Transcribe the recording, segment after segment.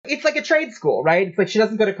it's like a trade school, right? It's like she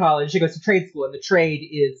doesn't go to college, she goes to trade school, and the trade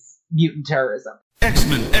is mutant terrorism.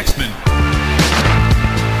 X-Men. In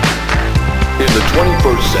the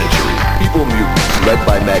 21st century, evil mutants led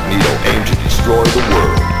by Magneto aim to destroy the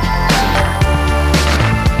world.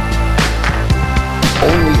 The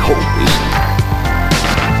only hope is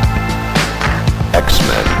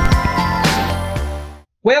X-Men.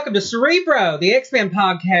 Welcome to Cerebro, the X-Men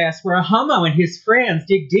podcast where a homo and his friends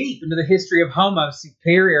dig deep into the history of Homo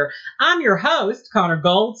Superior. I'm your host, Connor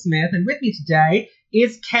Goldsmith, and with me today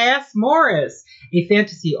is Cass Morris, a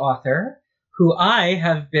fantasy author who I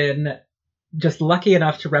have been just lucky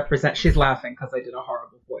enough to represent. She's laughing because I did a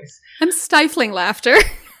horrible voice. I'm stifling laughter.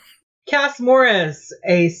 Cass Morris,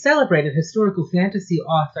 a celebrated historical fantasy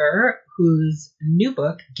author whose new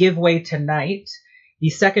book, Give Way Tonight, the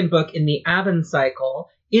second book in the Avon cycle,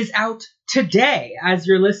 is out today as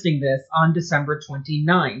you're listening this on December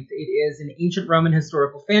 29th. It is an ancient Roman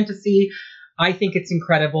historical fantasy. I think it's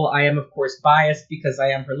incredible. I am, of course, biased because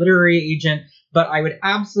I am her literary agent, but I would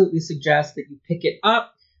absolutely suggest that you pick it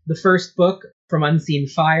up. The first book, From Unseen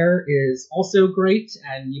Fire, is also great,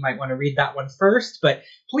 and you might want to read that one first, but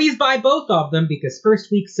please buy both of them because first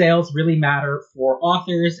week sales really matter for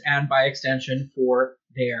authors and, by extension, for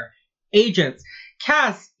their agents.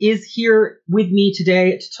 Cass is here with me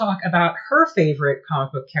today to talk about her favorite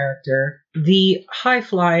comic book character, the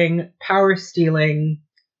high-flying, power-stealing,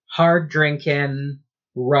 hard-drinking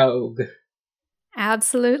Rogue.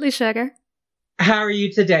 Absolutely, sugar. How are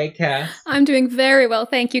you today, Cass? I'm doing very well,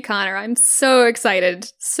 thank you, Connor. I'm so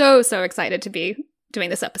excited, so excited to be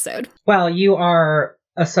doing this episode. Well, you are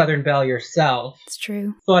a Southern belle yourself. It's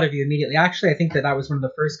true. Thought of you immediately. Actually, I think that was one of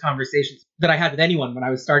the first conversations that I had with anyone when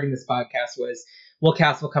I was starting this podcast was, well,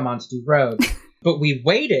 Cass will come on to do Rogue. But we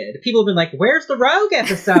waited. People have been like, where's the Rogue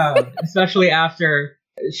episode? Especially after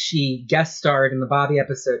she guest starred in the Bobby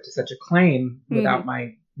episode to such acclaim without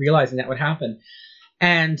my realizing that would happen.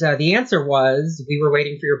 And the answer was, we were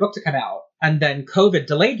waiting for your book to come out. And then COVID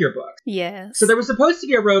delayed your book. Yes. So there was supposed to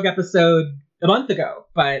be a Rogue episode a month ago.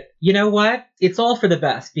 But you know what? It's all for the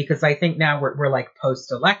best because I think now we're like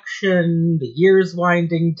post-election. The year's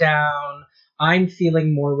winding down. I'm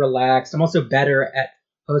feeling more relaxed. I'm also better at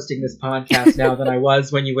hosting this podcast now than I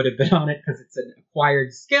was when you would have been on it because it's an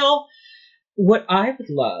acquired skill. What I would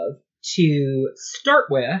love to start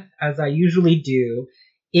with, as I usually do,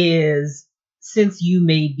 is since you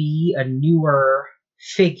may be a newer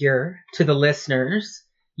figure to the listeners,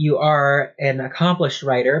 you are an accomplished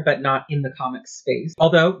writer, but not in the comics space.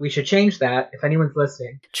 Although, we should change that if anyone's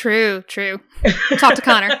listening. True. Talk to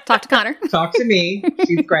Connor. Talk to me.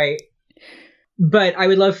 She's great. But I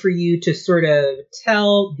would love for you to sort of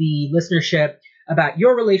tell the listenership about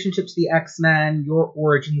your relationship to the X-Men, your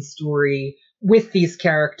origin story with these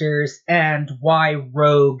characters, and why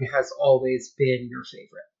Rogue has always been your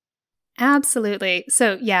favorite. Absolutely.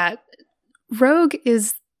 So, yeah, Rogue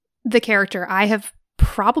is the character I have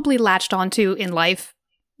probably latched onto in life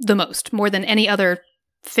the most, more than any other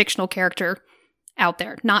fictional character out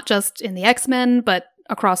there. Not just in the X-Men, but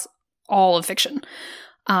across all of fiction.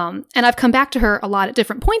 And I've come back to her a lot at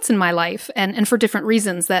different points in my life, and for different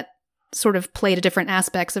reasons that sort of play to different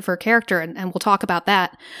aspects of her character, and we'll talk about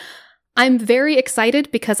that. I'm very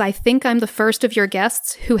excited because I think I'm the first of your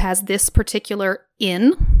guests who has this particular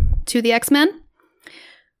in to the X-Men,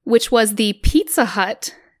 which was the Pizza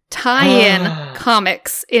Hut tie-in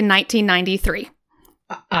comics in 1993.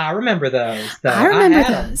 I remember those. I remember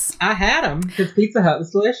those. I had them because Pizza Hut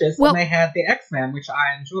was delicious, and they had the X-Men, which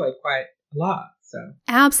I enjoyed quite a lot. So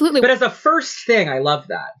absolutely. But as a first thing, I love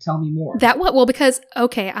that. Tell me more. Because,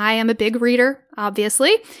 okay, I am a big reader,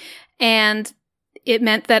 obviously, and it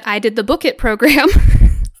meant that I did the Book It program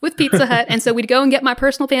with Pizza Hut, and so we'd go and get my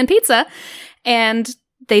personal pan pizza, and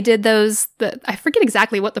they did those, I forget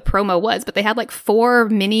exactly what the promo was, but they had like 4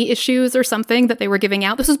 mini issues or something that they were giving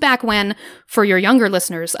out. This was back when, for your younger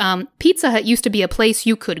listeners, Pizza Hut used to be a place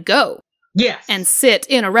you could go. Yes. And sit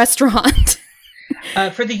in a restaurant.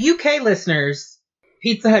 For the UK listeners,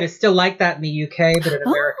 Pizza Hut is still like that in the UK, but in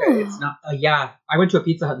America, it's not. Yeah, I went to a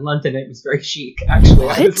Pizza Hut in London, and it was very chic, actually.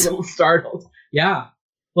 What? I was a little startled. Yeah.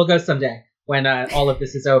 We'll go someday when all of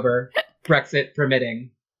this is over, Brexit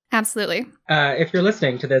permitting. Absolutely. If you're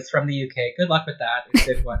listening to this from the UK, good luck with that. It's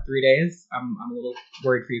been, 3 days? I'm a little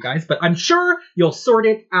worried for you guys, but I'm sure you'll sort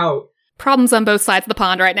it out. Problems on both sides of the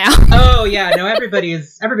pond right now. Oh, yeah. No,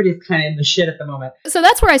 everybody's kind of in the shit at the moment. So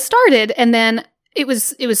that's where I started, and then it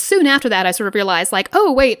was soon after that I sort of realized, like,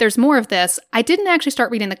 oh, wait, there's more of this. I didn't actually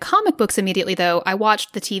start reading the comic books immediately, though. I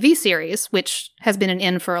watched the TV series, which has been an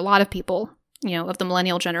in for a lot of people, of the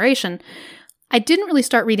millennial generation. I didn't really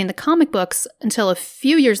start reading the comic books until a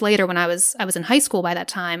few years later when I was in high school by that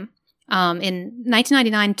time, in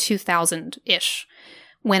 1999, 2000-ish,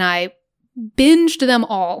 when I binged them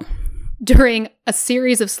all during a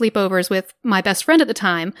series of sleepovers with my best friend at the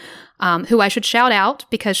time, who I should shout out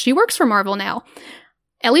because she works for Marvel now.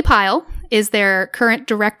 Ellie Pyle is their current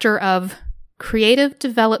director of creative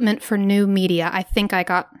development for new media. I think I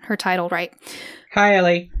got her title right. Hi,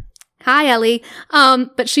 Ellie. Hi, Ellie.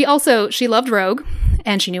 But she loved Rogue,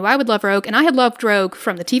 and she knew I would love Rogue, and I had loved Rogue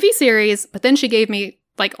from the TV series, but then she gave me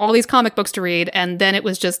like all these comic books to read, and then it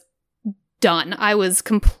was just done. I was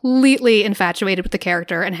completely infatuated with the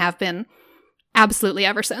character and have been absolutely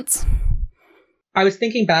ever since. I was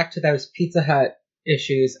thinking back to those Pizza Hut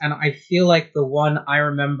issues, and I feel like the one I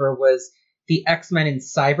remember was the X-Men in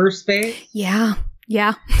cyberspace. Yeah.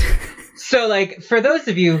 So, like, for those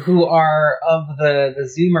of you who are of the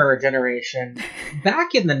Zoomer generation,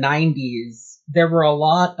 back in the 90s, there were a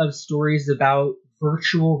lot of stories about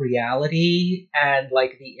virtual reality and,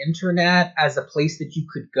 like, the internet as a place that you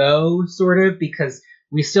could go, sort of, because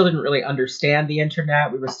we still didn't really understand the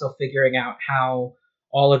internet. We were still figuring out how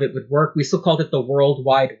all of it would work. We still called it the World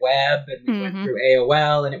Wide Web, and we went through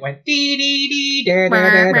AOL, and it went dee dee dee da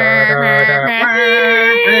da da da.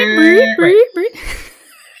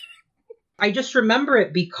 I just remember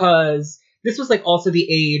it because this was like also the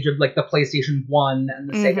age of like the PlayStation 1 and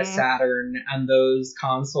the Sega Saturn and those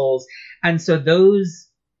consoles. And so those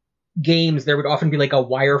games, there would often be like a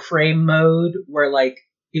wireframe mode where like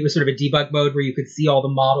it was sort of a debug mode where you could see all the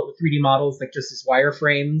 3D models like just as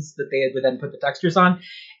wireframes that they would then put the textures on.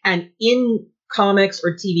 And in comics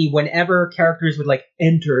or TV, whenever characters would like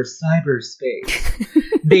enter cyberspace,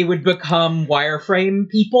 they would become wireframe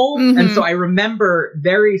people. And so I remember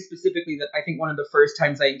very specifically that I think one of the first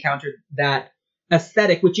times I encountered that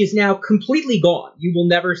aesthetic, which is now completely gone. You will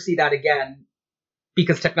never see that again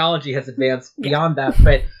because technology has advanced beyond that.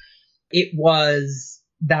 But it was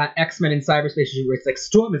that X-Men in cyberspace where it's like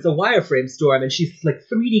Storm is a wireframe Storm, and she's like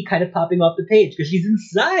 3D kind of popping off the page because she's in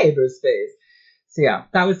cyberspace. So yeah,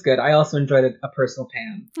 that was good. I also enjoyed a personal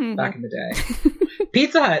pan back in the day.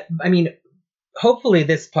 Pizza Hut, I mean, hopefully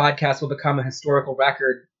this podcast will become a historical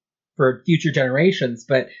record for future generations,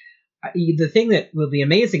 but the thing that will be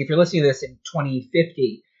amazing if you're listening to this in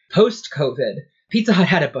 2050, post-COVID, Pizza Hut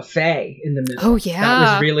had a buffet in the middle. Oh, yeah.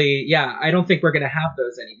 That was really, I don't think we're going to have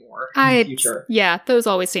those anymore in the future. Yeah, those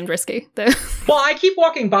always seemed risky. Well, I keep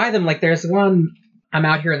walking by them. Like, there's one, I'm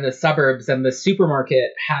out here in the suburbs, and the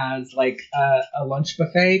supermarket has, like, a lunch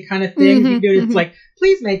buffet kind of thing. It's like,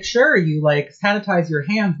 please make sure you, like, sanitize your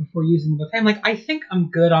hands before using the buffet. I'm like, I think I'm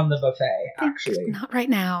good on the buffet, actually. Not right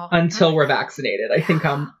now. Until we're vaccinated. I think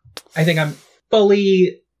I'm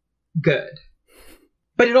fully good.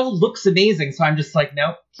 But it all looks amazing, so I'm just like,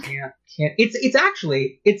 nope, can't.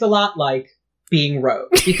 It's a lot like being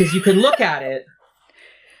Rogue, because you can look at it,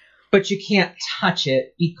 but you can't touch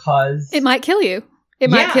it because it might kill you.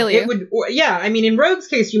 It might kill you. It would. I mean, in Rogue's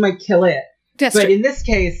case, you might kill it, but in this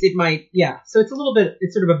case, it might. Yeah. So it's a little bit.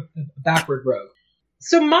 It's sort of a backward Rogue.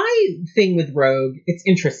 So my thing with Rogue, it's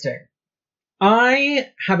interesting. I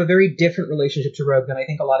have a very different relationship to Rogue than I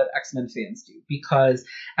think a lot of X-Men fans do, because,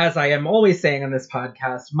 as I am always saying on this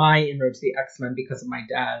podcast, my inroad to the X-Men, because of my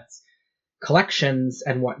dad's collections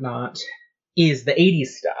and whatnot, is the 80s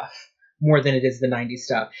stuff more than it is the 90s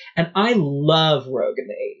stuff. And I love Rogue in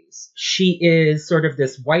the 80s. She is sort of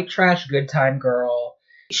this white trash good time girl.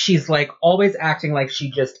 She's like always acting like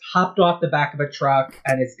she just hopped off the back of a truck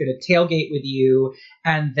and is going to tailgate with you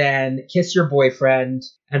and then kiss your boyfriend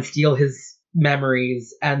and steal his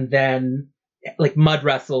memories and then like mud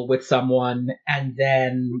wrestle with someone and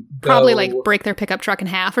then probably like break their pickup truck in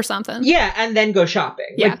half or something. Yeah, and then go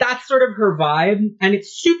shopping. Yeah. Like that's sort of her vibe, and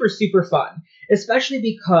it's super, super fun, especially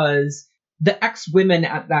because the X-women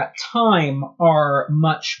at that time are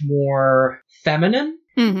much more feminine,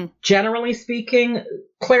 generally speaking.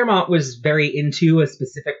 Claremont was very into a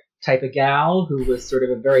specific type of gal who was sort of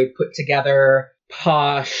a very put together,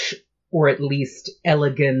 posh, or at least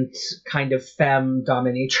elegant kind of femme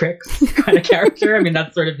dominatrix kind of character. I mean,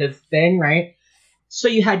 that's sort of his thing, right? So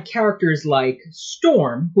you had characters like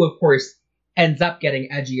Storm, who of course ends up getting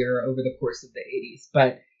edgier over the course of the 80s,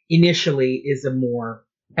 but initially is a more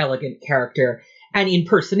elegant character. And in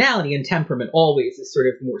personality and temperament always is sort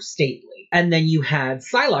of more stately. And then you had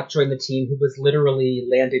Psylocke join the team, who was literally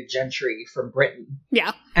landed gentry from Britain.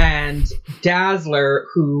 Yeah. And Dazzler,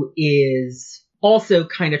 who is also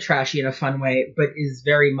kind of trashy in a fun way, but is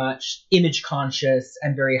very much image conscious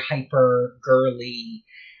and very hyper girly.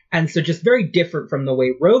 And so just very different from the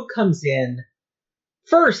way Rogue comes in.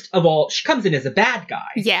 First of all, she comes in as a bad guy.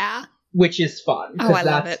 Yeah. which is fun. Oh, I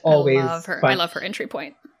love that's it. Always I love her. fun. I love her entry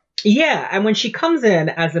point. Yeah, and when she comes in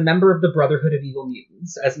as a member of the Brotherhood of Evil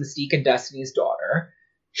Mutants, as Mystique and Destiny's daughter,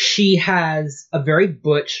 she has a very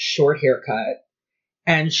butch, short haircut,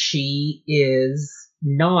 and she is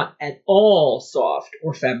not at all soft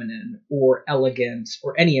or feminine or elegant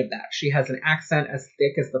or any of that. She has an accent as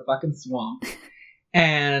thick as the fucking swamp,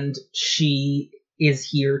 and she is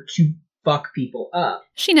here to fuck people up.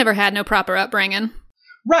 She never had no proper upbringing.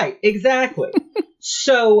 Right, exactly.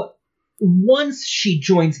 So once she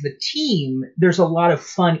joins the team, there's a lot of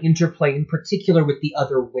fun interplay, in particular with the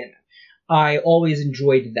other women. I always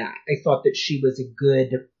enjoyed that. I thought that she was a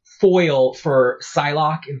good foil for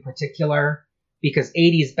Psylocke in particular, because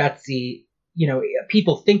 80s Betsy, you know,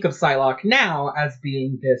 people think of Psylocke now as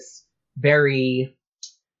being this very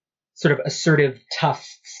sort of assertive, tough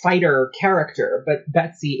fighter character, but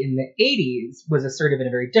Betsy in the 80s was assertive in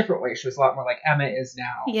a very different way. She was a lot more like Emma is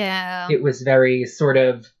now. Yeah. It was very sort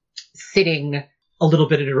of sitting a little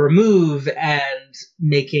bit at a remove and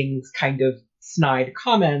making kind of snide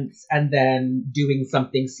comments and then doing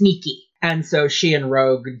something sneaky. And so she and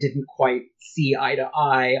Rogue didn't quite see eye to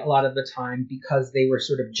eye a lot of the time because they were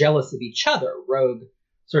sort of jealous of each other. Rogue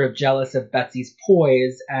sort of jealous of Betsy's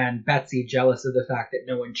poise, and Betsy jealous of the fact that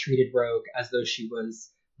no one treated Rogue as though she was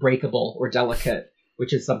breakable or delicate,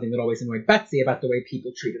 which is something that always annoyed Betsy about the way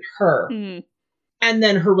people treated her. Mm. And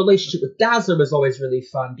then her relationship with Dazzler was always really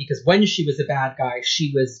fun because when she was a bad guy,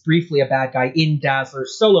 she was briefly a bad guy in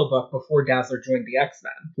Dazzler's solo book before Dazzler joined the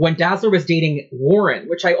X-Men. When Dazzler was dating Warren,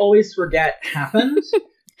 which I always forget happened,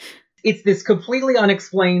 it's this completely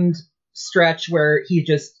unexplained stretch where he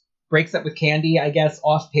just breaks up with Candy, I guess,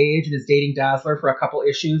 off page and is dating Dazzler for a couple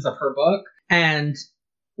issues of her book. And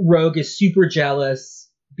Rogue is super jealous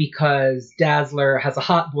because Dazzler has a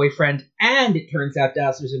hot boyfriend, and it turns out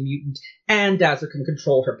Dazzler's a mutant, and Dazzler can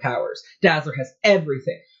control her powers. Dazzler has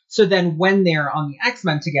everything. So then when they're on the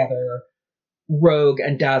X-Men together, Rogue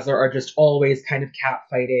and Dazzler are just always kind of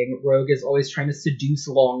catfighting. Rogue is always trying to seduce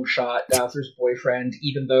Longshot, Dazzler's boyfriend,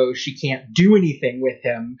 even though she can't do anything with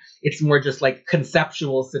him. It's more just like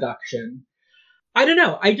conceptual seduction. I don't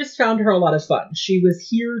know. I just found her a lot of fun. She was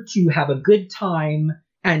here to have a good time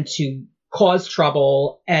and to cause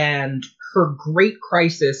trouble, and her great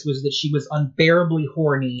crisis was that she was unbearably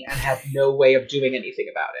horny and had no way of doing anything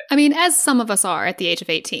about it. I mean, as some of us are at the age of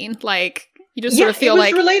 18, like, you just sort of feel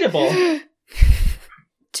like... it was relatable.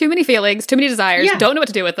 Too many feelings, too many desires, don't know what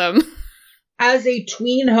to do with them. As a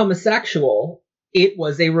tween homosexual, it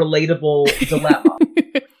was a relatable dilemma.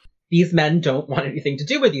 These men don't want anything to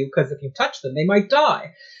do with you because if you touch them, they might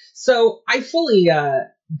die. So I fully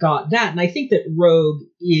got that, and I think that Rogue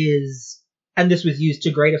is... And this was used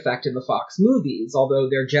to great effect in the Fox movies, although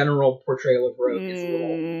their general portrayal of Rogue is a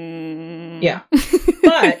little... Yeah.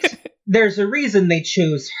 But there's a reason they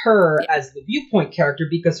chose her as the viewpoint character,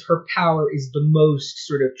 because her power is the most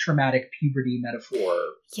sort of traumatic puberty metaphor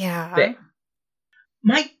thing.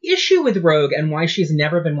 My issue with Rogue, and why she's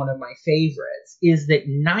never been one of my favorites, is that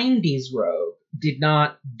 90s Rogue did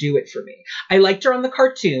not do it for me. I liked her on the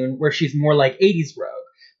cartoon, where she's more like 80s Rogue.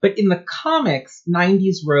 But in the comics,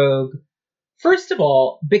 90s Rogue... first of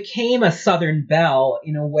all, became a Southern belle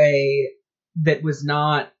in a way that was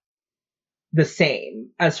not the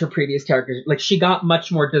same as her previous characters. Like, she got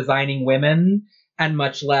much more designing women and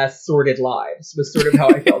much less sordid lives, was sort of how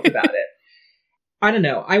I felt about it. I don't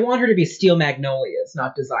know. I want her to be Steel Magnolias,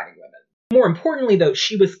 not designing women. More importantly, though,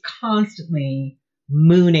 she was constantly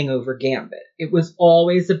mooning over Gambit. It was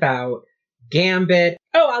always about Gambit.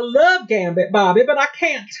 Oh, I love Gambit, Bobby, but I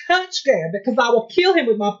can't touch Gambit because I will kill him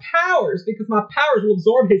with my powers, because my powers will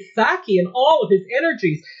absorb his psyche and all of his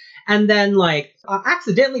energies. And then, like, I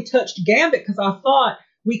accidentally touched Gambit because I thought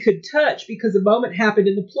we could touch because a moment happened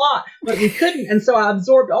in the plot, but we couldn't. And so I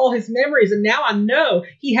absorbed all his memories, and now I know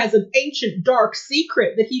he has an ancient dark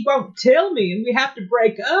secret that he won't tell me, and we have to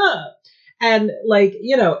break up. And, like,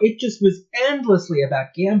 you know, it just was endlessly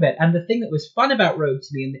about Gambit. And the thing that was fun about Rogue to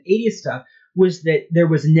me in the 80s stuff was that there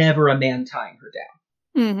was never a man tying her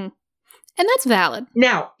down. Mm-hmm. And that's valid.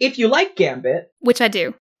 Now, if you like Gambit... which I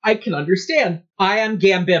do. I can understand. I am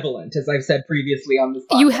gambivalent, as I've said previously on this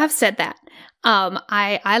podcast. You have said that.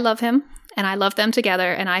 I love him, and I love them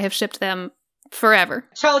together, and I have shipped them forever.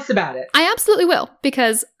 Tell us about it. I absolutely will,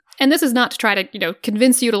 because... and this is not to try to, you know,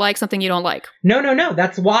 convince you to like something you don't like. No.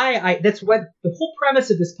 That's why that's what the whole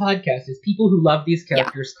premise of this podcast is. People who love these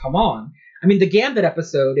characters come on. I mean, the Gambit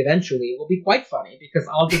episode eventually will be quite funny because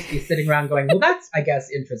I'll just be sitting around going, well, that's, I guess,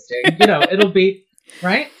 interesting. You know, it'll be,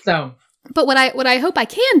 right? So. But what I hope I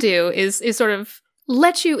can do is sort of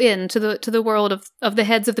let you into the world of the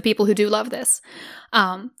heads of the people who do love this.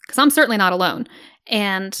 Because I'm certainly not alone.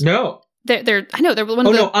 And no. They're one of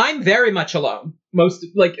the... no, I'm very much alone.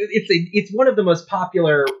 It's one of the most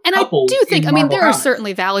popular couples. And I do think, there comics. are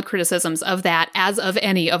certainly valid criticisms of that, as of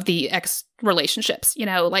any of the ex relationships.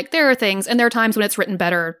 Like there are things, and there are times when it's written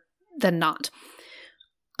better than not.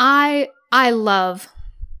 I love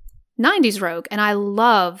 90s Rogue, and I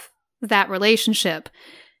love that relationship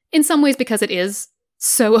in some ways because it is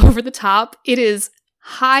so over the top. It is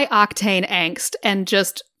high octane angst and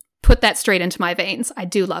just put that straight into my veins. I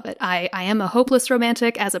do love it. I am a hopeless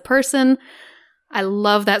romantic as a person. I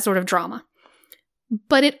love that sort of drama.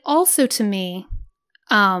 But it also, to me,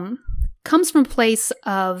 comes from a place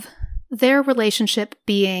of their relationship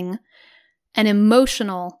being an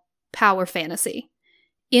emotional power fantasy,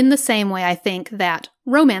 in the same way I think that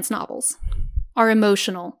romance novels are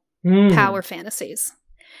emotional power fantasies.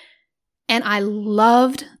 And I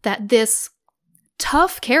loved that this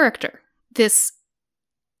tough character, this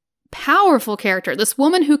powerful character, this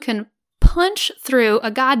woman who can punch through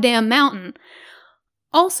a goddamn mountain,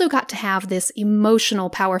 also got to have this emotional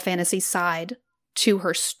power fantasy side to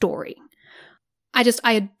her story. I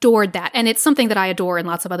adored that. And it's something that I adore in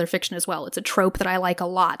lots of other fiction as well. It's a trope that I like a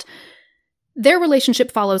lot. Their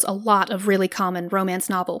relationship follows a lot of really common romance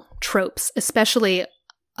novel tropes, especially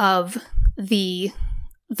of the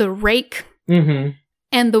rake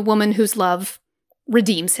and the woman whose love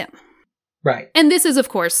redeems him. Right. And this is, of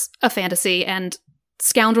course, a fantasy, and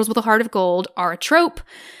scoundrels with a heart of gold are a trope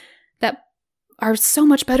that are so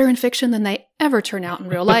much better in fiction than they ever turn out in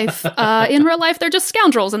real life. In real life, they're just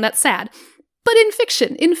scoundrels, and that's sad. But in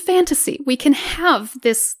fiction, in fantasy, we can have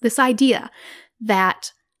this idea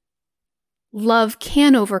that love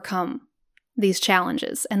can overcome these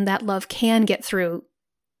challenges, and that love can get through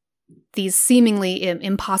these seemingly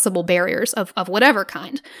impossible barriers of whatever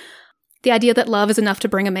kind. The idea that love is enough to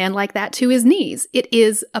bring a man like that to his knees. It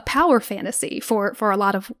is a power fantasy for a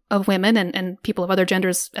lot of women and people of other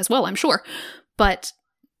genders as well, I'm sure. But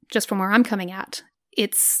just from where I'm coming at,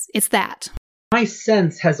 it's that. My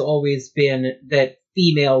sense has always been that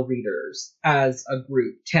female readers as a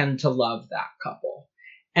group tend to love that couple.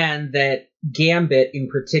 And that Gambit in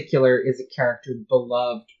particular is a character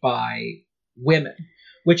beloved by women,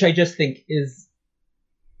 which I just think is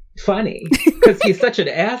funny because he's such an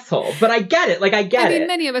asshole. But I get it. I get it.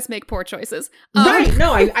 Many of us make poor choices. Right.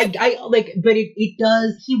 No, I like, but it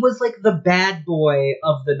does. He was like the bad boy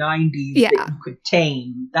of the 90s that you could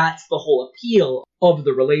tame. That's the whole appeal of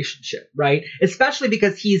the relationship, right? Especially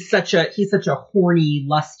because he's such a horny,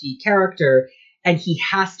 lusty character, and he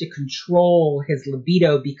has to control his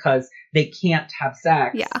libido because they can't have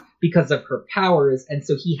sex because of her powers, and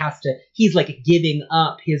so he's like giving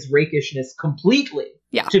up his rakishness completely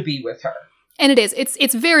to be with her. And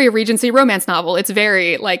it's very a Regency romance novel. It's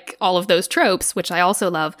very like all of those tropes, which I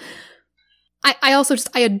also love. I also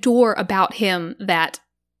I adore about him that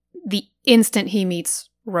the instant he meets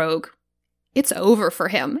Rogue, it's over for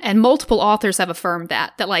him. And multiple authors have affirmed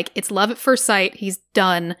that like it's love at first sight. He's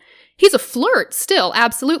done. He's a flirt still,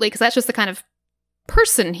 absolutely, because that's just the kind of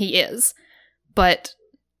person he is. But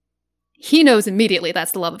he knows immediately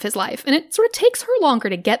that's the love of his life. And it sort of takes her longer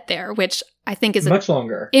to get there, which I think is much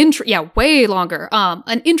longer. Way longer.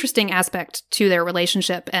 An interesting aspect to their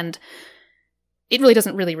relationship. And it really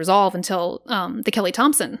doesn't really resolve until the Kelly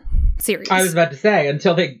Thompson series. I was about to say,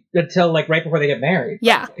 until like right before they get married.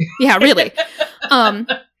 Yeah. Yeah, really.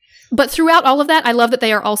 But throughout all of that, I love that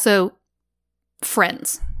they are also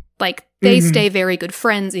friends. Like, they stay very good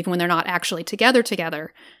friends even when they're not actually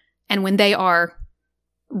together. And when they are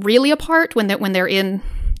really apart, when they're in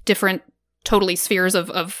different totally spheres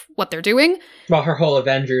of what they're doing. Well, her whole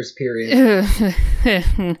Avengers period.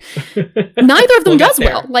 Neither of them does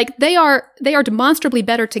well. Like, they are demonstrably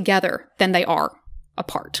better together than they are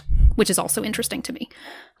apart, which is also interesting to me.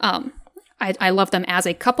 I love them as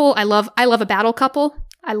a couple. I love a battle couple.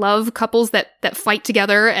 I love couples that fight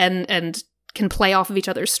together and can play off of each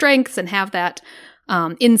other's strengths and have that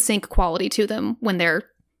in sync quality to them when they're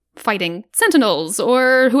fighting Sentinels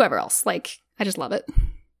or whoever else. Like, I just love it.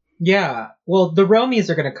 Yeah. Well, the Romies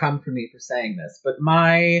are going to come for me for saying this, but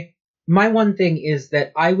my one thing is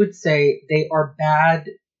that I would say they are bad.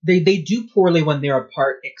 They do poorly when they're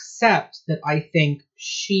apart, except that I think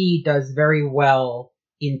she does very well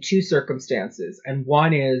in two circumstances. And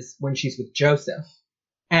one is when she's with Joseph,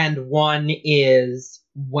 and one is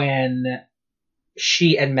when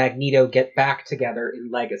she and Magneto get back together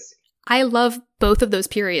in Legacy. I love both of those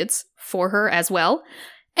periods for her as well.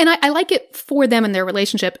 And I like it for them and their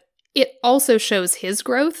relationship it also shows his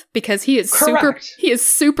growth because he is Correct.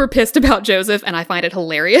 super pissed about Joseph, and I find it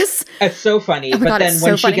hilarious. It's so funny. Oh my but God, then it's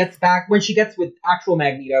when so she funny. gets back, when she gets with actual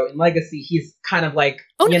Magneto in Legacy, he's kind of like,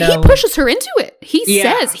 Oh, you no, know, he pushes her into it. He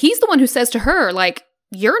Yeah. says, he's the one who says to her, like,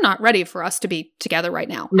 you're not ready for us to be together right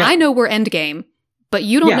now. No. I know we're endgame, but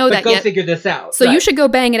you don't know but that go yet. figure this out. So you Right. should go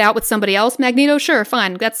bang it out with somebody else, Magneto. Sure,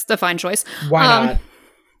 fine. That's the fine choice. Why not?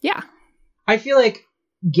 Yeah. I feel like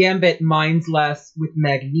Gambit minds less with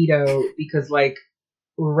Magneto because, like,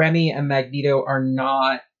 Remy and Magneto are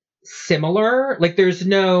not similar. Like,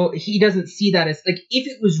 he doesn't see that as, like, if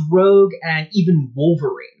it was Rogue and even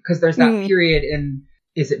Wolverine, because there's that period in,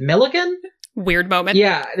 is it Milligan? Weird moment.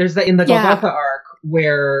 Yeah, there's that in the Yeah. Golgotha arc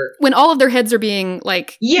where, When all of their heads are being,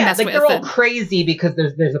 like, yeah, messed like, with. they're all and- crazy because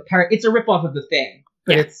there's it's a ripoff of The Thing,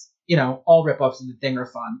 but Yeah. it's, you know, all ripoffs of The Thing are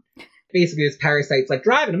fun. Basically, this parasite's, like,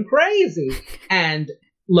 driving him crazy, and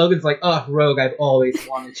Logan's like, oh, Rogue, I've always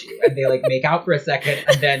wanted you. And they, like, make out for a second,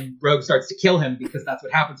 and then Rogue starts to kill him because that's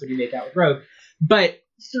what happens when you make out with Rogue. But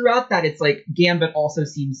throughout that, it's like Gambit also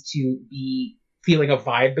seems to be feeling a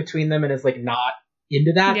vibe between them and is, like, not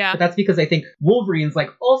into that. Yeah. But that's because I think Wolverine's,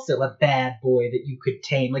 like, also a bad boy that you could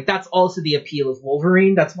tame. Like, that's also the appeal of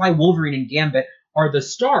Wolverine. That's why Wolverine and Gambit are the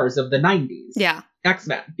stars of the 90s. Yeah.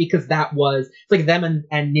 X-Men, because that was, it's like them and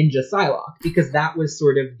Ninja Psylocke, because that was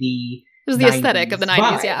sort of the It was the aesthetic of the 90s,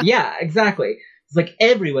 vibe. yeah. Yeah, exactly. It's like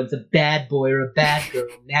everyone's a bad boy or a bad girl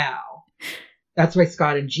now. That's why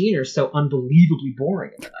Scott and Jean are so unbelievably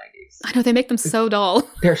boring in the 90s. I know, they make them so dull.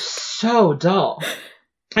 They're so dull.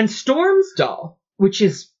 And Storm's dull, which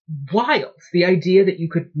is wild. The idea that you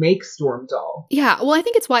could make Storm dull. Yeah, well, I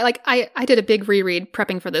think it's why, like, I did a big reread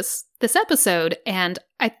prepping for this episode, and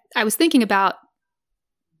I was thinking about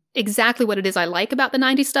exactly what it is I like about the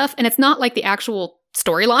 90s stuff, and it's not like the actual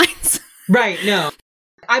storylines. Right, no.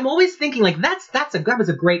 I'm always thinking, like, that was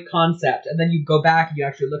a great concept, and then you go back and you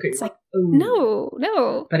actually look at it, It's you're like, ooh.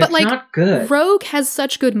 No. But it's like, not good. Rogue has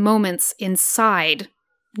such good moments inside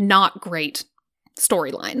not great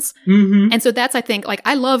storylines. Mm-hmm. And so that's, I think, like,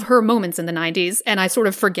 I love her moments in the 90s, and I sort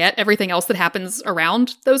of forget everything else that happens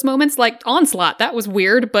around those moments. Like, Onslaught, that was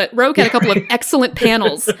weird, but Rogue had a couple of excellent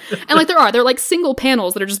panels. And, like, they're like single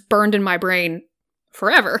panels that are just burned in my brain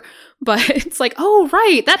forever. But it's like, oh,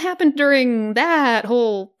 right, that happened during that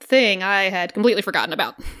whole thing I had completely forgotten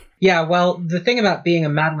about. Yeah, well, the thing about being a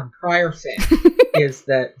Madeline Pryor fan is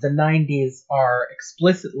that the 90s are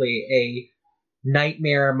explicitly a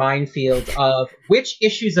nightmare minefield of which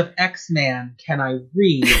issues of X-Men can I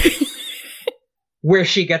read where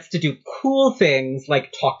she gets to do cool things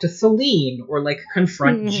like talk to Selene or like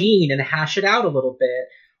confront Jean and hash it out a little bit,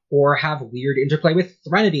 or have weird interplay with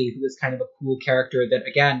Threnody, who is kind of a cool character that,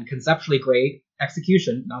 again, conceptually great,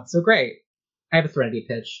 execution not so great. I have a Threnody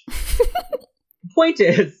pitch. The point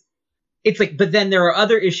is, it's like, but then there are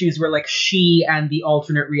other issues where, like, she and the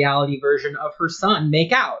alternate reality version of her son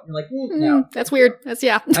make out. You're like, no. That's weird. That's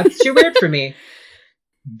Too weird for me.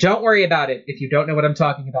 Don't worry about it if you don't know what I'm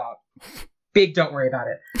talking about. Big don't worry about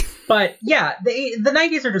it. But, yeah, the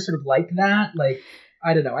 90s are just sort of like that. Like,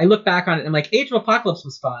 I don't know. I look back on it and I'm like, Age of Apocalypse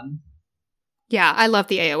was fun. Yeah, I love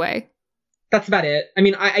the AOA. That's about it. I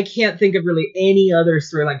mean, I can't think of really any other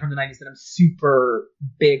storyline from the 90s that I'm super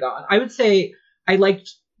big on. I would say I liked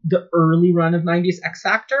the early run of 90s X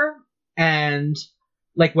Factor, and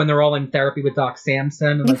like when they're all in therapy with Doc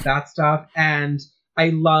Samson and like that stuff. And I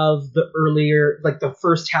love the earlier, like the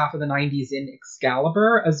first half of the 90s in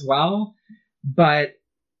Excalibur as well. But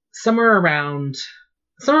somewhere around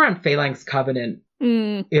Phalanx Covenant,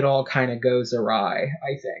 it all kind of goes awry, I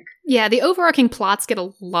think. Yeah, the overarching plots get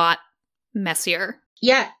a lot messier.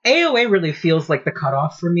 Yeah, AOA really feels like the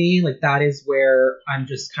cutoff for me. Like, that is where I'm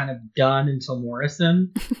just kind of done until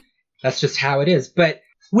Morrison. That's just how it is. But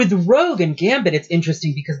with Rogue and Gambit, it's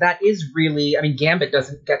interesting because that is really, I mean, Gambit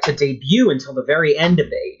doesn't get to debut until the very end of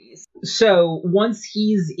the 80s. So once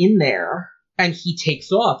he's in there and he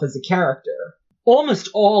takes off as a character, almost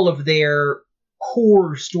all of their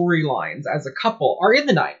core storylines as a couple are in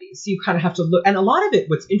the 90s. So you kind of have to look, and a lot of it,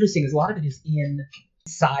 what's interesting is a lot of it is in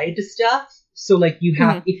side stuff. So, like, you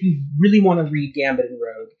have, if you really want to read Gambit and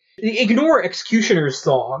Rogue, ignore Executioner's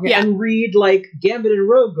song and read, like, Gambit and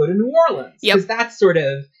Rogue go to New Orleans. Because that's sort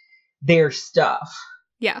of their stuff.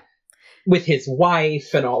 Yeah. With his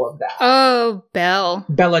wife and all of that. Oh,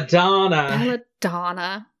 Belladonna.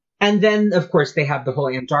 And then, of course, they have the whole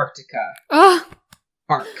Antarctica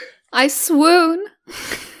arc. I swoon.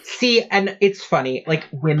 See, and it's funny, like,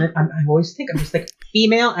 women, I always think, I'm just like,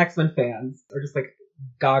 female X-Men fans are just like,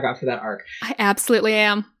 gaga for that arc. I absolutely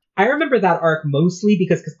am. I remember that arc mostly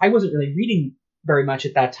because I wasn't really reading very much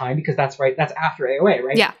at that time because that's after AOA,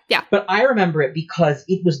 right? Yeah, yeah. But I remember it because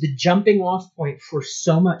it was the jumping off point for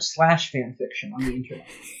so much Slash fan fiction on the internet.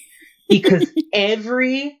 Because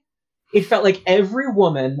it felt like every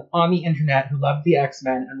woman on the internet who loved the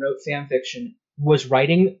X-Men and wrote fan fiction was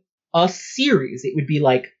writing a series. It would be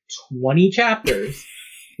like 20 chapters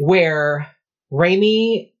where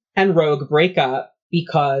Raimi and Rogue break up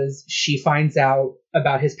because she finds out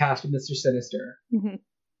about his past with Mr. Sinister. Mm-hmm.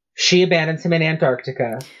 She abandons him in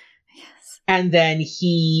Antarctica. Yes. And then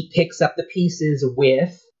he picks up the pieces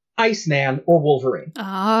with Iceman or Wolverine.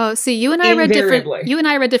 Oh, see, you and I read different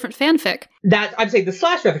fanfic. That I'm saying the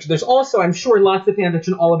Slash fanfiction. There's also, I'm sure, lots of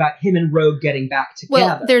fanfiction all about him and Rogue getting back together.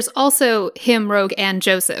 Well, there's also him, Rogue, and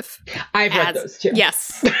Joseph. I've read those too.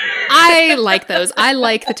 Yes. I like those. I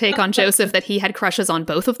like the take on Joseph that he had crushes on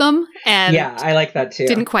both of them. And yeah, I like that too.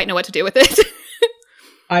 Didn't quite know what to do with it.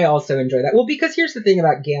 I also enjoy that. Well, because here's the thing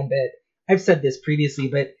about Gambit. I've said this previously,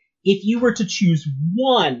 but if you were to choose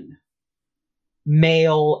one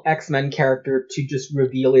male X-Men character to just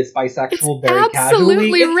reveal his bisexual very casually,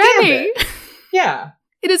 absolutely Remy. Yeah.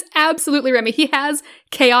 It is absolutely Remy. He has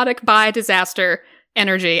chaotic bi disaster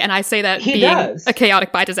energy, and I say that being a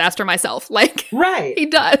chaotic bi disaster myself. Like, right. He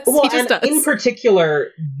does. Well, he just does. In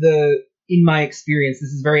particular, in my experience,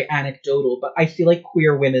 this is very anecdotal, but I feel like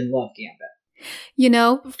queer women love Gambit. You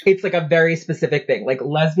know? It's like a very specific thing. Like,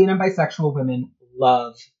 lesbian and bisexual women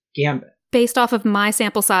love Gambit. Based off of my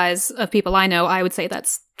sample size of people I know, I would say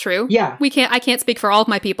that's true. Yeah. I can't speak for all of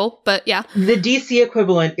my people, but yeah. The DC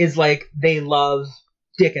equivalent is like, they love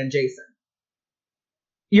Dick and Jason.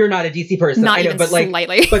 You're not a DC person. Not I know, even but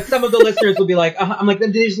slightly. But some of the listeners will be like, I'm like,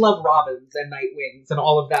 they just love Robins and Nightwings and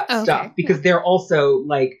all of that stuff. Because they're also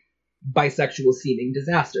like bisexual seeming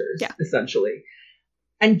disasters, essentially.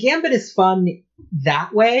 And Gambit is fun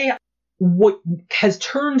that way. What has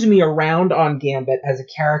turned me around on Gambit as a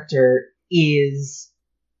character is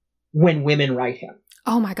when women write him.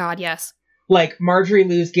 Oh my god, yes. Like, Marjorie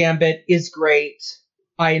Liu's Gambit is great.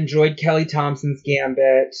 I enjoyed Kelly Thompson's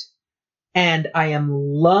Gambit. And I am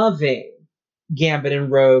loving Gambit and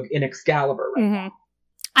Rogue in Excalibur right now.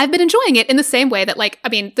 I've been enjoying it in the same way that, like, I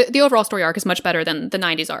mean, the overall story arc is much better than the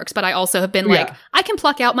 90s arcs, but I also have been like, I can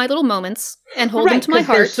pluck out my little moments and hold them to my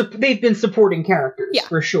heart. They've been supporting characters,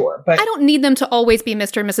 for sure. But I don't need them to always be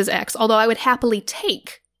Mr. and Mrs. X, although I would happily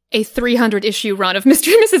take a 300-issue run of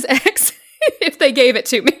Mr. and Mrs. X if they gave it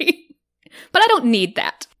to me. But I don't need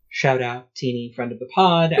that. Shout out, Teeny, friend of the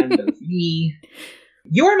pod, and of me.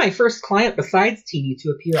 You are my first client besides Teeny to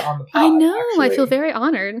appear on the pod. I know. Actually. I feel very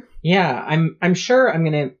honored. Yeah, I'm sure I'm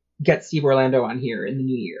going to get Steve Orlando on here in the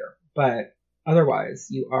new year, but otherwise,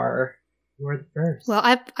 you are the first. Well,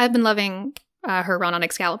 I've been loving her run on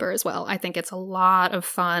Excalibur as well. I think it's a lot of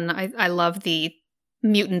fun. I love the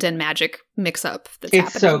mutant and magic mix-up that's happening.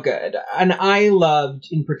 It's so good, and I loved,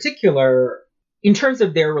 in particular, in terms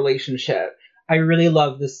of their relationship, I really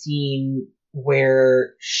love the scene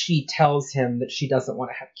where she tells him that she doesn't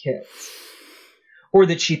want to have kids. Or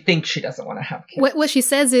that she thinks she doesn't want to have kids. What she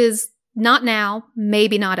says is, not now,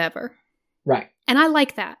 maybe not ever. Right. And I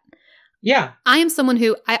like that. Yeah. I am someone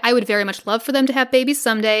who, I would very much love for them to have babies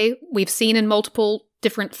someday. We've seen in multiple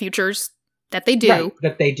different futures that they do. Right,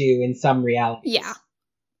 that they do in some realities. Yeah.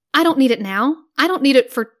 I don't need it now. I don't need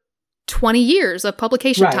it for 20 years of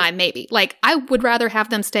publication time, maybe. Like, I would rather have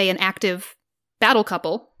them stay an active battle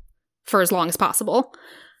couple for as long as possible.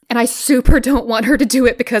 And I super don't want her to do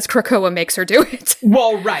it because Krakoa makes her do it.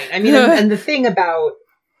 Well, right. I mean, and the thing about,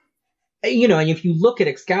 you know, and if you look at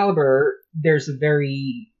Excalibur, there's a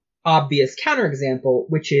very obvious counterexample,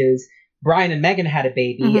 which is Brian and Megan had a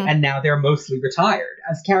baby, and now they're mostly retired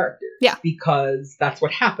as characters. Yeah. Because that's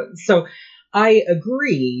what happens. So I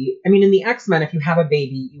agree. I mean, in the X-Men, if you have a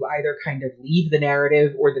baby, you either kind of leave the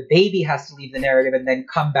narrative or the baby has to leave the narrative and then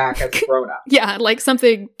come back as a grown-up. Yeah, like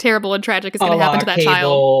something terrible and tragic is going to happen to that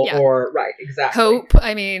child. Yeah. Or, right, exactly. Hope,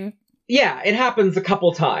 I mean... Yeah, it happens a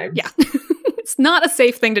couple times. Yeah. It's not a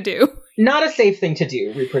safe thing to do. Not a safe thing to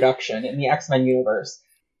do, reproduction, in the X-Men universe.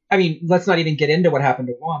 I mean, let's not even get into what happened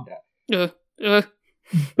to Wanda.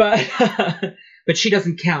 But she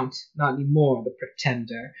doesn't count. Not anymore, the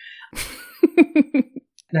pretender.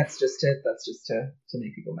 That's just to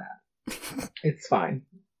make people mad. It's fine.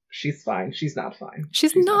 She's fine. She's not fine.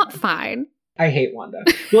 She's not fine. I hate Wanda.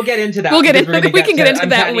 We'll get into that. We can get into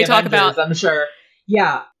that when we talk about. I'm sure.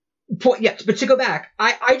 Yeah. Yeah. But to go back,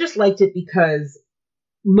 I just liked it because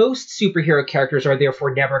most superhero characters are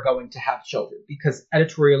therefore never going to have children because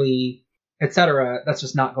editorially, etc., that's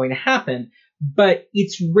just not going to happen. But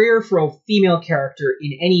it's rare for a female character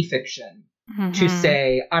in any fiction to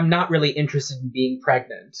say, I'm not really interested in being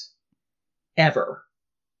pregnant. ever,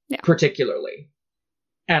 Yeah. particularly.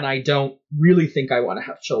 And I don't really think I want to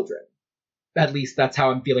have children. At least that's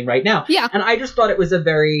how I'm feeling right now. Yeah. And I just thought it was a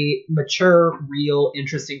very mature, real,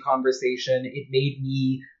 interesting conversation. It made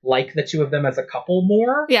me like the two of them as a couple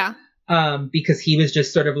more. Yeah. Because he was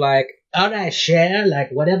just sort of like, all right, share, like,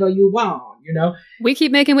 whatever you want, you know? We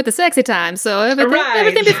keep making with the sexy time, so everything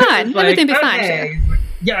be fine. It's like, Everything be fine, okay. Cher.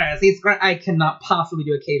 Yes, it's great. I cannot possibly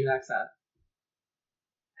do a Cajun accent.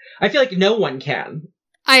 I feel like no one can.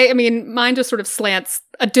 I mean, mine just sort of slants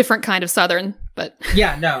a different kind of Southern, but...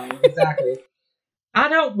 Yeah, no, exactly. I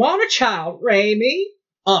don't want a child, Raimi.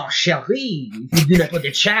 Oh, chérie, if you do not want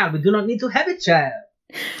a child, we do not need to have a child.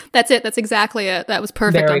 That's it. That's exactly it. That was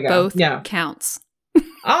perfect There we on go. both Yeah. counts.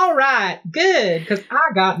 All right, good, because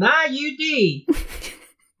I got an IUD.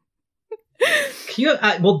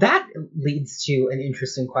 Well, that leads to an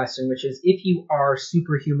interesting question, which is, if you are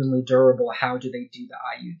superhumanly durable, how do they do the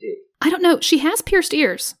IUD? I don't know. She has pierced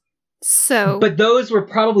ears. So... But those were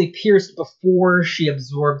probably pierced before she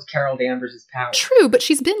absorbed Carol Danvers' power. True, but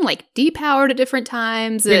she's been, like, depowered at different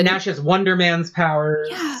times. And And now she has Wonder Man's powers.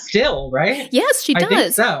 Yeah. Still, right? yes, she does. I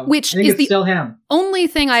think so. Which I think is it's the still him. only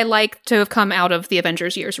thing I like to have come out of the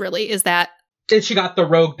Avengers years, really, is that... And she got the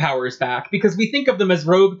Rogue powers back, because we think of them as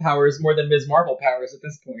Rogue powers more than Ms. Marvel powers at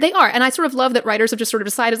this point. They are, and I sort of love that writers have just sort of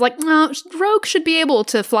decided, like, no, Rogue should be able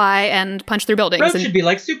to fly and punch through buildings. Rogue and should be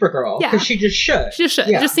like Supergirl, Yeah. because she just should. She just should.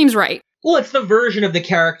 Yeah. It just seems right. Well, it's the version of the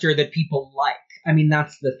character that people like. I mean,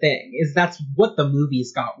 that's the thing, is that's what the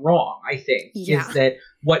movies got wrong, I think, Yeah. is that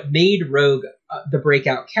what made Rogue the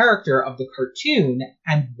breakout character of the cartoon,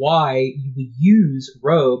 and why you would use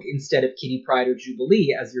Rogue instead of Kitty Pryde or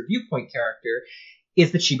Jubilee as your viewpoint character,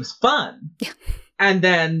 is that she was fun. Yeah. And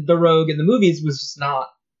then the Rogue in the movies was just not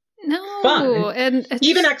No, fun. and it's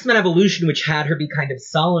Even X-Men Evolution, which had her be kind of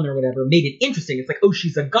sullen or whatever, made it interesting. It's like, oh,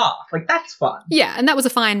 she's a goth. Like, that's fun. yeah, and that was a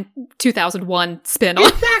fine 2001 spin on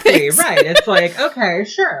Exactly, things. right. It's like, okay,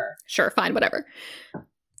 sure. Sure, fine, whatever.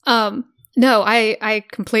 No, I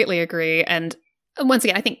completely agree, and once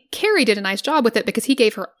again, I think Carrie did a nice job with it because he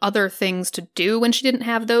gave her other things to do when she didn't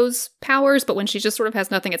have those powers, but when she just sort of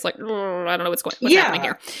has nothing, it's like, I don't know what's happening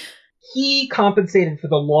here. He compensated for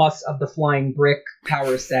the loss of the flying brick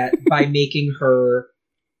power set by making her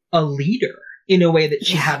a leader in a way that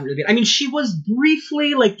she hadn't really been. I mean, she was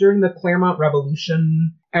briefly, like, during the Claremont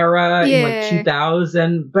Revolution era in, like,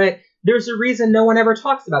 2000, but there's a reason no one ever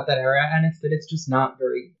talks about that era, and it's that it's just not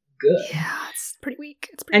very good. Yeah, it's pretty weak.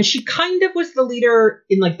 And she kind of was the leader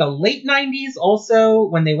in, like, the late 90s also,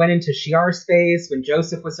 when they went into Shi'ar space, when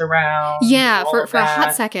Joseph was around. Yeah, all for of a hot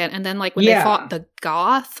that. second, and then like when they fought the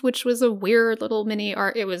Goth, which was a weird little mini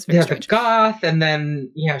art, it was very Yeah, strange. the Goth, and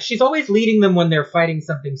then, she's always leading them when they're fighting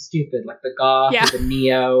something stupid, like the Goth Yeah. or the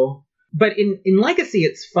Neo. But in Legacy,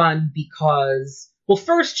 it's fun because, well,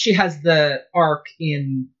 first she has the arc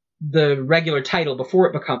in the regular title before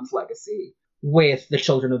it becomes Legacy, with the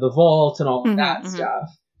Children of the Vault and all of that stuff.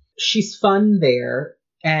 She's fun there,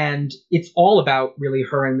 and it's all about really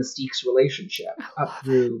her and Mystique's relationship up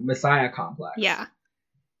through Messiah Complex. Yeah,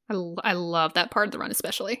 I love that part of the run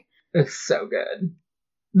especially. It's so good.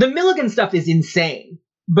 The Milligan stuff is insane,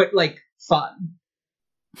 but like fun.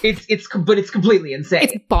 It's completely insane.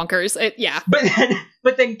 It's bonkers. Yeah.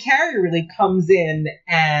 But then Carrie really comes in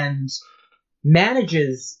and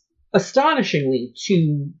manages astonishingly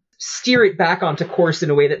to steer it back onto course in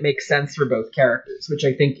a way that makes sense for both characters, which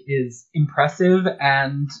I think is impressive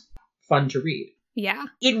and fun to read. Yeah.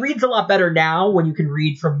 It reads a lot better now when you can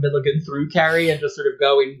read from Milligan through Carrie and just sort of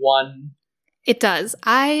go in one. It does.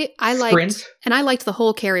 I sprint. liked the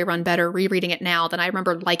whole Carrie run better rereading it now than I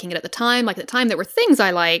remember liking it at the time. Like at the time there were things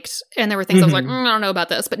I liked and there were things I was like, I don't know about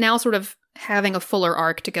this. But now sort of having a fuller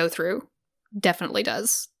arc to go through definitely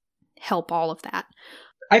does help all of that.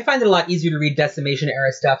 I find it a lot easier to read Decimation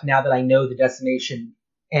era stuff now that I know the Decimation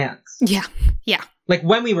ends. Yeah. Yeah. Like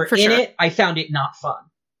when we were For in sure. it, I found it not fun.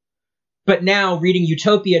 But now reading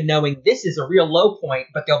Utopia, knowing this is a real low point,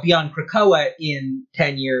 but they'll be on Krakoa in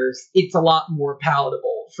 10 years, it's a lot more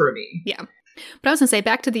palatable for me. Yeah. But I was going to say,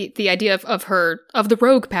 back to the idea of the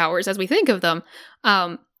rogue powers as we think of them,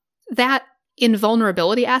 that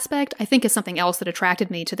invulnerability aspect, I think, is something else that attracted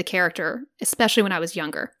me to the character, especially when I was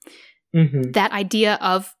younger. Mm-hmm. That idea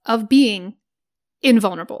of being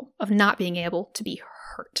invulnerable, of not being able to be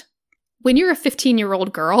hurt. When you're a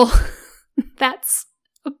 15-year-old girl, that's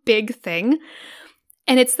a big thing.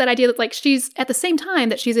 And it's that idea that, like, she's, at the same time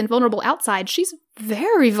that she's invulnerable outside, she's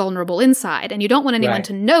very vulnerable inside. And you don't want anyone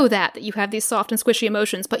to know that you have these soft and squishy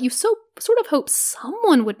emotions, but you sort of hope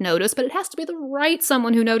someone would notice, but it has to be the right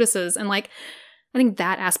someone who notices. And, like, I think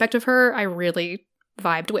that aspect of her, I really,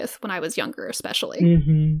 vibed with when I was younger, especially.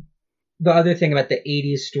 Mm-hmm. The other thing about the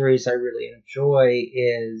 80s stories I really enjoy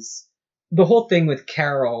is the whole thing with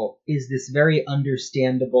Carol is this very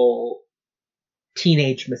understandable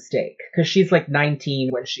teenage mistake, because she's like 19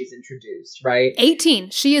 when she's introduced, right? 18.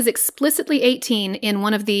 She is explicitly 18 in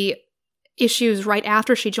one of the issues right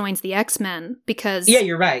after she joins the X-Men, because yeah,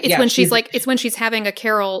 you're right. It's when it's when she's having a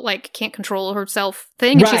Carol like can't control herself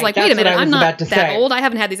thing, and she's like, wait a minute, I'm not that old. I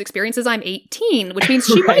haven't had these experiences. I'm 18, which means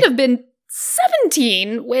she might have been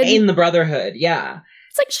 17 when in the Brotherhood. Yeah,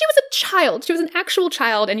 it's like she was a child. She was an actual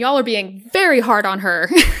child, and y'all are being very hard on her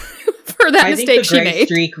for that mistake she made. The gray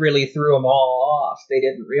streak really threw them all off. They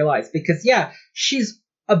didn't realize, because she's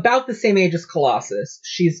about the same age as Colossus.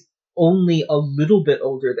 She's only a little bit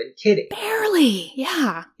older than Kitty. Barely,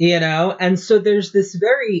 yeah. You know? And so there's this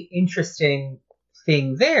very interesting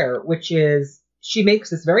thing there, which is she makes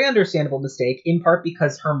this very understandable mistake, in part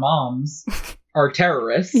because her moms are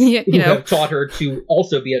terrorists who have taught her to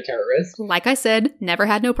also be a terrorist. Like I said, never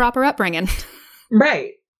had no proper upbringing.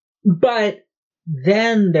 Right. But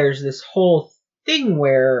then there's this whole thing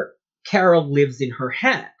where Carol lives in her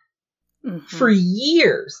head for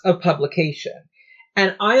years of publication.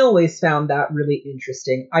 And I always found that really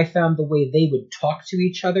interesting. I found the way they would talk to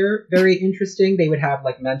each other very interesting. They would have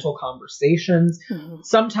like mental conversations. Mm-hmm.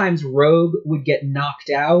 Sometimes Rogue would get knocked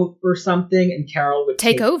out or something and Carol would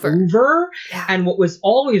take over. Yeah. And what was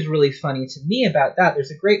always really funny to me about that,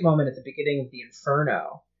 there's a great moment at the beginning of the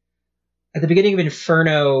Inferno. At the beginning of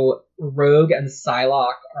Inferno, Rogue and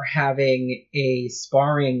Psylocke are having a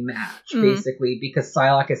sparring match, basically, because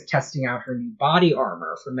Psylocke is testing out her new body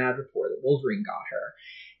armor for Madripoor that Wolverine got her.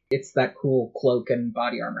 It's that cool cloak and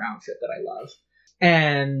body armor outfit that I love.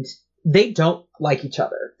 And they don't like each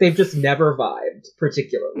other. They've just never vibed,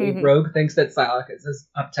 particularly. Mm-hmm. Rogue thinks that Psylocke is this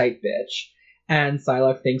uptight bitch, and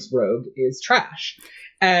Psylocke thinks Rogue is trash.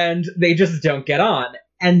 And they just don't get on.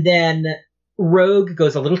 And then Rogue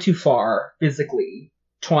goes a little too far physically,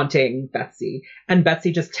 taunting Betsy, and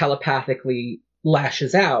Betsy just telepathically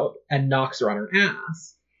lashes out and knocks her on her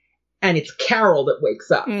ass. And it's Carol that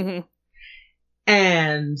wakes up. Mm-hmm.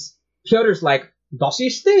 And Piotr's like, "Das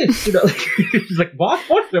ist this?" You know, she's like,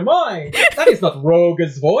 What am I? That is not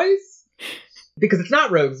Rogue's voice. Because it's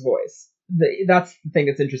not Rogue's voice. That's the thing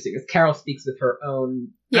that's interesting, is Carol speaks with her own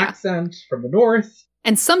accent from the north.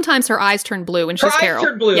 And sometimes her eyes turn blue when she's Carol. Her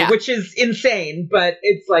eyes turn blue, which is insane, but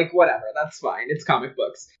it's like, whatever, that's fine. It's comic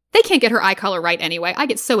books. They can't get her eye color right anyway. I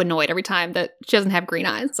get so annoyed every time that she doesn't have green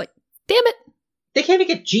eyes. It's like, damn it. They can't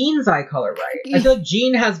even get Jean's eye color right. I feel like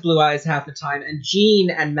Jean has blue eyes half the time, and Jean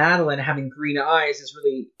and Madeline having green eyes is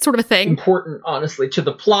really sort of a thing. Important, honestly, to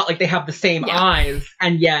the plot. Like, they have the same eyes,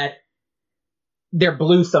 and yet they're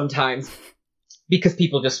blue sometimes. Because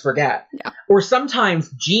people just forget. Yeah. Or sometimes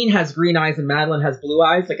Jean has green eyes and Madeline has blue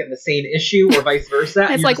eyes, like in the same issue, or vice versa.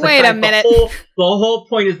 It's like, wait a minute. The whole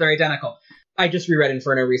point is they're identical. I just reread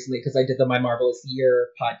Inferno recently because I did the My Marvelous Year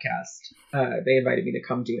podcast. They invited me to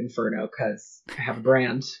come do Inferno because I have a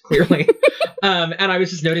brand, clearly. And I was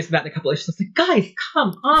just noticing that in a couple issues. I was like, guys,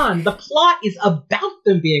 come on. The plot is about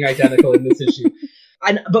them being identical in this issue.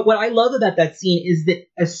 But what I love about that scene is that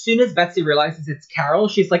as soon as Betsy realizes it's Carol,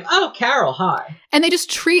 she's like, "Oh, Carol, hi." And they just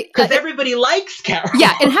treat... Because everybody likes Carol.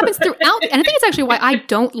 Yeah, it happens throughout. And I think it's actually why I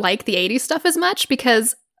don't like the 80s stuff as much,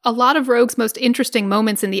 because a lot of Rogue's most interesting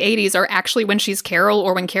moments in the 80s are actually when she's Carol,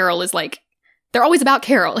 or when Carol is like... They're always about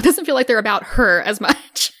Carol. It doesn't feel like they're about her as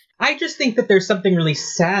much. I just think that there's something really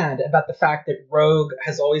sad about the fact that Rogue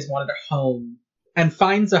has always wanted a home and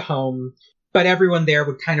finds a home, but everyone there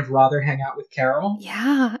would kind of rather hang out with Carol.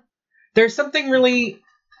 Yeah. There's something really...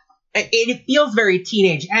 It feels very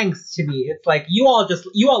teenage angst to me. It's like, you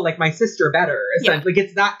all like my sister better. Essentially. Like,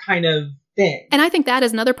 it's that kind of thing. And I think that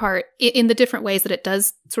is another part in the different ways that it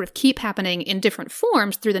does sort of keep happening in different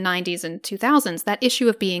forms through the 90s and 2000s. That issue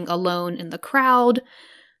of being alone in the crowd,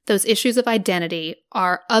 those issues of identity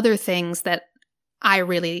are other things that I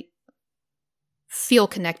really feel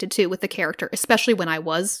connected to with the character, especially when I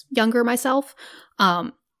was younger myself.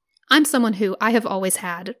 I'm someone who I have always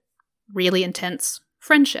had really intense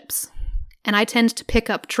friendships, and I tend to pick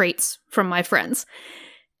up traits from my friends.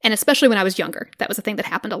 And especially when I was younger, that was a thing that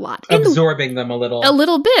happened a lot. Absorbing them a little. A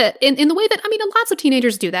little bit, in the way that, I mean, lots of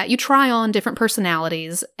teenagers do that. You try on different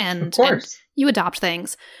personalities and you adopt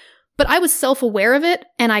things. But I was self-aware of it,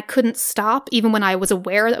 and I couldn't stop, even when I was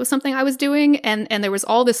aware that was something I was doing. And there was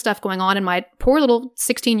all this stuff going on in my poor little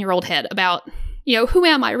 16-year-old head about, who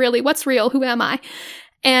am I really? What's real? Who am I?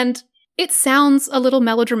 And it sounds a little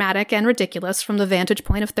melodramatic and ridiculous from the vantage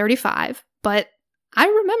point of 35, but I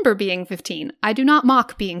remember being 15. I do not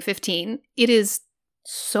mock being 15. It is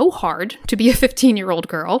so hard to be a 15-year-old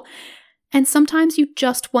girl. And sometimes you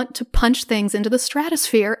just want to punch things into the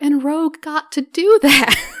stratosphere, and Rogue got to do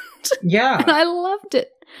that. Yeah. And I loved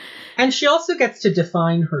it. And she also gets to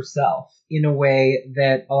define herself in a way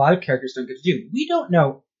that a lot of characters don't get to do. We don't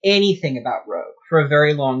know anything about Rogue for a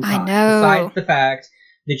very long time. I know. Besides the fact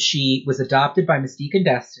that she was adopted by Mystique and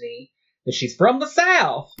Destiny, that she's from the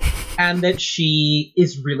South, and that she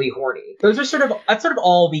is really horny. That's sort of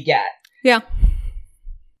all we get. Yeah.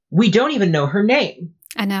 We don't even know her name.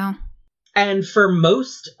 I know. And for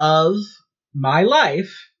most of my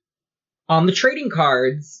life, on the trading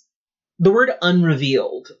cards, the word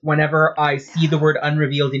unrevealed, whenever I see the word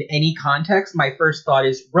unrevealed in any context, my first thought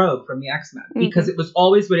is Rogue from the X-Men. Mm-hmm. Because it was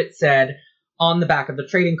always what it said on the back of the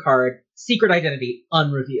trading card: secret identity,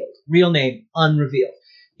 unrevealed. Real name, unrevealed.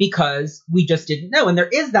 Because we just didn't know. And there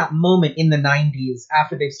is that moment in the 90s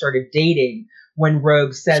after they've started dating when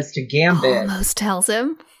Rogue says to Gambit... Almost tells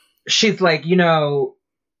him. She's like, you know,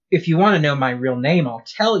 if you want to know my real name, I'll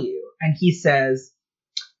tell you. And he says,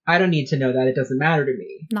 I don't need to know that. It doesn't matter to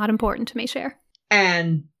me. Not important to me, Cher.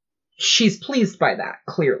 And she's pleased by that,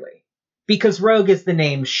 clearly. Because Rogue is the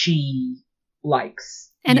name she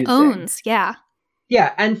likes. And using. owns, yeah.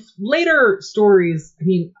 Yeah, and later stories, I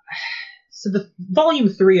mean, so the volume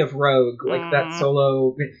 3 of Rogue, like that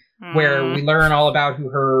solo, where we learn all about who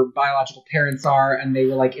her biological parents are, and they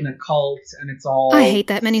were like in a cult, and it's all... I hate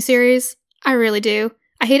that miniseries. I really do.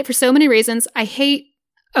 I hate it for so many reasons.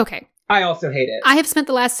 Okay. I also hate it. I have spent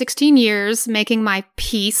the last 16 years making my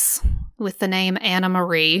peace with the name Anna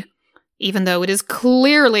Marie, even though it is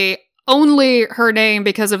clearly only her name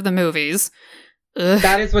because of the movies. Ugh.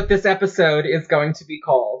 That is what this episode is going to be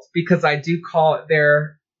called, because I do call it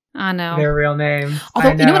their real name.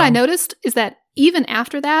 Although, you know what I noticed is that even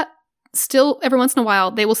after that, still every once in a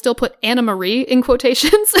while, they will still put Anna Marie in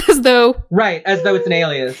quotations as though it's an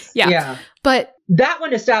alias. Yeah. But that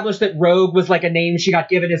one established that Rogue was like a name she got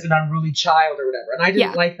given as an unruly child or whatever. And I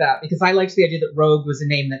didn't like that, because I liked the idea that Rogue was a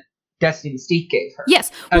name that Destiny Mystique gave her.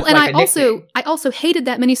 Yes. Well, and I also hated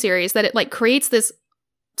that miniseries, that it like creates this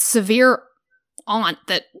severe aunt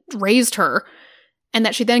that raised her, and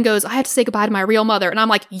that she then goes, I have to say goodbye to my real mother. And I'm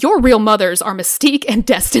like, your real mothers are Mystique and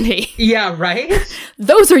Destiny. Yeah, right?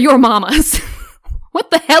 Those are your mamas. What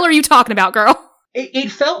the hell are you talking about, girl?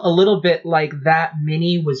 It felt a little bit like that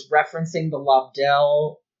mini was referencing the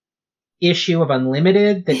Lobdell issue of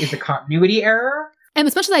Unlimited that is a continuity error. And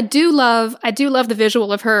as much as I do love the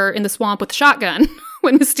visual of her in the swamp with the shotgun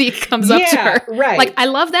when Mystique comes up to her. Right. Like, I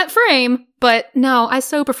love that frame, but no, I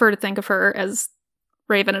so prefer to think of her as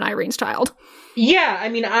Raven and Irene's child. Yeah, I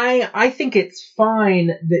mean, I think it's fine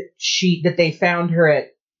that they found her at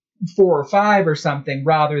 4 or 5 or something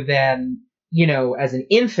rather than, you know, as an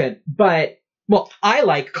infant. But, well, I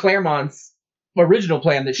like Claremont's original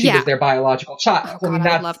plan that she was their biological child. Oh, God,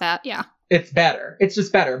 I love that, yeah. It's better. It's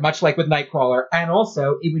just better, much like with Nightcrawler. And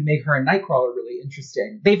also, it would make her and Nightcrawler really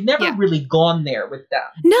interesting. They've never really gone there with them.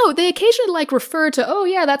 No, they occasionally, like, refer to, oh,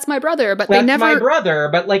 yeah, that's my brother, but that's my brother,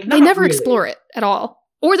 but, like, not they never really explore it at all.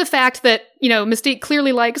 Or the fact that, you know, Mystique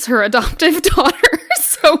clearly likes her adoptive daughter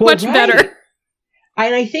so much better.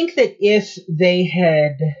 And I think that if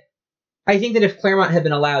Claremont had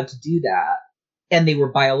been allowed to do that, and they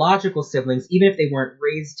were biological siblings, even if they weren't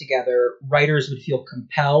raised together, writers would feel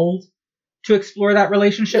compelled to explore that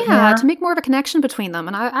relationship more. Yeah, to make more of a connection between them,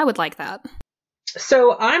 and I would like that.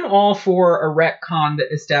 So I'm all for a retcon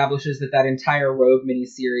that establishes that entire Rogue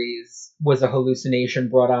miniseries was a hallucination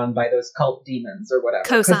brought on by those cult demons or whatever.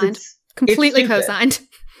 Co-signed. Completely co-signed.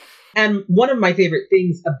 And one of my favorite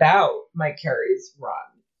things about Mike Carey's run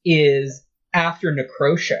is after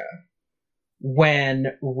Necrotia, when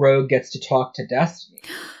Rogue gets to talk to Destiny.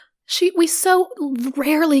 We so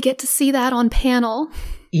rarely get to see that on panel.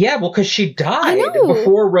 Yeah, well, because she died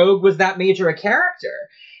before Rogue was that major a character.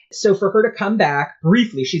 So for her to come back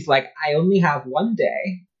briefly, she's like, I only have 1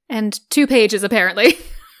 day. And 2 pages, apparently.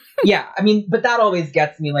 Yeah, I mean, but that always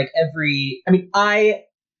gets me, like,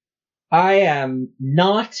 I am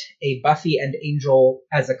not a Buffy and Angel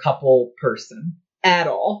as a couple person at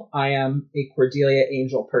all. I am a Cordelia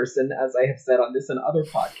Angel person, as I have said on this and other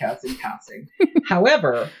podcasts in passing.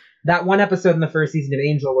 However, that one episode in the first season of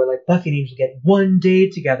Angel where, like, Buffy and Angel get 1 day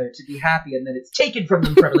together to be happy, and then it's taken from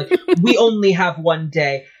them forever. Like, we only have 1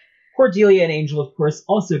 day. Cordelia and Angel, of course,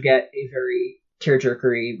 also get a very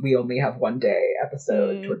tearjerkery, we only have 1 day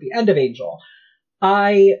episode toward the end of Angel.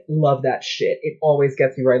 I love that shit. It always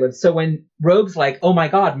gets me where I live. So when Rogue's like, oh my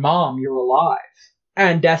god, Mom, you're alive.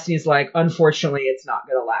 And Destiny's like, unfortunately, it's not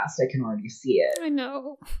going to last. I can already see it. I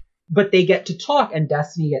know. But they get to talk, and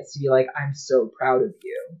Destiny gets to be like, I'm so proud of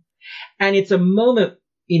you. And it's a moment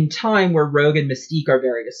in time where Rogue and Mystique are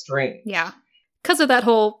very estranged. Yeah. Because of that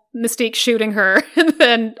whole Mystique shooting her and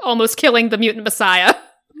then almost killing the mutant messiah.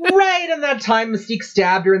 Right, and that time Mystique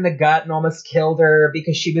stabbed her in the gut and almost killed her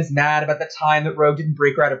because she was mad about the time that Rogue didn't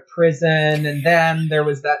break her out of prison. And then there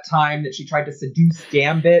was that time that she tried to seduce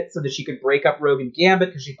Gambit so that she could break up Rogue and Gambit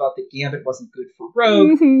because she thought that Gambit wasn't good for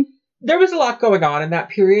Rogue. Mm-hmm. There was a lot going on in that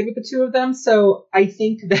period with the two of them, so I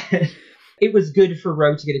think that it was good for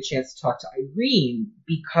Rogue to get a chance to talk to Irene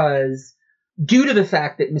because due to the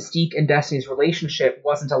fact that Mystique and Destiny's relationship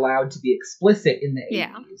wasn't allowed to be explicit in the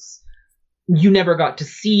 80s, you never got to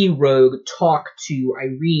see Rogue talk to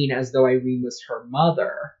Irene as though Irene was her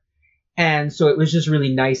mother. And so it was just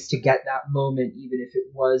really nice to get that moment, even if it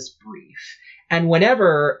was brief. And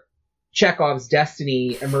whenever Chekhov's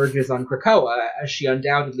Destiny emerges on Krakoa, as she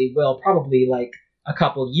undoubtedly will, probably like a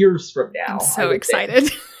couple years from now. I'm so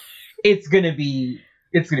excited. It's gonna be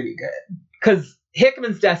good. Because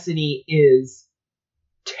Hickman's Destiny is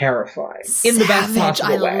terrifying. In the best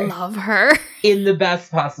possible way. I love her. In the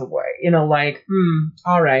best possible way. You know, like,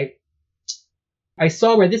 all right. I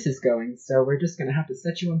saw where this is going, so we're just gonna have to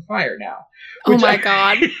set you on fire now. Oh my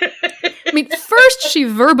god. I mean, first she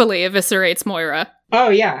verbally eviscerates Moira. Oh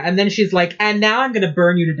yeah, and then she's like, and now I'm gonna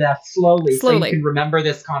burn you to death slowly. So you can remember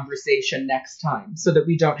this conversation next time, so that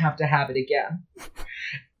we don't have to have it again.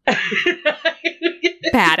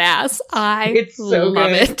 Badass. It's so love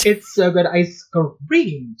good. it. It's so good. I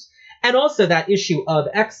screamed. And also that issue of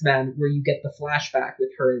X-Men where you get the flashback with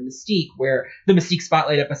her and Mystique, where the Mystique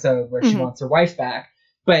Spotlight episode where she wants her wife back,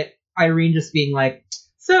 but Irene just being like,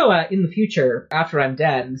 so in the future, after I'm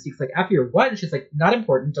dead, and Mystique's like, after you're what? And she's like, not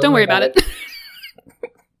important. Don't worry about it.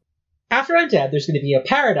 After I'm dead, there's going to be a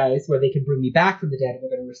paradise where they can bring me back from the dead, and they're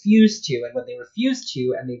going to refuse to. And when they refuse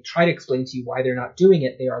to, and they try to explain to you why they're not doing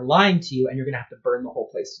it, they are lying to you, and you're going to have to burn the whole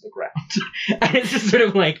place to the ground. And it's just sort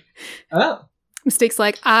of like, oh. Mystique's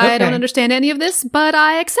like, I don't understand any of this, but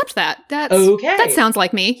I accept that. That's okay. That sounds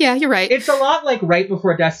like me. Yeah, you're right. It's a lot like right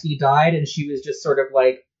before Destiny died, and she was just sort of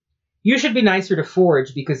like, you should be nicer to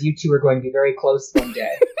Forge because you two are going to be very close one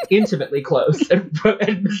day. Intimately close. And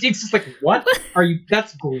Mystique's just like, what are you?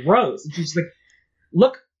 That's gross. And she's like,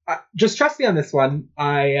 look, just trust me on this one.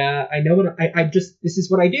 I know what this is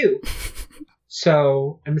what I do.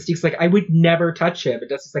 So, and Mystique's like, I would never touch him. And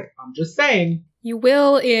Dusty's like, I'm just saying. You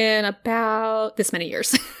will in about this many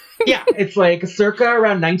years. Yeah, it's like circa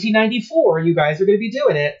around 1994, you guys are going to be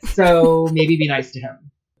doing it. So maybe be nice to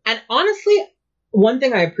him. And honestly, one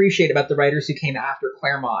thing I appreciate about the writers who came after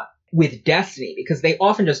Claremont with Destiny, because they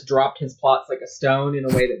often just dropped his plots like a stone in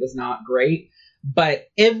a way that was not great, but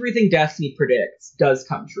everything Destiny predicts does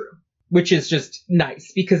come true, which is just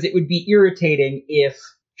nice, because it would be irritating if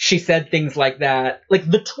she said things like that. Like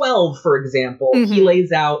the 12, for example, he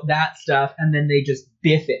lays out that stuff and then they just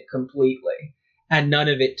biff it completely. And none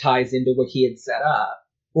of it ties into what he had set up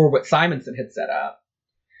or what Simonson had set up.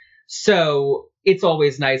 So it's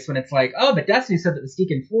always nice when it's like, oh, but Destiny said that Mystique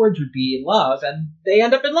and Forge would be in love, and they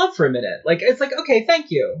end up in love for a minute. Like, it's like, okay, thank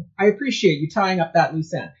you. I appreciate you tying up that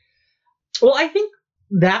loose end. Well, I think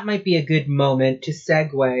that might be a good moment to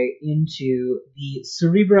segue into the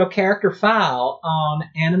Cerebro character file on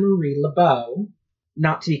Anna Marie LeBeau,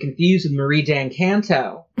 not to be confused with Marie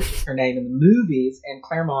Dancanto, which is her name in the movies, and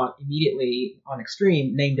Claremont immediately on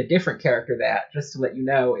Extreme named a different character that, just to let you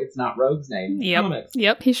know it's not Rogue's name in the comics.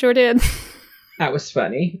 Yep, he sure did. That was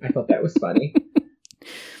funny. I thought that was funny.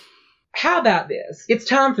 How about this? It's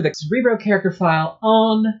time for the Cerebro character file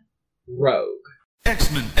on Rogue.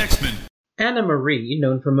 X-Men. Anna Marie,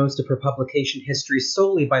 known for most of her publication history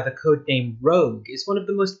solely by the codename Rogue, is one of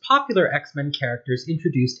the most popular X-Men characters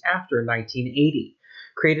introduced after 1980.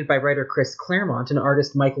 Created by writer Chris Claremont and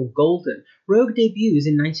artist Michael Golden, Rogue debuts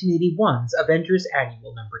in 1981's Avengers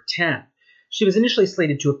Annual number 10. She was initially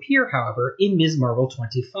slated to appear, however, in Ms. Marvel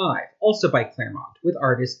 25, also by Claremont, with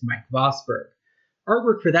artist Mike Vosberg.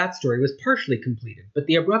 Artwork for that story was partially completed, but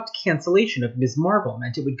the abrupt cancellation of Ms. Marvel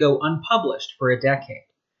meant it would go unpublished for a decade.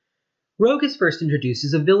 Rogue is first introduced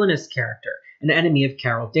as a villainous character, an enemy of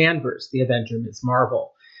Carol Danvers, the Avenger Ms.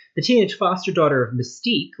 Marvel. The teenage foster daughter of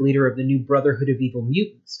Mystique, leader of the new Brotherhood of Evil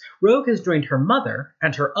Mutants, Rogue has joined her mother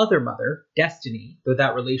and her other mother, Destiny, though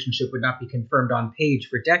that relationship would not be confirmed on page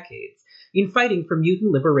for decades, in fighting for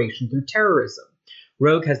mutant liberation through terrorism.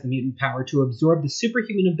 Rogue has the mutant power to absorb the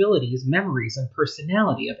superhuman abilities, memories, and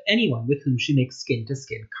personality of anyone with whom she makes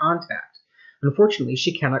skin-to-skin contact. Unfortunately,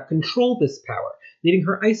 she cannot control this power, leaving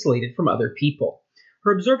her isolated from other people.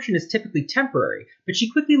 Her absorption is typically temporary, but she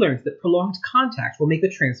quickly learns that prolonged contact will make the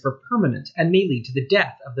transfer permanent and may lead to the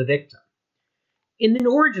death of the victim. In an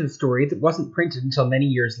origin story that wasn't printed until many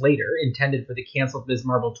years later, intended for the cancelled Ms.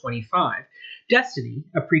 Marvel 25, Destiny,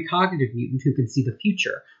 a precognitive mutant who can see the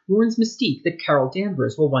future, warns Mystique that Carol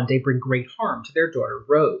Danvers will one day bring great harm to their daughter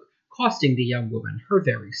Rogue, costing the young woman her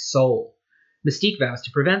very soul. Mystique vows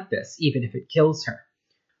to prevent this, even if it kills her.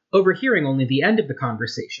 Overhearing only the end of the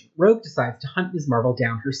conversation, Rogue decides to hunt Ms. Marvel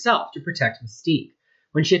down herself to protect Mystique.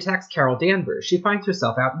 When she attacks Carol Danvers, she finds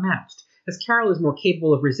herself outmatched, as Carol is more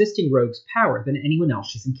capable of resisting Rogue's power than anyone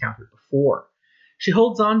else she's encountered before. She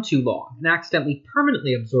holds on too long and accidentally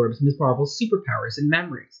permanently absorbs Ms. Marvel's superpowers and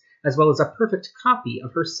memories, as well as a perfect copy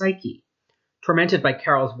of her psyche. Tormented by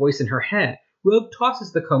Carol's voice in her head, Rogue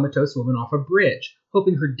tosses the comatose woman off a bridge,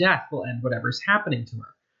 hoping her death will end whatever's happening to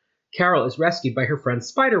her. Carol is rescued by her friend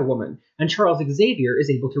Spider-Woman, and Charles Xavier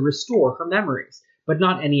is able to restore her memories, but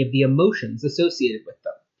not any of the emotions associated with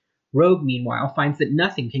them. Rogue, meanwhile, finds that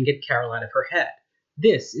nothing can get Carol out of her head.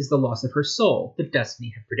 This is the loss of her soul that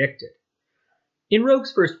Destiny had predicted. In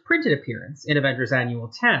Rogue's first printed appearance, in Avengers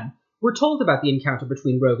Annual 10, we're told about the encounter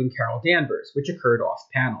between Rogue and Carol Danvers, which occurred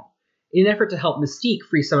off-panel. In an effort to help Mystique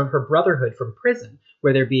free some of her Brotherhood from prison,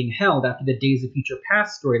 where they're being held after the Days of Future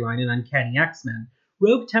Past storyline in Uncanny X-Men,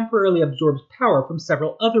 Rogue temporarily absorbs power from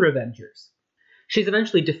several other Avengers. She's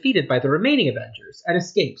eventually defeated by the remaining Avengers and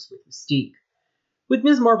escapes with Mystique. With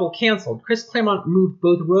Ms. Marvel cancelled, Chris Claremont moved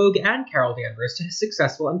both Rogue and Carol Danvers to his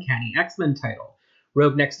successful Uncanny X-Men title.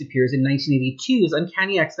 Rogue next appears in 1982's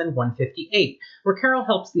Uncanny X-Men 158, where Carol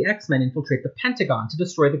helps the X-Men infiltrate the Pentagon to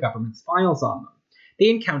destroy the government's files on them. They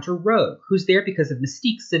encounter Rogue, who's there because of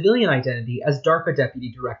Mystique's civilian identity as DARPA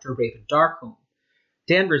Deputy Director Raven Darkholme.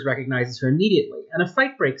 Danvers recognizes her immediately, and a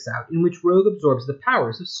fight breaks out in which Rogue absorbs the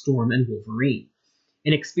powers of Storm and Wolverine.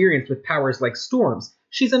 Inexperienced with powers like Storm's,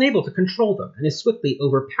 she's unable to control them and is swiftly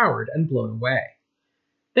overpowered and blown away.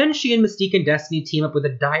 Then she and Mystique and Destiny team up with a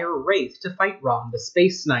dire wraith to fight Rom the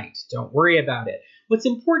Space Knight. Don't worry about it. What's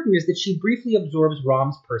important is that she briefly absorbs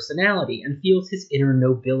Rom's personality and feels his inner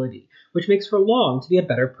nobility, which makes her long to be a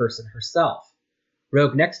better person herself.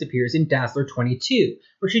 Rogue next appears in Dazzler 22,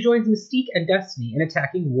 where she joins Mystique and Destiny in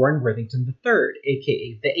attacking Warren Worthington III,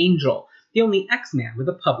 aka the Angel, the only X-Man with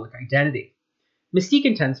a public identity. Mystique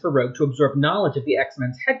intends for Rogue to absorb knowledge of the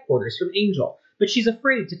X-Men's headquarters from Angel, but she's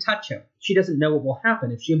afraid to touch him. She doesn't know what will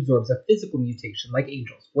happen if she absorbs a physical mutation like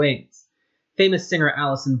Angel's wings. Famous singer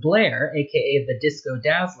Alison Blair, aka the Disco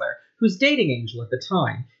Dazzler, who's dating Angel at the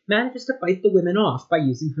time, manages to fight the women off by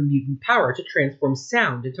using her mutant power to transform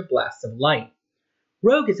sound into blasts of light.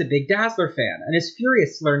 Rogue is a big Dazzler fan, and is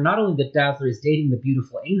furious to learn not only that Dazzler is dating the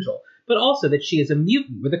beautiful Angel, but also that she is a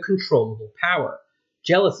mutant with a controllable power.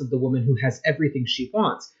 Jealous of the woman who has everything she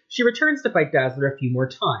wants, she returns to fight Dazzler a few more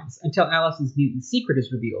times, until Alison's mutant secret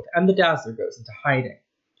is revealed and the Dazzler goes into hiding.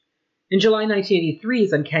 In July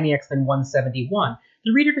 1983's Uncanny X-Men 171,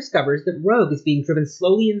 the reader discovers that Rogue is being driven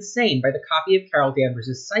slowly insane by the copy of Carol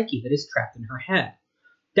Danvers' psyche that is trapped in her head.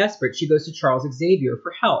 Desperate, she goes to Charles Xavier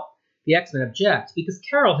for help. The X-Men object because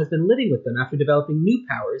Carol has been living with them after developing new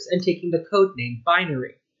powers and taking the code name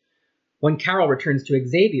Binary. When Carol returns to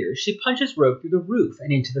Xavier, she punches Rogue through the roof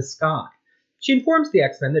and into the sky. She informs the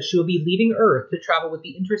X-Men that she will be leaving Earth to travel with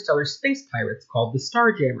the interstellar space pirates called the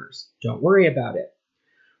Starjammers. Don't worry about it.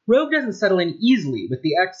 Rogue doesn't settle in easily with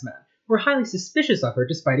the X-Men, who are highly suspicious of her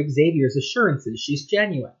despite Xavier's assurances she's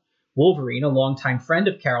genuine. Wolverine, a longtime friend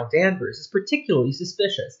of Carol Danvers, is particularly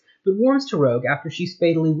suspicious, but warms to Rogue after she's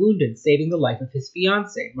fatally wounded saving the life of his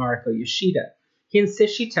fiancée, Mariko Yoshida. He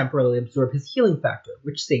insists she temporarily absorb his healing factor,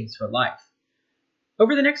 which saves her life.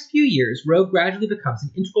 Over the next few years, Rogue gradually becomes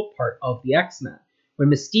an integral part of the X-Men. When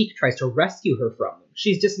Mystique tries to rescue her from them,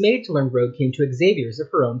 she's dismayed to learn Rogue came to Xavier's of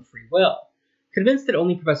her own free will. Convinced that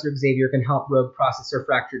only Professor Xavier can help Rogue process her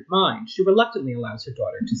fractured mind, she reluctantly allows her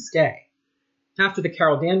daughter to stay. After the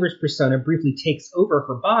Carol Danvers persona briefly takes over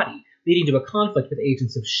her body, leading to a conflict with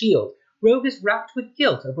agents of S.H.I.E.L.D., Rogue is racked with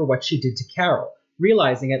guilt over what she did to Carol,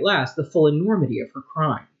 realizing at last the full enormity of her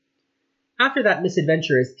crime. After that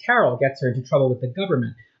misadventure as Carol gets her into trouble with the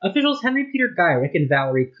government, officials Henry Peter Gyrich and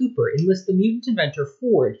Valerie Cooper enlist the mutant inventor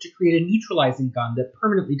Forge to create a neutralizing gun that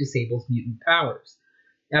permanently disables mutant powers.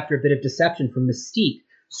 After a bit of deception from Mystique,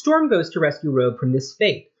 Storm goes to rescue Rogue from this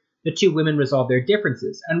fate. The two women resolve their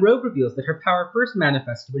differences, and Rogue reveals that her power first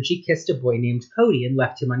manifested when she kissed a boy named Cody and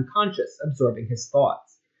left him unconscious, absorbing his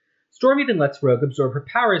thoughts. Storm even lets Rogue absorb her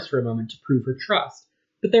powers for a moment to prove her trust,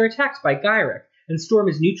 but they're attacked by Gyrich, and Storm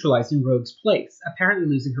is neutralized in Rogue's place, apparently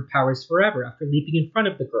losing her powers forever after leaping in front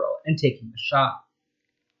of the girl and taking the shot.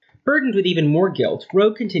 Burdened with even more guilt,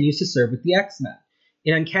 Rogue continues to serve with the X-Men.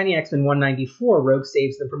 In Uncanny X-Men 194, Rogue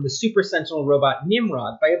saves them from the Super Sentinel robot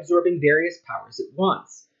Nimrod by absorbing various powers at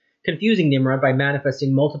once. Confusing Nimrod by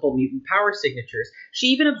manifesting multiple mutant power signatures, she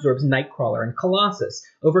even absorbs Nightcrawler and Colossus,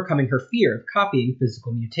 overcoming her fear of copying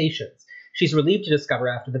physical mutations. She's relieved to discover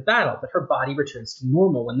after the battle that her body returns to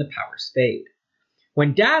normal when the powers fade.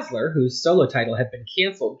 When Dazzler, whose solo title had been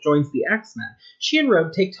cancelled, joins the X-Men, she and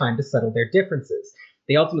Rogue take time to settle their differences.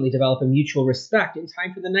 They ultimately develop a mutual respect in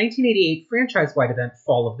time for the 1988 franchise-wide event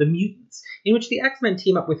Fall of the Mutants, in which the X-Men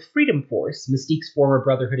team up with Freedom Force, Mystique's former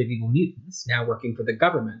Brotherhood of Evil Mutants, now working for the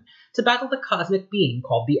government, to battle the cosmic being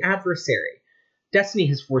called the Adversary. Destiny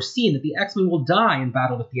has foreseen that the X-Men will die in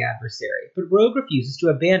battle with the Adversary, but Rogue refuses to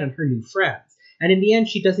abandon her new friends, and in the end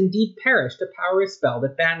she does indeed perish to power a spell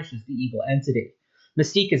that banishes the evil entity.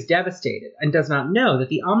 Mystique is devastated and does not know that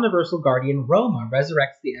the Omniversal Guardian Roma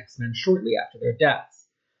resurrects the X-Men shortly after their deaths.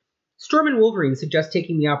 Storm and Wolverine suggest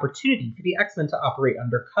taking the opportunity for the X-Men to operate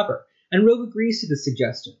undercover, and Rogue agrees to this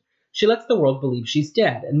suggestion. She lets the world believe she's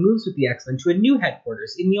dead and moves with the X-Men to a new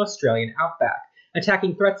headquarters in the Australian outback,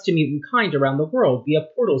 attacking threats to mutant kind around the world via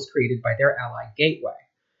portals created by their ally Gateway.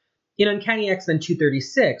 In Uncanny X-Men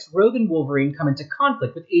 236, Rogue and Wolverine come into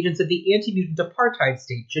conflict with agents of the anti-mutant apartheid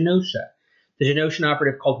state Genosha. The Genosian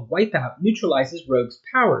operative called Wipeout neutralizes Rogue's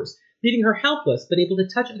powers, leaving her helpless but able to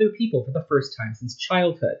touch other people for the first time since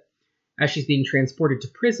childhood. As she's being transported to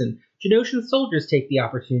prison, Genosian soldiers take the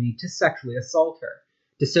opportunity to sexually assault her.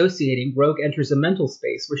 Dissociating, Rogue enters a mental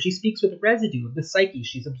space where she speaks with residue of the psyche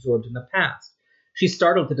she's absorbed in the past. She's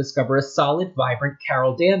startled to discover a solid, vibrant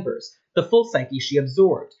Carol Danvers, the full psyche she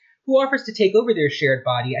absorbed, who offers to take over their shared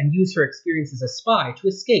body and use her experience as a spy to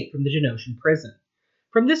escape from the Genosian prison.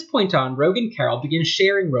 From this point on, Rogue and Carol begin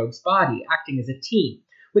sharing Rogue's body, acting as a team,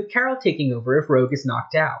 with Carol taking over if Rogue is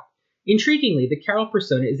knocked out. Intriguingly, the Carol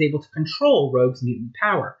persona is able to control Rogue's mutant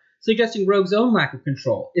power, suggesting Rogue's own lack of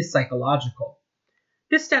control is psychological.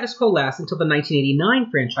 This status quo lasts until the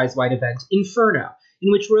 1989 franchise-wide event Inferno,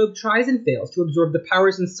 in which Rogue tries and fails to absorb the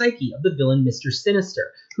powers and psyche of the villain Mr.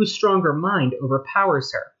 Sinister, whose stronger mind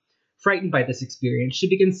overpowers her. Frightened by this experience, she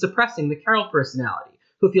begins suppressing the Carol personality,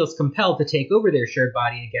 who feels compelled to take over their shared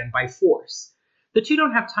body again by force. The two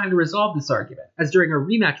don't have time to resolve this argument, as during a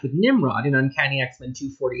rematch with Nimrod in Uncanny X-Men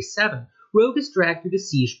 247, Rogue is dragged through the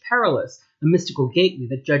Siege Perilous, a mystical gateway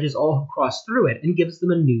that judges all who cross through it and gives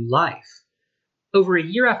them a new life. Over a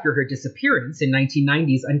year after her disappearance, in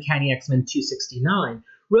 1990's Uncanny X-Men 269,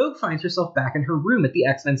 Rogue finds herself back in her room at the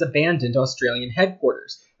X-Men's abandoned Australian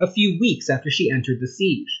headquarters, a few weeks after she entered the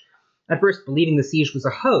Siege. At first believing the Siege was a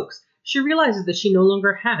hoax, she realizes that she no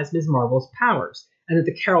longer has Ms. Marvel's powers, and that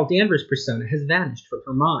the Carol Danvers persona has vanished from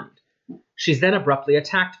her mind. She's then abruptly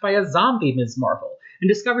attacked by a zombie Ms. Marvel, and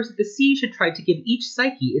discovers that the Siege had tried to give each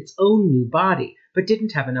psyche its own new body, but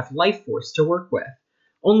didn't have enough life force to work with.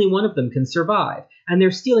 Only one of them can survive, and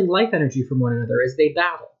they're stealing life energy from one another as they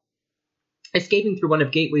battle. Escaping through one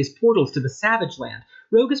of Gateway's portals to the Savage Land,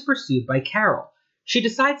 Rogue is pursued by Carol. She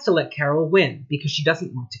decides to let Carol win, because she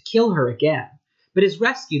doesn't want to kill her again, but is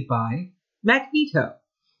rescued by Magneto.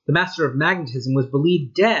 The Master of Magnetism was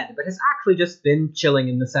believed dead, but has actually just been chilling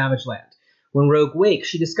in the Savage Land. When Rogue wakes,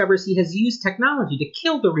 she discovers he has used technology to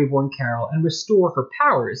kill the reborn Carol and restore her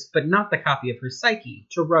powers, but not the copy of her psyche,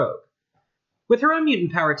 to Rogue. With her own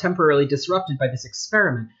mutant power temporarily disrupted by this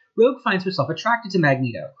experiment, Rogue finds herself attracted to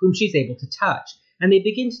Magneto, whom she's able to touch, and they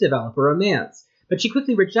begin to develop a romance. But she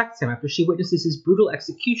quickly rejects him after she witnesses his brutal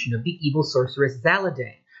execution of the evil sorceress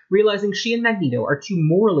Zaladane, realizing she and Magneto are too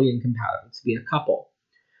morally incompatible to be a couple.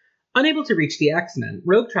 Unable to reach the X-Men,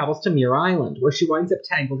 Rogue travels to Muir Island, where she winds up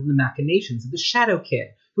tangled in the machinations of the Shadow Kid,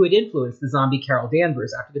 who had influenced the zombie Carol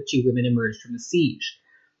Danvers after the two women emerged from the Siege.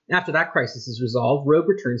 After that crisis is resolved, Rogue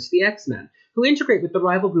returns to the X-Men, who integrate with the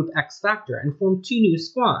rival group X-Factor and form two new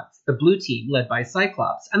squads, the Blue Team, led by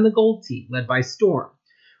Cyclops, and the Gold Team, led by Storm.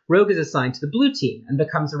 Rogue is assigned to the Blue Team and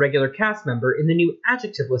becomes a regular cast member in the new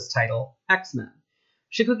adjectiveless title, X-Men.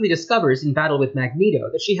 She quickly discovers in battle with Magneto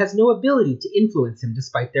that she has no ability to influence him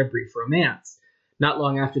despite their brief romance. Not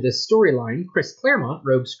long after this storyline, Chris Claremont,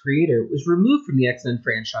 Rogue's creator, was removed from the X-Men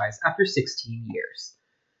franchise after 16 years.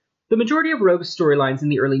 The majority of Rogue's storylines in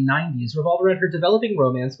the early 90s revolved around her developing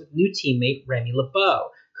romance with new teammate Remy LeBeau,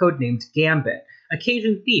 codenamed Gambit, a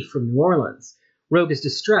Cajun thief from New Orleans. Rogue is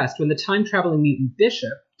distressed when the time-traveling mutant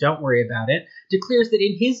Bishop, don't worry about it, declares that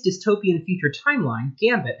in his dystopian future timeline,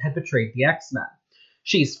 Gambit had betrayed the X-Men.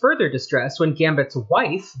 She's further distressed when Gambit's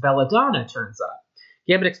wife, Belladonna, turns up.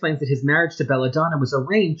 Gambit explains that his marriage to Belladonna was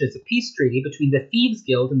arranged as a peace treaty between the Thieves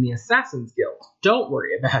Guild and the Assassins Guild. Don't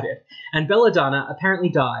worry about it. And Belladonna apparently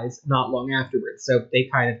dies not long afterwards, so they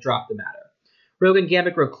kind of drop the matter. Rogue and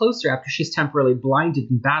Gambit grow closer after she's temporarily blinded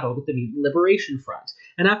in battle with the Mutant Liberation Front,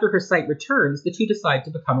 and after her sight returns, the two decide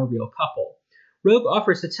to become a real couple. Rogue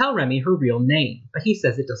offers to tell Remy her real name, but he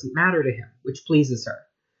says it doesn't matter to him, which pleases her.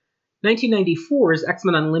 1994's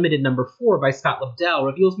X-Men Unlimited #4 by Scott Lobdell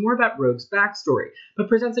reveals more about Rogue's backstory, but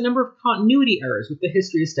presents a number of continuity errors with the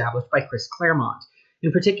history established by Chris Claremont.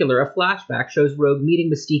 In particular, a flashback shows Rogue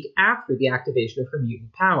meeting Mystique after the activation of her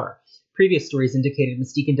mutant power. Previous stories indicated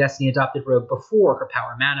Mystique and Destiny adopted Rogue before her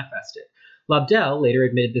power manifested. Lobdell later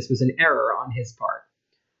admitted this was an error on his part.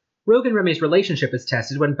 Rogue and Remy's relationship is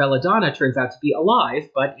tested when Belladonna turns out to be alive,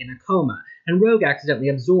 but in a coma, and Rogue accidentally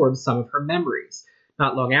absorbs some of her memories.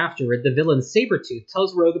 Not long afterward, the villain Sabretooth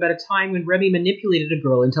tells Rogue about a time when Remy manipulated a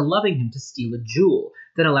girl into loving him to steal a jewel,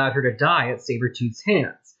 then allowed her to die at Sabretooth's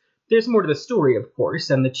hands. There's more to the story, of course,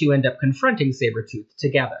 and the two end up confronting Sabretooth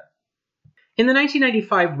together. In the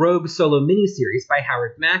 1995 Rogue solo miniseries by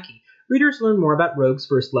Howard Mackie, readers learn more about Rogue's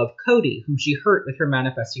first love, Cody, whom she hurt with her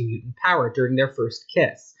manifesting mutant power during their first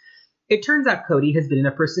kiss. It turns out Cody has been in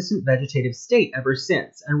a persistent vegetative state ever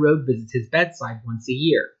since, and Rogue visits his bedside once a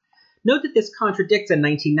year. Note that this contradicts a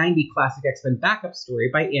 1990 classic X-Men backup story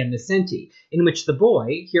by Ann Nesenti, in which the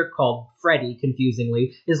boy, here called Freddy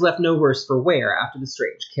confusingly, is left no worse for wear after the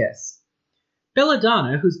strange kiss.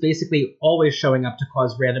 Belladonna, who's basically always showing up to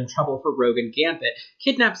cause random trouble for Rogue and Gambit,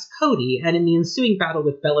 kidnaps Cody, and in the ensuing battle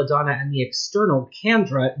with Belladonna and the external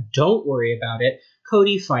Kandra, don't worry about it,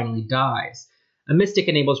 Cody finally dies. A mystic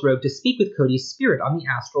enables Rogue to speak with Cody's spirit on the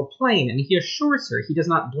astral plane, and he assures her he does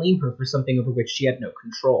not blame her for something over which she had no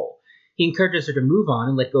control. He encourages her to move on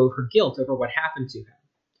and let go of her guilt over what happened to him.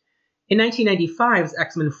 In 1995's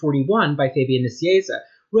X-Men 41 by Fabian Nicieza,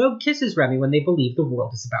 Rogue kisses Remy when they believe the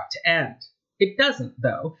world is about to end. It doesn't,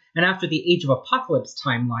 though, and after the Age of Apocalypse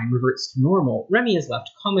timeline reverts to normal, Remy is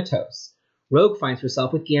left comatose. Rogue finds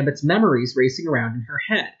herself with Gambit's memories racing around in her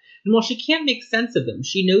head, and while she can't make sense of them,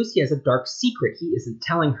 she knows he has a dark secret he isn't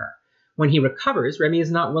telling her. When he recovers, Remy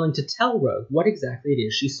is not willing to tell Rogue what exactly it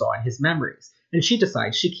is she saw in his memories, and she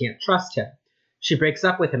decides she can't trust him. She breaks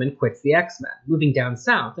up with him and quits the X-Men, moving down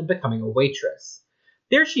south and becoming a waitress.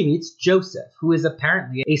 There she meets Joseph, who is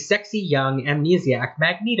apparently a sexy young amnesiac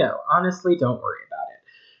Magneto. Honestly, don't worry about it.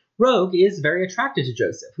 Rogue is very attracted to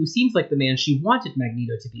Joseph, who seems like the man she wanted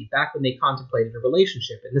Magneto to be back when they contemplated a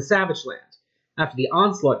relationship in the Savage Land. After the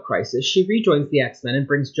Onslaught crisis, she rejoins the X-Men and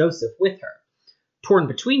brings Joseph with her. Torn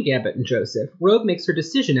between Gambit and Joseph, Rogue makes her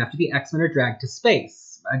decision after the X-Men are dragged to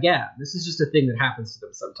space. Again, this is just a thing that happens to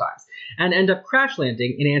them sometimes, and end up crash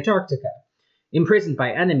landing in Antarctica. Imprisoned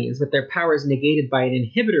by enemies with their powers negated by an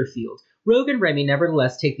inhibitor field, Rogue and Remy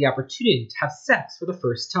nevertheless take the opportunity to have sex for the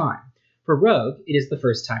first time. For Rogue, it is the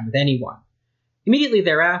first time with anyone. Immediately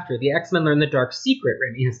thereafter, the X-Men learn the dark secret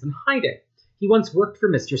Remy has been hiding. He once worked for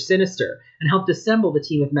Mr. Sinister, and helped assemble the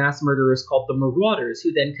team of mass murderers called the Marauders,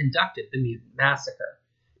 who then conducted the mutant massacre.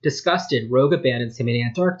 Disgusted, Rogue abandons him in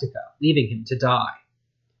Antarctica, leaving him to die.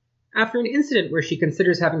 After an incident where she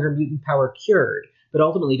considers having her mutant power cured, but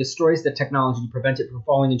ultimately destroys the technology to prevent it from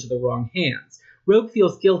falling into the wrong hands, Rogue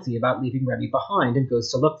feels guilty about leaving Remy behind and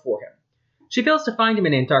goes to look for him. She fails to find him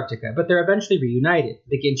in Antarctica, but they're eventually reunited and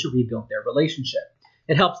begin to rebuild their relationship.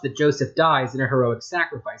 It helps that Joseph dies in a heroic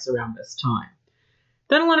sacrifice around this time.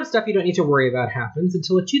 Then a lot of stuff you don't need to worry about happens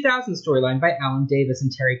until a 2000 storyline by Alan Davis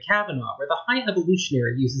and Terry Kavanagh, where the High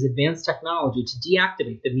Evolutionary uses advanced technology to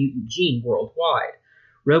deactivate the mutant gene worldwide.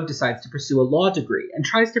 Rogue decides to pursue a law degree and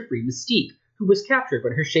tries to free Mystique, who was captured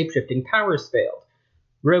when her shape-shifting powers failed.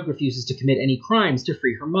 Rogue refuses to commit any crimes to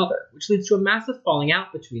free her mother, which leads to a massive falling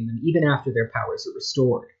out between them even after their powers are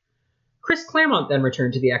restored. Chris Claremont then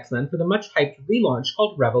returned to the X-Men for the much-hyped relaunch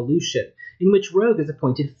called Revolution, in which Rogue is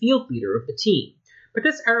appointed field leader of the team. But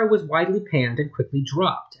this era was widely panned and quickly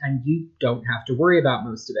dropped, and you don't have to worry about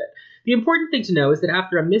most of it. The important thing to know is that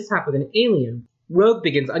after a mishap with an alien, Rogue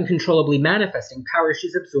begins uncontrollably manifesting powers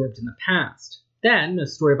she's absorbed in the past. Then, a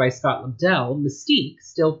story by Scott Lobdell, Mystique,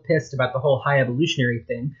 still pissed about the whole High Evolutionary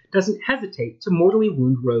thing, doesn't hesitate to mortally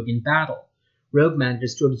wound Rogue in battle. Rogue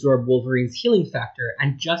manages to absorb Wolverine's healing factor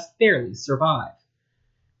and just barely survive.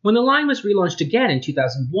 When the line was relaunched again in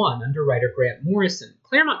 2001 under writer Grant Morrison,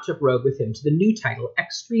 Claremont took Rogue with him to the new title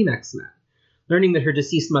Extreme X-Men. Learning that her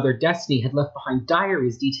deceased mother Destiny had left behind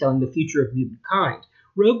diaries detailing the future of mutant kind,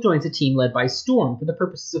 Rogue joins a team led by Storm for the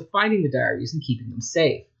purposes of finding the diaries and keeping them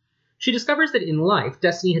safe. She discovers that in life,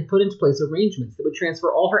 Destiny had put into place arrangements that would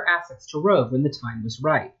transfer all her assets to Rogue when the time was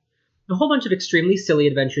right. A whole bunch of extremely silly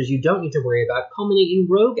adventures you don't need to worry about culminate in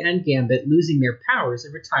Rogue and Gambit losing their powers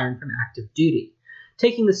and retiring from active duty.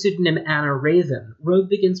 Taking the pseudonym Anna Raven, Rogue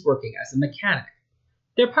begins working as a mechanic.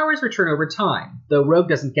 Their powers return over time, though Rogue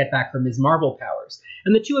doesn't get back her Ms. Marvel powers,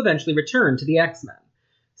 and the two eventually return to the X-Men.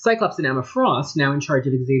 Cyclops and Emma Frost, now in charge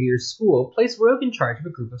of Xavier's school, place Rogue in charge of a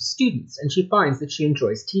group of students, and she finds that she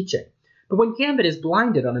enjoys teaching. But when Gambit is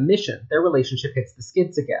blinded on a mission, their relationship hits the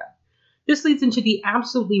skids again. This leads into the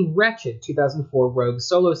absolutely wretched 2004 Rogue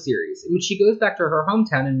solo series, in which she goes back to her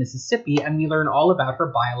hometown in Mississippi, and we learn all about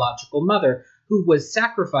her biological mother, who was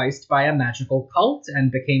sacrificed by a magical cult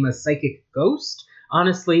and became a psychic ghost.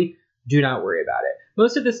 Honestly, do not worry about it.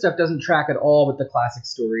 Most of this stuff doesn't track at all with the classic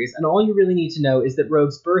stories, and all you really need to know is that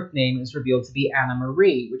Rogue's birth name is revealed to be Anna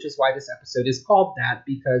Marie, which is why this episode is called that,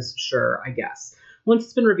 because sure, I guess. Once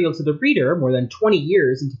it's been revealed to the reader, more than 20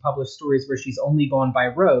 years into published stories where she's only gone by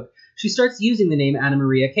Rogue, she starts using the name Anna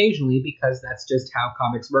Marie occasionally because that's just how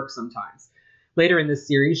comics work sometimes. Later in this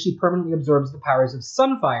series, she permanently absorbs the powers of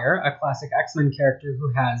Sunfire, a classic X-Men character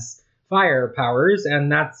who has fire powers, and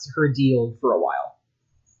that's her deal for a while.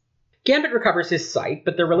 Gambit recovers his sight,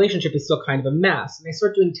 but their relationship is still kind of a mess, and they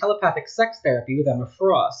start doing telepathic sex therapy with Emma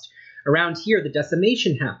Frost. Around here, the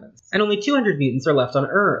decimation happens, and only 200 mutants are left on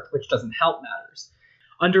Earth, which doesn't help matters.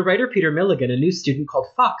 Under writer Peter Milligan, a new student called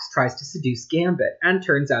Fox tries to seduce Gambit, and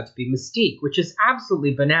turns out to be Mystique, which is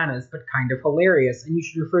absolutely bananas but kind of hilarious, and you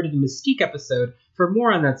should refer to the Mystique episode for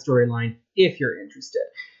more on that storyline if you're interested.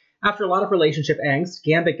 After a lot of relationship angst,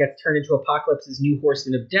 Gambit gets turned into Apocalypse's new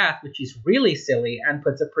Horseman of Death, which is really silly and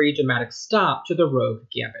puts a pretty dramatic stop to the Rogue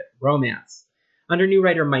Gambit romance. Under new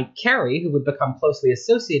writer Mike Carey, who would become closely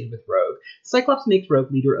associated with Rogue, Cyclops makes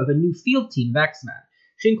Rogue leader of a new field team of X-Men.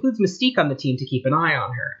 She includes Mystique on the team to keep an eye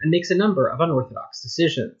on her, and makes a number of unorthodox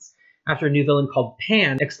decisions. After a new villain called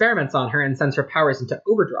Pan experiments on her and sends her powers into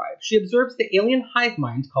overdrive, she absorbs the alien hive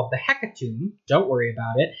mind called the Hecatomb, don't worry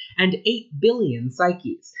about it, and 8 billion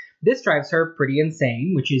psyches. This drives her pretty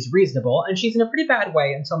insane, which is reasonable, and she's in a pretty bad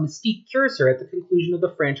way until Mystique cures her at the conclusion of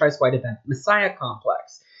the franchise-wide event Messiah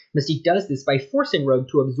Complex. Mystique does this by forcing Rogue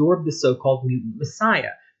to absorb the so-called mutant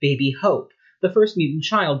Messiah, Baby Hope, the first mutant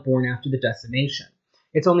child born after the decimation.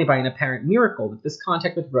 It's only by an apparent miracle that this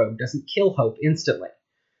contact with Rogue doesn't kill Hope instantly.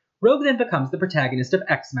 Rogue then becomes the protagonist of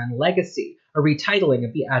X-Men Legacy, a retitling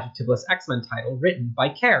of the adjectiveless X-Men title written by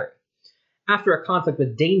Carey. After a conflict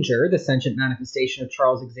with Danger, the sentient manifestation of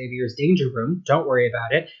Charles Xavier's Danger Room, don't worry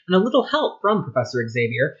about it, and a little help from Professor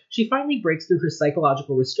Xavier, she finally breaks through her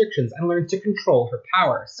psychological restrictions and learns to control her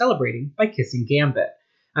power, celebrating by kissing Gambit.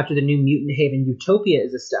 After the new mutant haven Utopia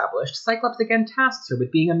is established, Cyclops again tasks her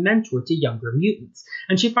with being a mentor to younger mutants,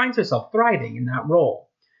 and she finds herself thriving in that role.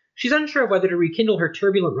 She's unsure of whether to rekindle her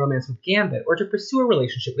turbulent romance with Gambit or to pursue a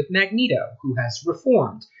relationship with Magneto, who has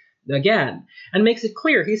reformed, again, and makes it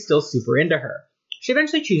clear he's still super into her. She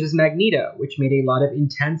eventually chooses Magneto, which made a lot of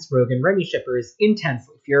intense Rogue and Remy shippers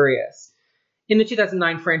intensely furious. In the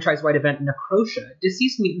 2009 franchise-wide event Necrosha,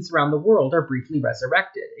 deceased mutants around the world are briefly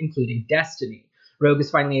resurrected, including Destiny. Rogue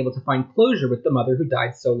is finally able to find closure with the mother who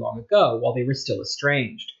died so long ago, while they were still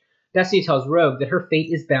estranged. Destiny tells Rogue that her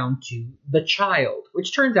fate is bound to the child,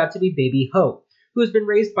 which turns out to be Baby Hope, who has been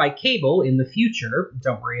raised by Cable in the future,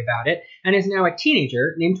 don't worry about it, and is now a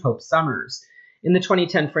teenager named Hope Summers. In the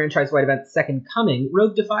 2010 franchise-wide event Second Coming,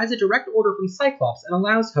 Rogue defies a direct order from Cyclops and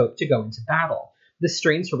allows Hope to go into battle. This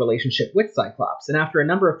strains her relationship with Cyclops, and after a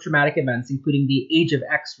number of traumatic events, including the Age of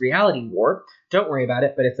X reality war, don't worry about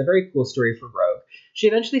it, but it's a very cool story for Rogue, she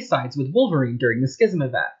eventually sides with Wolverine during the Schism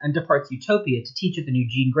event and departs Utopia to teach at the new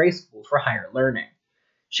Jean Grey School for Higher Learning.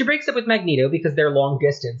 She breaks up with Magneto because they're long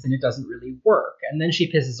distance and it doesn't really work, and then she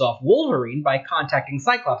pisses off Wolverine by contacting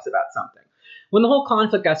Cyclops about something. When the whole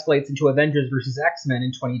conflict escalates into Avengers vs. X-Men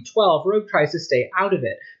in 2012, Rogue tries to stay out of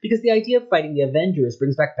it, because the idea of fighting the Avengers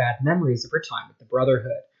brings back bad memories of her time with the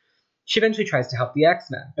Brotherhood. She eventually tries to help the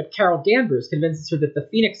X-Men, but Carol Danvers convinces her that the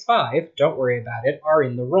Phoenix Five, don't worry about it, are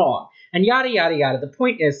in the wrong. And yada yada yada, the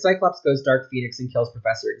point is Cyclops goes Dark Phoenix and kills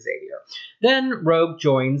Professor Xavier. Then Rogue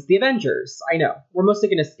joins the Avengers. I know, we're mostly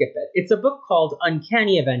going to skip it. It's a book called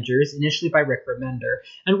Uncanny Avengers, initially by Rick Remender,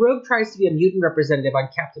 and Rogue tries to be a mutant representative on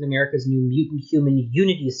Captain America's new mutant-human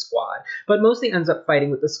Unity Squad, but mostly ends up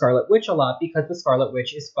fighting with the Scarlet Witch a lot because the Scarlet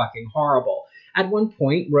Witch is fucking horrible. At one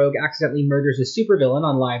point, Rogue accidentally murders a supervillain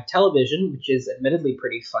on live television, which is admittedly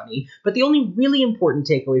pretty funny, but the only really important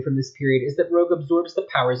takeaway from this period is that Rogue absorbs the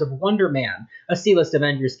powers of Wonder Man, a C-list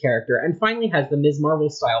Avengers character, and finally has the Ms.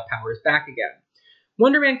 Marvel-style powers back again.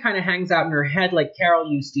 Wonder Man kind of hangs out in her head like Carol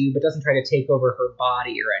used to, but doesn't try to take over her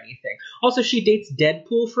body or anything. Also, she dates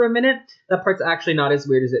Deadpool for a minute. That part's actually not as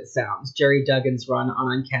weird as it sounds. Jerry Duggan's run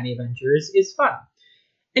on Uncanny Avengers is fun.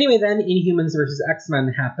 Anyway, then, Inhumans vs.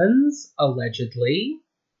 X-Men happens, allegedly.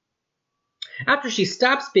 After she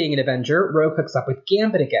stops being an Avenger, Rogue hooks up with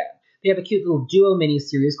Gambit again. They have a cute little duo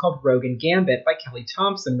miniseries called Rogue and Gambit by Kelly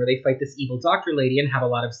Thompson, where they fight this evil doctor lady and have a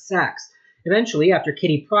lot of sex. Eventually, after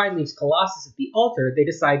Kitty Pryde leaves Colossus at the altar, they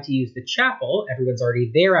decide to use the chapel, everyone's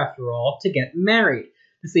already there after all, to get married.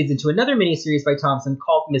 This leads into another miniseries by Thompson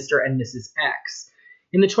called Mr. and Mrs. X.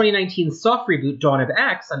 In the 2019 soft reboot Dawn of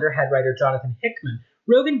X, under head writer Jonathan Hickman,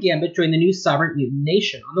 Rogue and Gambit join the new sovereign mutant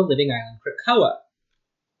nation on the living island Krakoa.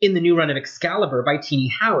 In the new run of Excalibur by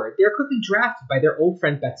Teenie Howard, they are quickly drafted by their old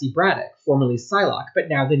friend Betsy Braddock, formerly Psylocke, but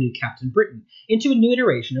now the new Captain Britain, into a new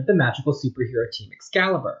iteration of the magical superhero team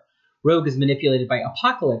Excalibur. Rogue is manipulated by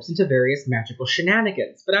Apocalypse into various magical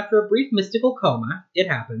shenanigans, but after a brief mystical coma, it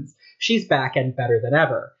happens, she's back and better than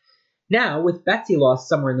ever. Now, with Betsy lost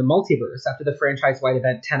somewhere in the multiverse after the franchise-wide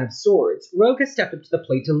event Ten of Swords, Rogue has stepped up to the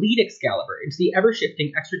plate to lead Excalibur into the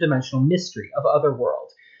ever-shifting extra-dimensional mystery of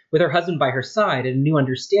Otherworld. With her husband by her side and a new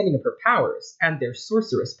understanding of her powers and their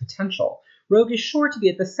sorceress potential, Rogue is sure to be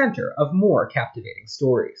at the center of more captivating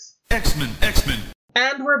stories. X-Men!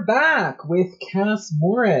 And we're back with Cass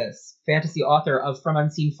Morris, fantasy author of From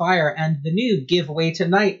Unseen Fire and the new Give Way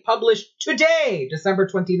Tonight, published today, December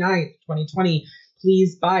 29th, 2020.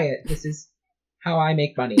 Please buy it. This is how I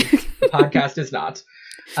make money. The podcast is not.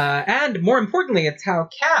 And more importantly, it's how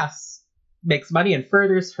Cass makes money and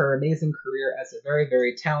furthers her amazing career as a very,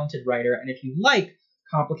 very talented writer. And if you like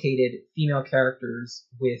complicated female characters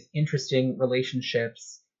with interesting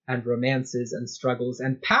relationships and romances and struggles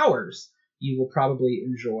and powers, you will probably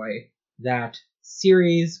enjoy that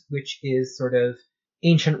series, which is sort of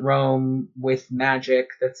ancient Rome with magic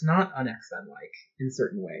that's not un-X-Men-like in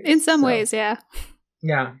certain ways. In some ways, yeah.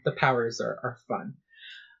 Yeah, the powers are fun.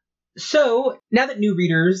 So, now that new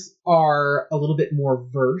readers are a little bit more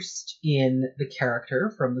versed in the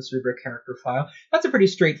character from the Cerebro character file, that's a pretty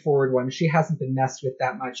straightforward one. She hasn't been messed with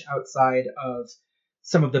that much outside of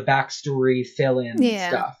some of the backstory fill-in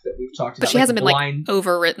stuff that we've talked about. But she hasn't been,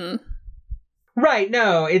 overwritten. Right,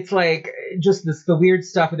 no, it's like just the weird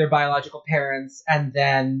stuff with their biological parents, and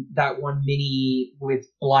then that one mini with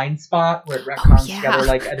Blind Spot where it retcons together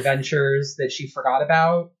like adventures that she forgot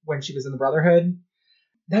about when she was in the Brotherhood.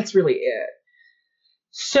 That's really it.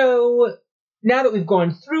 So now that we've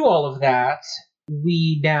gone through all of that,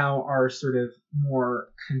 we now are sort of more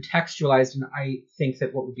contextualized, and I think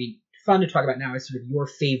that what would be fun to talk about now is sort of your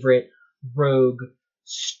favorite Rogue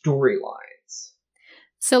storylines.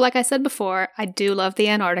 So like I said before, I do love the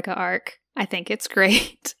Antarctica arc. I think it's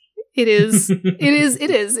great. It is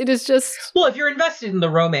just... Well, if you're invested in the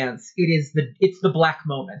romance, it's the black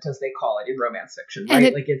moment, as they call it in romance fiction,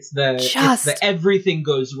 right? It's the everything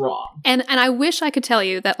goes wrong. And I wish I could tell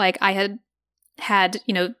you that like I had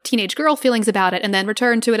teenage girl feelings about it and then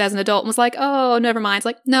returned to it as an adult and was like, oh, never mind. It's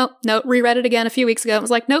like, no, reread it again a few weeks ago and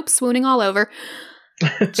was like, nope, swooning all over.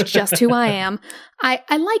 It's just who I am.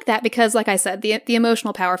 I like that because, like I said, the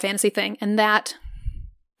emotional power fantasy thing, and that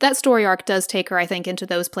story arc does take her, I think, into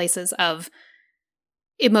those places of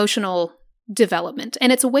emotional development.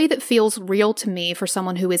 And it's a way that feels real to me for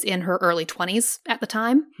someone who is in her early 20s at the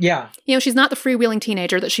time. Yeah. She's not the freewheeling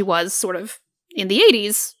teenager that she was sort of in the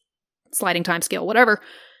 80s, sliding time scale, whatever.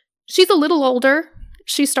 She's a little older.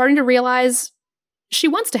 She's starting to realize she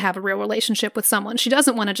wants to have a real relationship with someone. She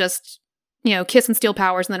doesn't want to just kiss and steal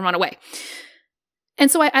powers and then run away. And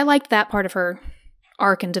so I liked that part of her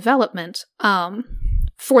arc and development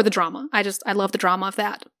for the drama. I love the drama of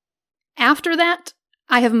that. After that,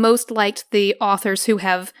 I have most liked the authors who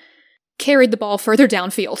have carried the ball further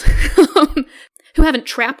downfield, who haven't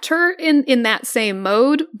trapped her in that same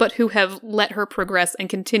mode, but who have let her progress and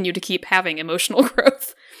continue to keep having emotional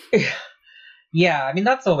growth. Yeah, I mean,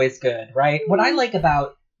 that's always good, right? What I like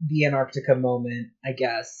about the Antarctica moment, I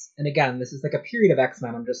guess, and again, this is like a period of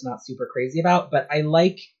X-Men I'm just not super crazy about, but I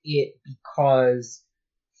like it because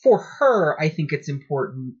for her, I think it's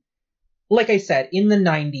important. Like I said, in the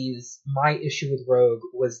 90s, my issue with Rogue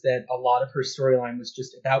was that a lot of her storyline was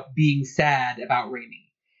just about being sad about Raimi,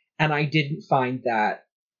 and I didn't find that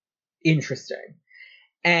interesting.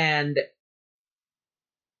 And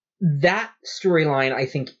that storyline, I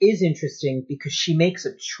think, is interesting because she makes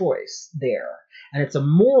a choice there. And it's a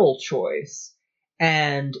moral choice.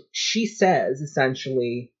 And she says,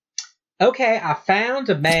 essentially, okay, I found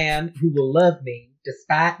a man who will love me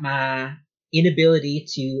despite my inability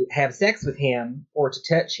to have sex with him or to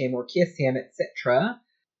touch him or kiss him, etc.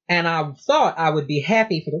 And I thought I would be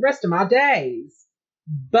happy for the rest of my days.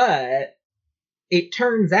 But it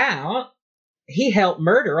turns out he helped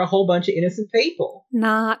murder a whole bunch of innocent people.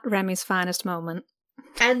 Not Remy's finest moment.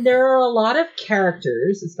 And there are a lot of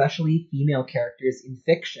characters, especially female characters in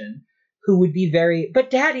fiction, who would be very,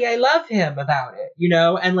 but daddy, I love him about it,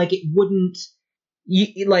 and like it wouldn't,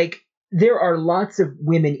 there are lots of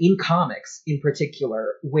women in comics in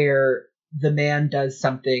particular where the man does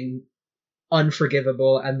something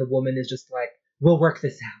unforgivable, and the woman is just like, we'll work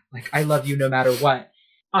this out. Like, I love you no matter what.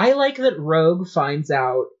 I like that Rogue finds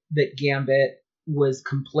out that Gambit was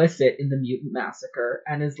complicit in the mutant massacre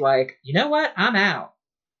and is like, you know what? I'm out.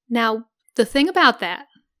 Now, the thing about that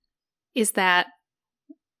is that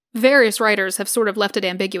various writers have sort of left it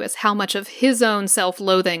ambiguous how much of his own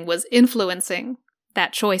self-loathing was influencing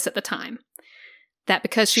that choice at the time. That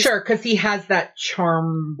because she's... Sure, because he has that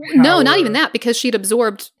charm power. No, not even that, because she'd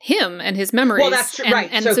absorbed him and his memories. Well, that's true, right.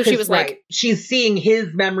 And so she was like... She's seeing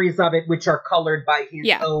his memories of it, which are colored by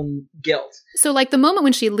his own guilt. So, like, the moment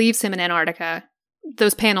when she leaves him in Antarctica,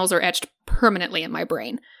 those panels are etched permanently in my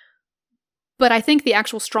brain. But I think the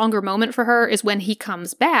actual stronger moment for her is when he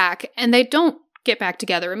comes back, and they don't get back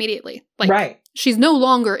together immediately. Like, right. She's no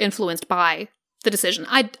longer influenced by the decision.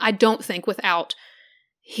 I don't think without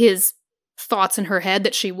his thoughts in her head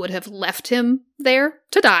that she would have left him there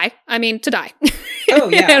to die. I mean, to die. Oh,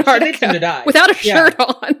 yeah. She needs him to die. Without a shirt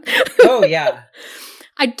on. Oh, yeah.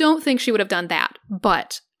 I don't think she would have done that,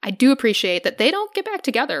 but I do appreciate that they don't get back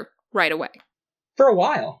together right away. For a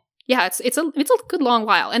while. Yeah, it's a good long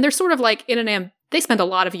while. And they're sort of like they spend a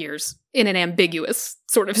lot of years in an ambiguous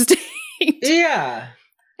sort of state. Yeah.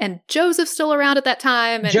 And Joseph's still around at that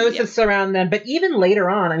time. And, Joseph's around then. But even later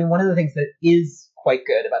on, I mean, one of the things that is quite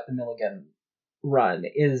good about the Milligan run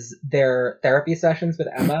is their therapy sessions with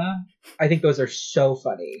Emma. I think those are so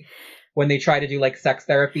funny. When they try to do like sex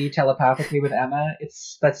therapy telepathically with Emma,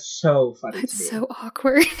 that's so funny. It's so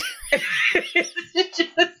awkward. It's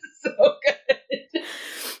just so good.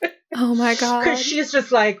 Oh my god. Because she's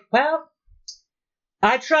just like, well,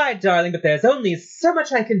 I tried, darling, but there's only so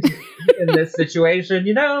much I can do in this situation.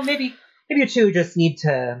 You know, maybe you two just need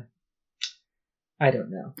to... I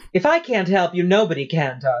don't know. If I can't help you, nobody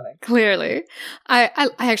can, darling. Clearly.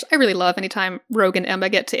 I really love anytime Rogue and Emma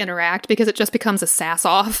get to interact because it just becomes a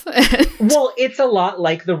sass-off. Well, it's a lot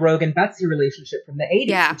like the Rogue and Betsy relationship from the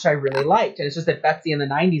 80s, which I really liked. And it's just that Betsy in the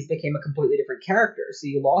 90s became a completely different character, so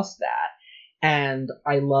you lost that. And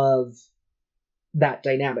I love that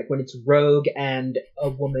dynamic when it's Rogue and a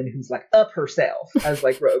woman who's like up herself, as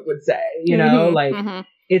like Rogue would say, you know? Like... Mm-hmm.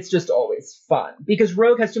 It's just always fun because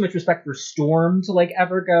Rogue has too much respect for Storm to like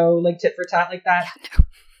ever go like tit for tat like that. Yeah, no.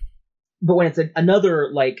 But when it's another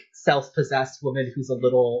like self-possessed woman who's a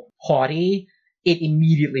little haughty, it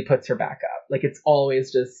immediately puts her back up. Like it's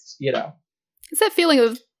always just, you know. It's that feeling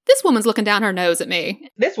of this woman's looking down her nose at me.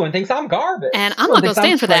 This one thinks I'm garbage. And I'm not going to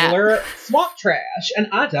stand for that. Swamp trash. And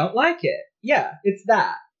I don't like it. Yeah, it's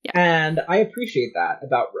that. Yeah. And I appreciate that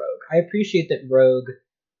about Rogue. I appreciate that Rogue...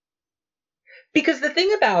 Because the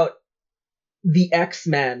thing about the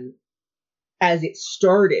X-Men as it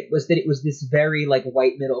started was that it was this very like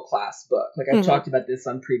white middle class book. Like I've talked about this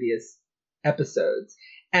on previous episodes.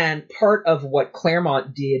 And part of what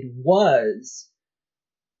Claremont did was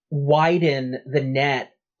widen the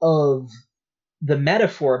net of the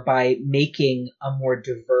metaphor by making a more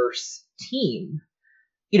diverse team.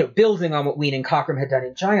 You know, building on what Ween and Cockrum had done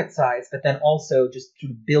in Giant Size, but then also just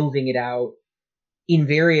sort of building it out in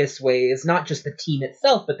various ways, not just the team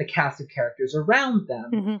itself, but the cast of characters around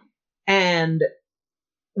them. Mm-hmm. And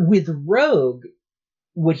with Rogue,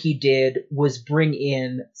 what he did was bring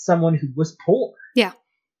in someone who was poor. Yeah.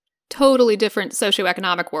 Totally different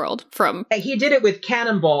socioeconomic world from... He did it with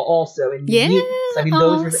Cannonball also in New Mutants. I mean,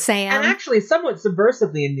 those were... Sam. And actually somewhat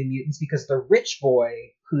subversively in New Mutants because the rich boy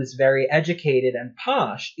who's very educated and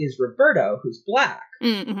posh is Roberto, who's black.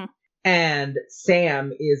 Mm-hmm. And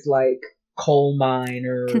Sam is like coal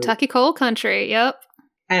miner. Kentucky coal country, yep.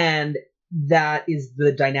 And that is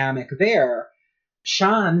the dynamic there.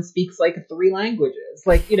 Sean speaks like 3 languages.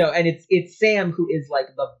 Like, you know, and it's Sam who is like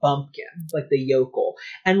the bumpkin, like the yokel.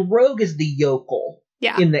 And Rogue is the yokel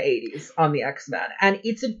in the 80s on the X-Men. And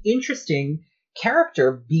it's an interesting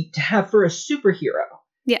character beat to have for a superhero.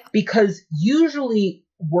 Yeah. Because usually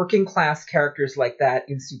working class characters like that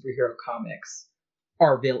in superhero comics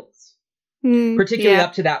are villains. Particularly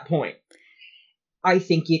up to that point. I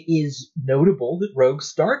think it is notable that Rogue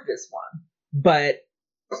starred this one. But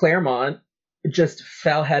Claremont just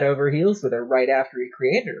fell head over heels with her right after he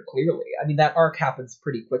created her, clearly. I mean, that arc happens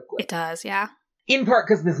pretty quickly. It does, yeah. In part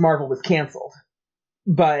because Ms. Marvel was canceled.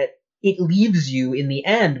 But it leaves you in the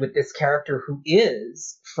end with this character who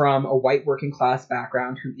is from a white working class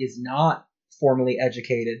background, who is not formally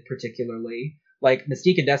educated particularly. Like,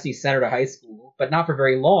 Mystique and Destiny sent her to high school, but not for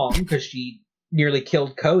very long because she nearly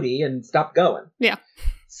killed Cody and stopped going. Yeah.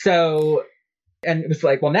 So, and it was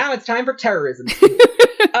like, well, now it's time for terrorism school.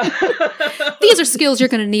 These are skills you're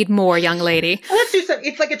going to need more, young lady. Let's do something.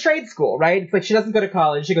 It's like a trade school, right? It's like she doesn't go to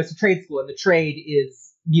college, she goes to trade school, and the trade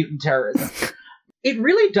is mutant terrorism. It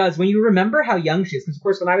really does. When you remember how young she is, because of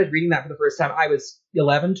course when I was reading that for the first time, I was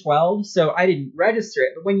 11, 12, so I didn't register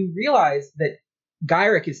it. But when you realize that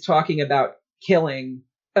Gyrick is talking about killing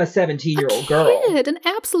a 17-year-old girl. An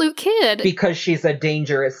absolute kid. Because she's a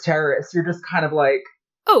dangerous terrorist, you're just kind of like,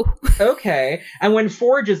 oh. Okay. And when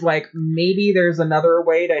Forge is like, maybe there's another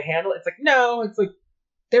way to handle it, it's like, no, it's like,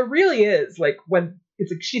 there really is. Like, when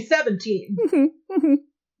it's like, she's 17.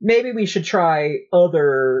 Maybe we should try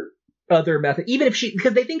other method. Even if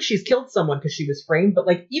because they think she's killed someone because she was framed, but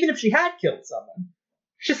like, even if she had killed someone,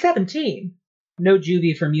 she's 17. No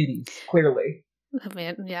juvie for muties, clearly. I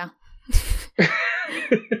mean, yeah.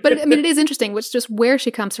 But I mean, it is interesting, which just where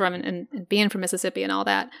she comes from and being from Mississippi and all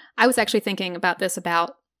that. I was actually thinking about this,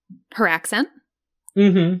 about her accent.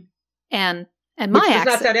 Mm-hmm. And my accent. Does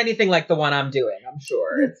not sound anything like the one I'm doing, I'm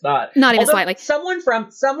sure. It's not. Not even slightly. Someone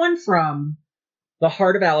from the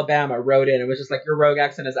heart of Alabama wrote in and was just like, your Rogue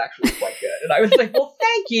accent is actually quite good. And I was like, well,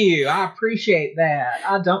 thank you. I appreciate that.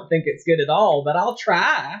 I don't think it's good at all, but I'll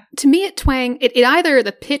try. To me, it either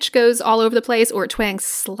the pitch goes all over the place or it twangs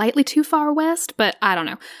slightly too far west, but I don't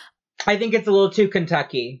know. I think it's a little too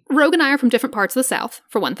Kentucky. Rogue and I are from different parts of the South,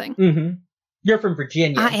 for one thing. Mm-hmm. You're from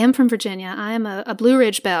Virginia. I am from Virginia. I am a Blue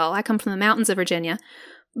Ridge Belle. I come from the mountains of Virginia.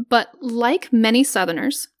 But like many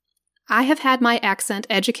Southerners, I have had my accent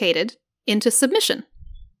educated into submission.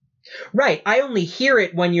 Right. I only hear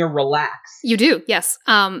it when you're relaxed. You do, yes.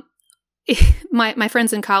 My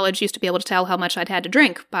friends in college used to be able to tell how much I'd had to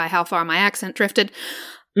drink by how far my accent drifted.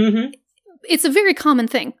 Mm-hmm. It's a very common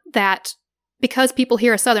thing that because people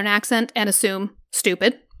hear a Southern accent and assume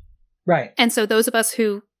stupid. Right. And so those of us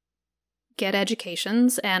who get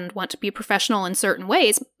educations and want to be professional in certain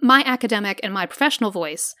ways, my academic and my professional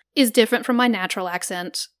voice is different from my natural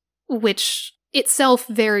accent, which itself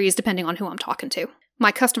varies depending on who I'm talking to.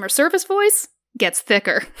 My customer service voice gets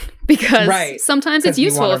thicker because sometimes it's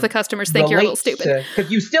useful if the customers think you're a little stupid. Because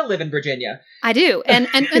you still live in Virginia. I do. And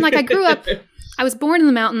like I grew up, I was born in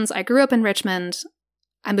the mountains. I grew up in Richmond.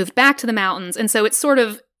 I moved back to the mountains. And so it's sort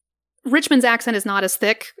of, Richmond's accent is not as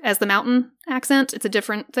thick as the mountain accent. It's a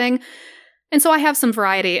different thing. And so I have some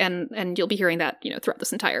variety, and you'll be hearing that, throughout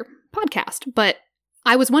this entire podcast. But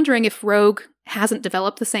I was wondering if Rogue hasn't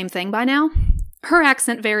developed the same thing by now. Her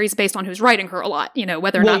accent varies based on who's writing her a lot,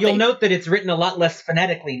 whether or not. Well, you'll note that it's written a lot less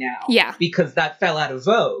phonetically now. Yeah. Because that fell out of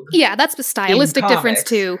vogue. Yeah, that's a stylistic difference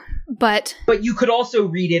too. But you could also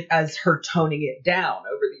read it as her toning it down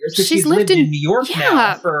over the years. Because she's lived in New York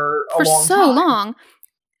now for a long time. For so long.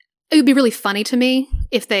 It would be really funny to me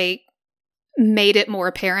if they made it more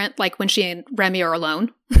apparent, like when she and Remy are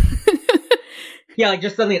alone. Yeah, like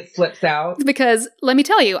just suddenly it slips out. Because let me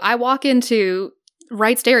tell you, I walk into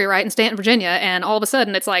Wright's Dairy in Stanton, Virginia, and all of a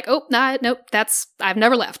sudden it's like, oh, nope, I've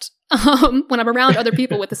never left. When I'm around other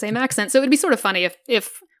people with the same accent. So it'd be sort of funny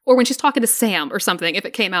if or when she's talking to Sam or something, if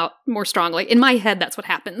it came out more strongly. In my head, that's what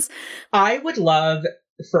happens. I would love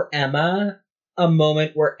for Emma a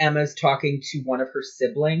moment where Emma's talking to one of her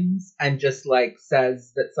siblings and just like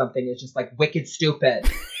says that something is just like wicked stupid.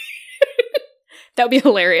 That would be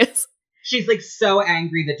hilarious. She's like so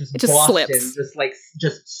angry that just Boston slips.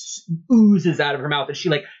 just oozes out of her mouth, and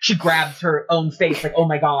she grabs her own face like, oh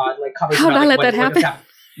my god, like covers her mouth. How did I let that happen?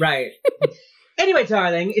 Right. Anyway,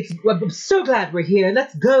 darling, I'm so glad we're here.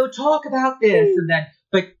 Let's go talk about this. And then,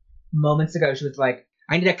 but moments ago, she was like,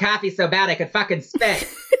 I need a coffee so bad I could fucking spit.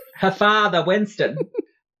 Her father, Winston.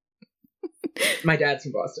 My dad's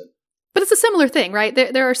from Boston. But it's a similar thing, right?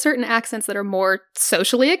 There are certain accents that are more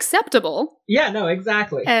socially acceptable. Yeah, no,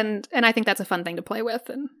 exactly. And I think that's a fun thing to play with.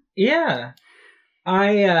 And yeah,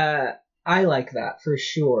 I like that for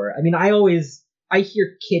sure. I mean, I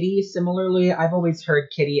hear Kitty similarly. I've always heard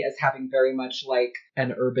Kitty as having very much like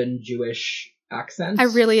an urban Jewish accent. I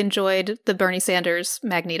really enjoyed the Bernie Sanders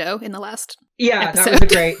Magneto in the last episode. That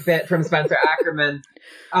was a great bit from Spencer Ackerman.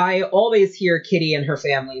 I always hear Kitty and her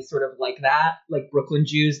family sort of like that, like Brooklyn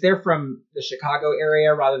Jews. They're from the Chicago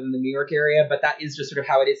area rather than the New York area, but that is just sort of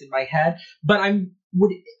how it is in my head. But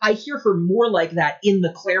I hear her more like that in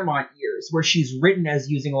the Claremont years, where she's written as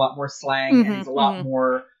using a lot more slang and is a lot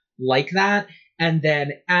more like that. And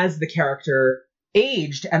then as the character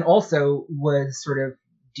aged and also was sort of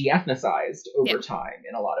de-ethnicized over time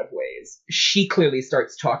in a lot of ways, she clearly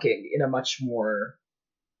starts talking in a much more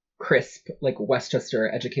crisp, like Westchester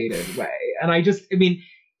educated way. And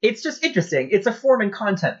it's just interesting. It's a form and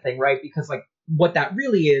content thing, right? Because like what that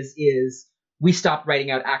really is we stopped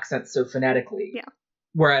writing out accents so phonetically. Yeah.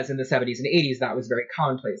 Whereas in the 70s and 80s, that was very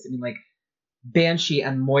commonplace. I mean, like Banshee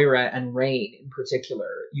and Moira and Rain in particular,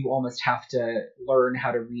 you almost have to learn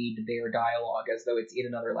how to read their dialogue as though it's in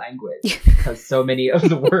another language, because so many of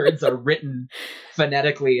the words are written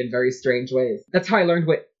phonetically in very strange ways. That's how I learned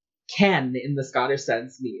what Ken in the Scottish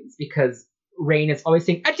sense means, because Rain is always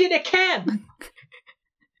saying, "I did a Ken!"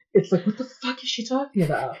 It's like, what the fuck is she talking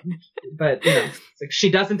about? But, you know, it's like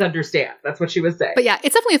she doesn't understand. That's what she was saying. But yeah,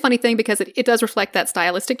 it's definitely a funny thing because it does reflect that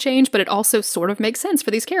stylistic change, but it also sort of makes sense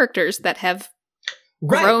for these characters that have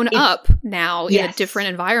grown up now in a different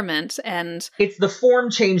environment. And it's the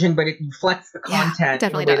form changing, but it reflects the content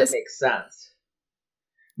in a way that makes sense.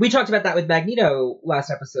 We talked about that with Magneto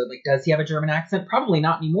last episode. Like, does he have a German accent? Probably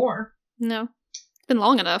not anymore. No. Been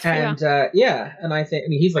long enough. And and I think, I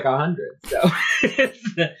mean, he's like 100, so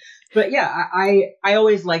but yeah, I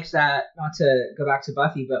always liked that, not to go back to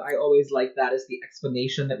Buffy, but I always liked that as the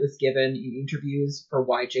explanation that was given in interviews for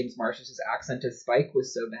why James Marsters' accent as Spike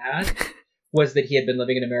was so bad, was that he had been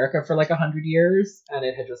living in America for like 100 years and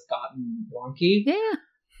it had just gotten wonky. Yeah.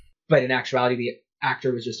 But in actuality, the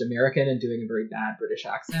actor was just American and doing a very bad British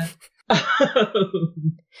accent.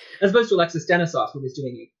 As opposed to Alexis Denisof, who was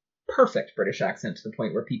doing a perfect British accent to the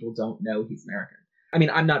point where people don't know he's American. I mean,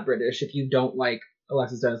 I'm not British. If you don't like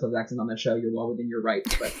Alexis Denisov's accent on that show, you're well within your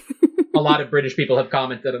rights, but a lot of British people have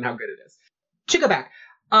commented on how good it is. To go back,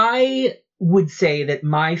 I would say that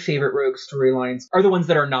my favorite Rogue storylines are the ones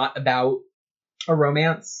that are not about a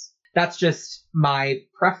romance. That's just my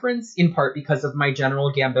preference, in part because of my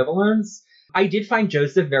general gambivalence. I did find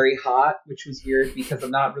Joseph very hot, which was weird because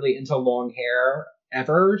I'm not really into long hair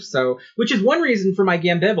ever, so, which is one reason for my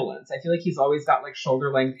gambivalence. I feel like he's always got like shoulder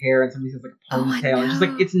length hair and sometimes has like a ponytail. It's just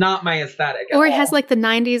like, it's not my aesthetic or he has like the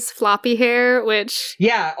 90s floppy hair, which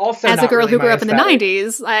also as a girl really who grew up aesthetic. In the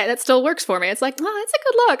 90s, that still works for me. It's like, oh, it's a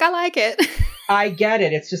good look, I like it. I get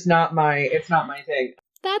it, it's just not my thing.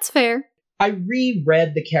 That's fair. I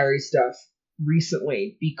reread the Carrie stuff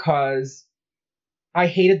recently because I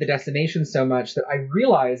hated the Decimation so much that I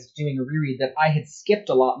realized doing a reread that I had skipped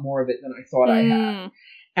a lot more of it than I thought I had.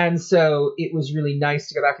 And so it was really nice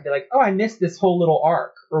to go back and be like, oh, I missed this whole little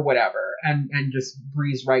arc or whatever, and just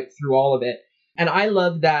breeze right through all of it. And I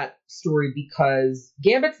love that story because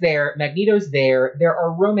Gambit's there, Magneto's there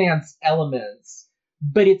are romance elements,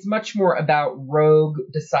 but it's much more about Rogue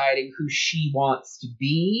deciding who she wants to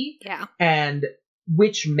be. Yeah. And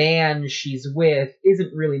which man she's with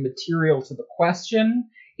isn't really material to the question.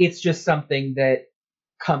 It's just something that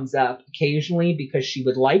comes up occasionally because she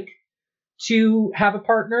would like to have a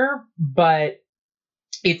partner, but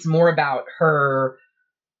it's more about her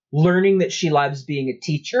learning that she loves being a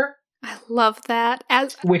teacher. I love that.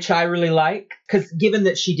 Which I really like, because given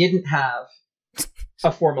that she didn't have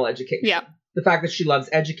a formal education, the fact that she loves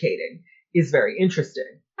educating is very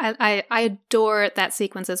interesting. I adore that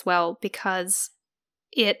sequence as well because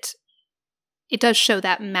it does show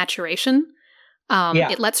that maturation.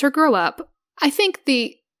 It lets her grow up. I think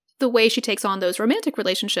the way she takes on those romantic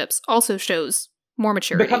relationships also shows more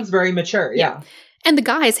maturity. Becomes very mature, yeah. And the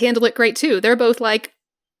guys handle it great too. They're both like,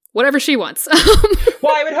 whatever she wants.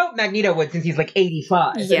 Well, I would hope Magneto would, since he's like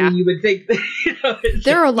 85. Yeah. I mean, you would think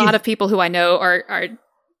there are a lot of people who I know are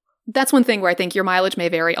that's one thing where I think your mileage may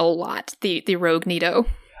vary a lot. The Rogue Nito.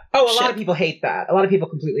 Oh, a lot of people hate that. A lot of people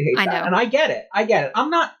completely hate that. I know. And I get it. I'm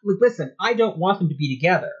not, listen, I don't want them to be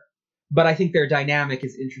together, but I think their dynamic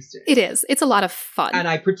is interesting. It is. It's a lot of fun. And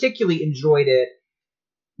I particularly enjoyed it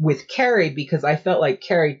with Carrie because I felt like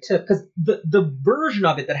Carrie took, because the version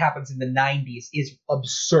of it that happens in the 90s is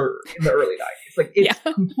absurd in the early 90s. Like, it's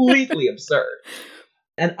completely absurd.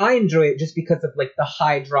 And I enjoy it just because of like the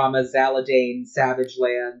high drama Zaladane, Savage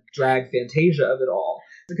Land, drag fantasia of it all.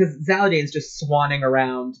 Because Zaladane's just swanning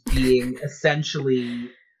around being essentially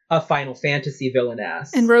a Final Fantasy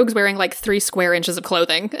villainess. And Rogue's wearing like 3 square inches of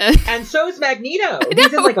clothing. And so's Magneto.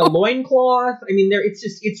 He's in like a loincloth. I mean,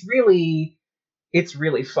 it's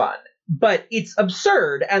really fun. But it's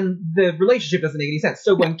absurd, and the relationship doesn't make any sense.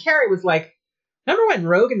 So when Carrie was like, remember when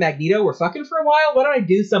Rogue and Magneto were fucking for a while? Why don't I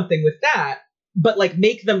do something with that? But like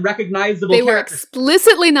make them recognizable characters. They were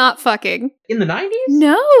explicitly not fucking. In the 90s?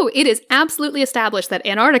 No, it is absolutely established that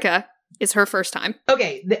Antarctica is her first time.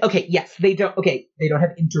 Okay, yes, they don't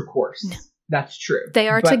have intercourse. No. That's true. They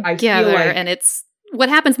are together, and it's what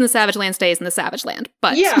happens in the Savage Land stays in the Savage Land.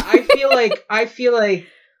 But yeah, I feel like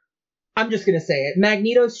I'm just gonna say it.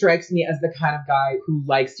 Magneto strikes me as the kind of guy who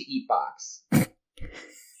likes to eat box.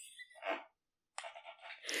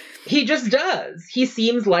 He just does. He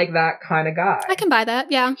seems like that kind of guy. I can buy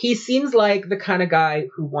that, yeah. He seems like the kind of guy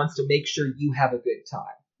who wants to make sure you have a good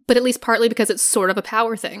time. But at least partly because it's sort of a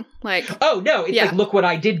power thing. Like, oh, no, it's like, look what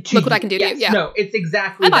I did to you. Look what I can do to you. Yeah. No, it's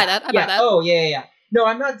exactly I buy that. I buy that. Oh, yeah. No,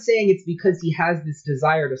 I'm not saying it's because he has this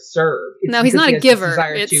desire to serve. It's no, he's not a giver.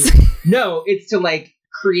 No, it's to, like,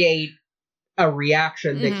 create a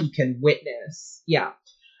reaction that he can witness. Yeah.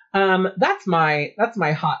 That's my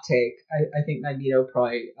hot take. I think Magneto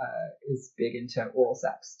probably is big into oral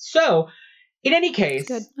sex. So, in any case,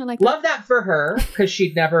 good. I like love that for her, because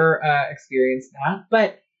she'd never experienced that.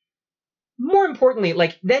 But more importantly,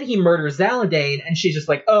 like, then he murders Zaladane, and she's just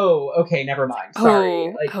like, oh, okay, never mind.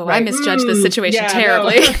 Sorry. I misjudged this situation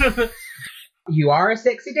terribly. No. You are a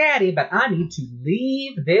sexy daddy, but I need to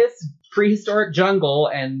leave this prehistoric jungle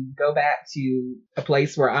and go back to a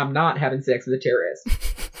place where I'm not having sex with a terrorist.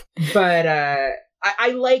 But I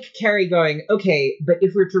like Carrie going, okay, but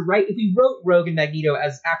if we wrote Rogue and Magneto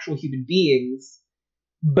as actual human beings,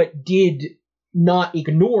 but did not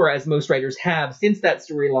ignore, as most writers have since that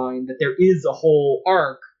storyline, that there is a whole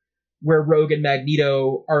arc where Rogue and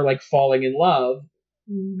Magneto are, like, falling in love,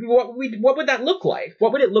 what would that look like?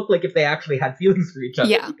 What would it look like if they actually had feelings for each other?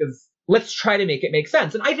 Yeah. Because let's try to make it make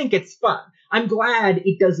sense. And I think it's fun. I'm glad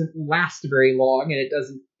it doesn't last very long, and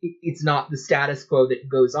it's not the status quo that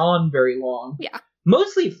goes on very long. Yeah.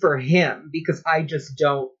 Mostly for him, because I just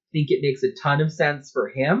don't think it makes a ton of sense for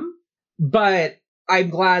him. But I'm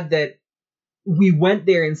glad that we went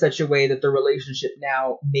there in such a way that the relationship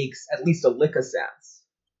now makes at least a lick of sense.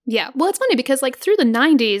 Yeah. Well, it's funny because, like, through the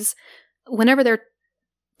 90s, whenever they're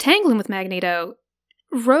tangling with Magneto,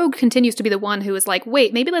 Rogue continues to be the one who is like,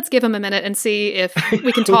 wait, maybe let's give him a minute and see if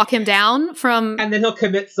we can talk him down from... And then he'll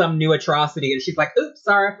commit some new atrocity, and she's like, oops,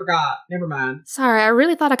 sorry, I forgot. Never mind. Sorry, I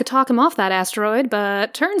really thought I could talk him off that asteroid,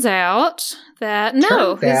 but turns out that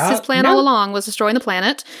his plan all along was destroying the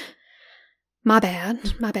planet. My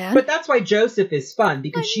bad. But that's why Joseph is fun,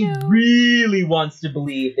 because she really wants to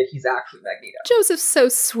believe that he's actually Magneto. Joseph's so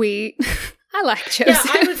sweet. I like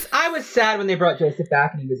Joseph. Yeah, I was sad when they brought Joseph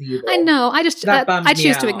back and he was evil. I know. I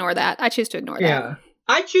choose to ignore that. I choose to ignore that. Yeah.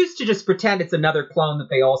 I choose to just pretend it's another clone that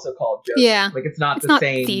they also called Joseph. Yeah. Like, it's not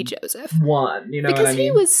the Joseph one, you know because what I mean?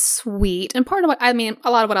 He was sweet. And part of a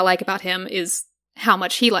lot of what I like about him is how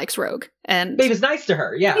much he likes Rogue. And he was nice to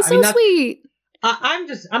her, yeah. He's so sweet.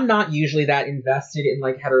 I'm not usually that invested in,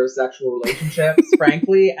 like, heterosexual relationships,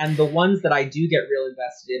 frankly, and the ones that I do get real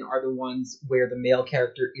invested in are the ones where the male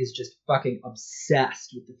character is just fucking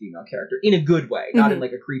obsessed with the female character, in a good way, not in,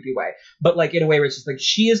 like, a creepy way, but, like, in a way where it's just like,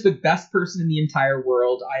 she is the best person in the entire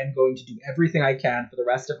world, I am going to do everything I can for the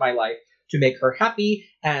rest of my life to make her happy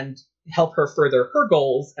and help her further her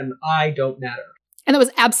goals, and I don't matter. And that was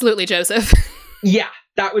absolutely Joseph. Yeah.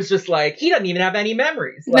 That was just like, he doesn't even have any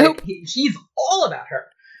memories. Like, nope. She's all about her.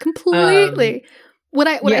 Completely. What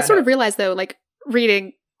I sort of realized, though, like,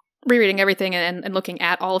 rereading everything and looking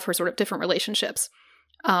at all of her sort of different relationships,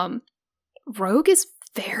 Rogue is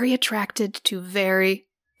very attracted to very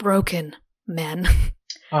broken men.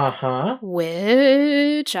 Uh-huh.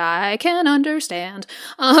 Which I can understand.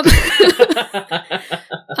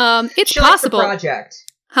 It's she possible. Likes a project.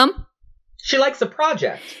 She likes a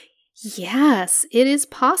project. Yes, it is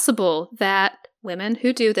possible that women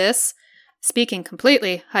who do this, speaking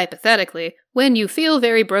completely hypothetically, when you feel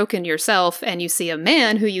very broken yourself and you see a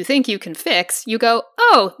man who you think you can fix, you go,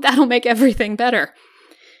 oh, that'll make everything better.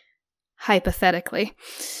 Hypothetically.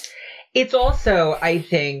 It's also, I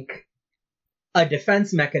think, a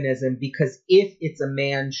defense mechanism, because if it's a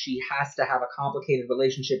man she has to have a complicated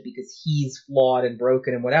relationship because he's flawed and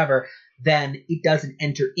broken and whatever, then it doesn't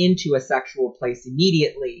enter into a sexual place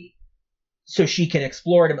immediately. So she can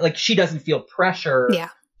explore it. Like, she doesn't feel pressure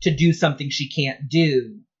to do something she can't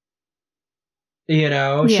do. You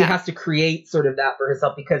know? Yeah. She has to create sort of that for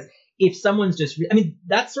herself, because if someone's just...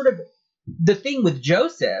 that's sort of... The thing with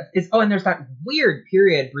Joseph is... Oh, and there's that weird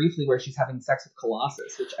period briefly where she's having sex with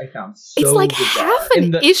Colossus, which I found so It's like bizarre. Half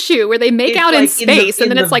an issue where they make out in space,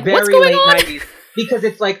 and then it's like, what's going on? 90s, because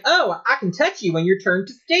it's like, oh, I can touch you when you're turned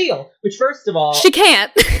to steel. Which, first of all... She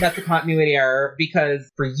can't. That's a continuity error,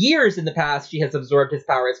 because for years in the past, she has absorbed his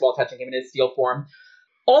powers while touching him in his steel form.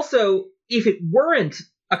 Also, if it weren't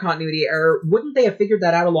a continuity error, wouldn't they have figured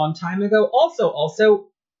that out a long time ago? Also,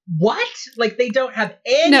 what? Like, they don't have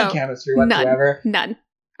any chemistry whatsoever. None.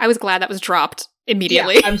 I was glad that was dropped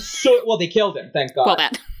immediately. Yeah, well, they killed him, thank God. Well,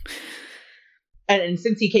 that. And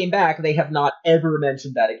since he came back, they have not ever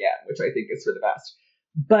mentioned that again, which I think is for the best.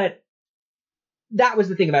 But that was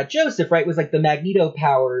the thing about Joseph, right? Was like the Magneto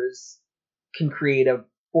powers can create a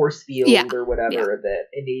force field or whatever that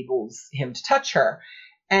enables him to touch her.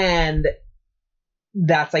 And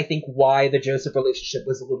that's, I think, why the Joseph relationship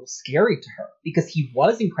was a little scary to her, because he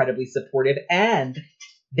was incredibly supportive and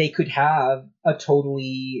they could have a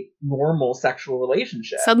totally normal sexual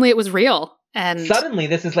relationship. Suddenly it was real. And suddenly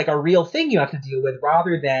this is like a real thing you have to deal with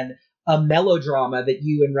rather than a melodrama that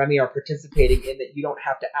you and Remy are participating in that you don't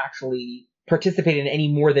have to actually participate in any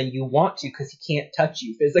more than you want to because he can't touch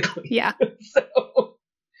you physically. Yeah. So,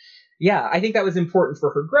 yeah, I think that was important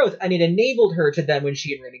for her growth. And it enabled her to then, when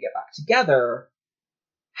she and Remy get back together,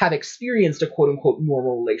 have experienced a quote-unquote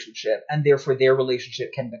normal relationship, and therefore their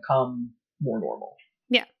relationship can become more normal.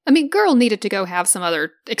 Yeah. I mean, girl needed to go have some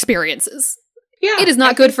other experiences. Yeah, it is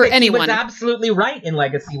not good for anyone. He was absolutely right in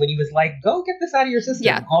Legacy when he was like, go get this out of your system.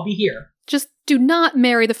 Yeah. I'll be here. Just do not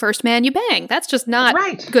marry the first man you bang. That's just not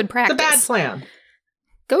good practice. It's a bad plan.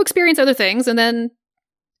 Go experience other things, and then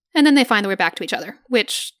they find their way back to each other,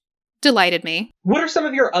 which delighted me. What are some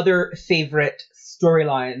of your other favorite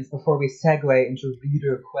storylines before we segue into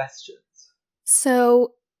reader questions?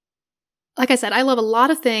 So, like I said, I love a lot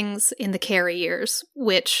of things in the Carrie years,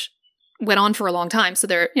 which went on for a long time. So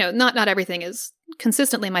there, not everything is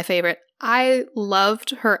consistently my favorite. I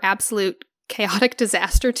loved her absolute chaotic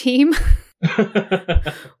disaster team.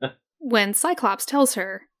 When Cyclops tells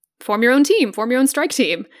her, form your own team, form your own strike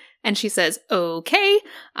team. And she says, okay,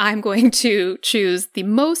 I'm going to choose the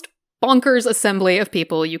most bonkers assembly of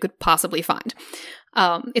people you could possibly find.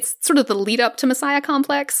 It's sort of the lead up to Messiah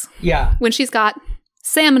Complex. Yeah. When she's got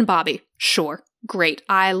Sam and Bobby. Sure. Great.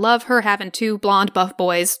 I love her having two blonde buff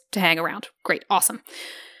boys to hang around. Great. Awesome.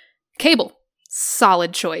 Cable.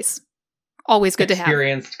 Solid choice. Always good to have.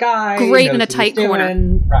 Experienced guy. Great in a tight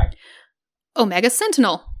corner. Right. Omega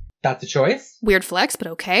Sentinel. That's a choice. Weird flex, but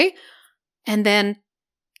okay. And then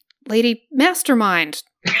Lady Mastermind.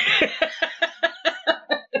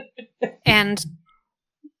 And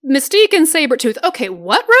Mystique and Sabretooth. Okay,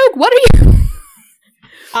 what, Rogue? What are you?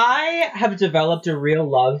 I have developed a real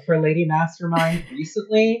love for Lady Mastermind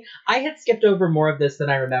recently. I had skipped over more of this than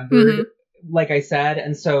I remembered, like I said.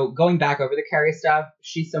 And so going back over the Carrie stuff,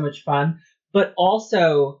 she's so much fun. But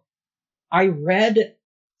also,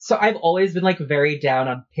 so I've always been like very down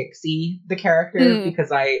on Pixie, the character, because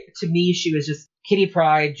to me, she was just Kitty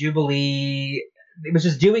Pryde, Jubilee. It was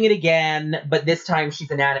just doing it again, but this time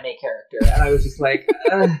she's an anime character. And I was just like,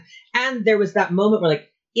 ugh. And there was that moment where like,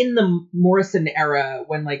 in the Morrison era,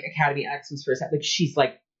 when like Academy X was first,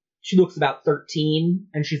 like she looks about 13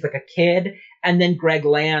 and she's like a kid. And then Greg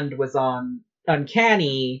Land was on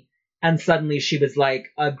Uncanny, and suddenly she was like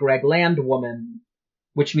a Greg Land woman,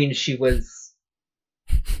 which means she was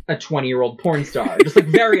a 20-year-old porn star, just like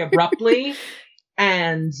very abruptly.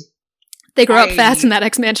 And they grow up fast in that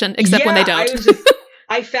X-Mansion, except when they don't.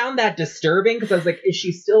 I found that disturbing because I was like, is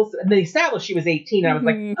she still... And they established she was 18, and I was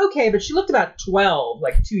like, okay, but she looked about 12,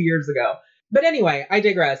 like 2 years ago. But anyway, I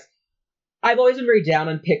digress. I've always been very down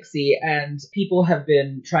on Pixie, and people have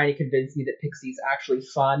been trying to convince me that Pixie's actually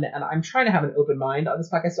fun, and I'm trying to have an open mind on this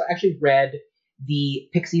podcast. So I actually read the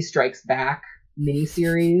Pixie Strikes Back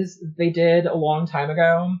miniseries they did a long time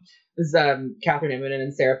ago. It was Catherine Immonen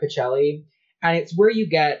and Sarah Pichelli. And it's where you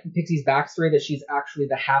get Pixie's backstory that she's actually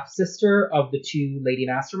the half-sister of the two lady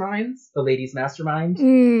masterminds, the ladies mastermind,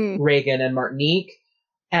 Reagan and Martinique,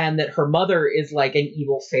 and that her mother is like an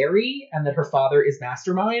evil fairy, and that her father is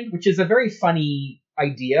mastermind, which is a very funny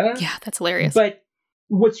idea. Yeah, that's hilarious. But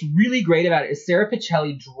what's really great about it is Sarah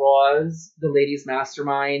Pichelli draws the ladies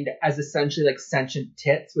mastermind as essentially like sentient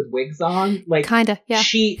tits with wigs on. Like, kinda, yeah.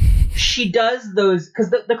 She does those,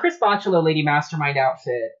 because the Chris Bachalo lady mastermind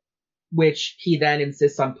outfit, which he then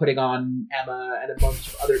insists on putting on Emma and a bunch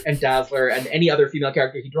of other, and Dazzler and any other female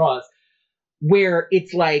character he draws, where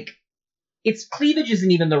it's like, its cleavage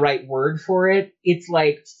isn't even the right word for it. It's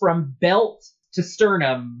like from belt to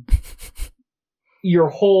sternum, the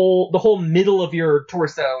whole middle of your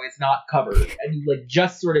torso is not covered, and you like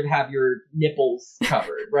just sort of have your nipples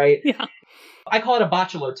covered, right? Yeah. I call it a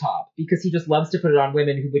Bachalo top because he just loves to put it on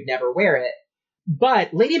women who would never wear it.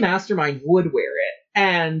 But Lady Mastermind would wear it,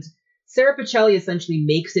 and Sarah Pichelli essentially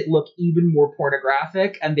makes it look even more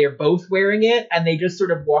pornographic, and they're both wearing it, and they just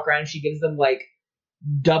sort of walk around, and she gives them, like,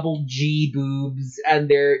 double G boobs, and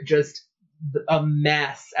they're just a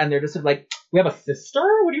mess, and they're just sort of like, we have a sister?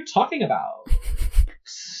 What are you talking about?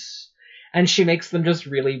 And she makes them just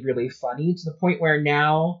really, really funny, to the point where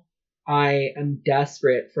now I am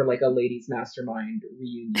desperate for, like, a ladies' mastermind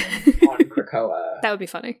reunion on Krakoa. That would be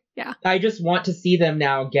funny, yeah. I just want to see them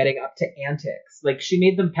now getting up to antics. Like, she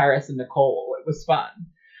made them Paris and Nicole. It was fun.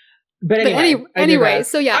 But anyway,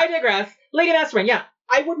 so yeah. I digress. Lady Mastermind, yeah.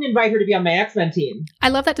 I wouldn't invite her to be on my X-Men team. I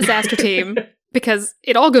love that disaster team, because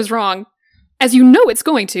it all goes wrong, as you know it's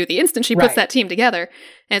going to, the instant she puts that team together.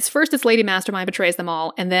 And it's Lady Mastermind betrays them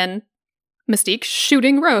all, and then Mystique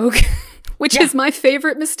shooting Rogue. which is my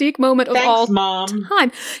favorite Mystique moment of all Mom.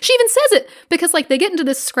 time. She even says it because, like, they get into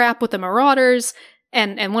this scrap with the Marauders,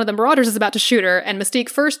 and one of the Marauders is about to shoot her, and Mystique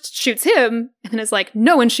first shoots him, and then is like,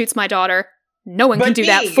 no one shoots my daughter. No one can do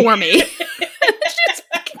that for me. She just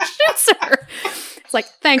fucking shoots her. It's like,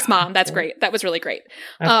 thanks, Mom. That's great. That was really great.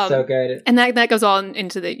 That's so good. And that goes on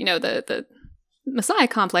into the, the Messiah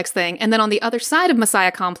Complex thing. And then on the other side of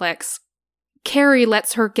Messiah Complex, Carrie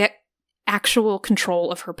lets her get actual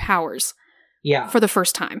control of her powers. Yeah. For the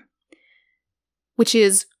first time. Which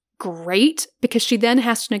is great because she then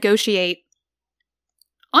has to negotiate,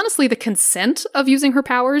 honestly, the consent of using her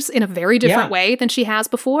powers in a very different way than she has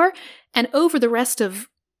before. And over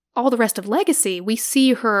all the rest of Legacy, we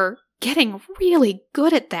see her getting really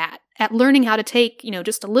good at that, at learning how to take,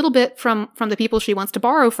 just a little bit from the people she wants to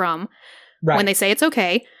borrow from when they say it's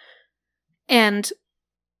okay, and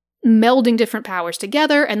melding different powers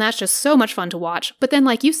together, and that's just so much fun to watch. But then,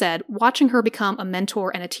 like you said, watching her become a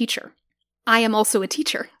mentor and a teacher. I am also a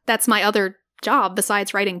teacher. That's my other job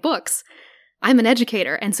besides writing books. I'm an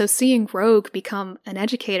educator, and so seeing Rogue become an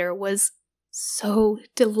educator was so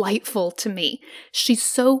delightful to me. She's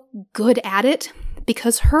so good at it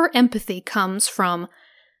because her empathy comes from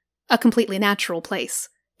a completely natural place.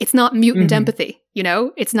 It's not mutant empathy,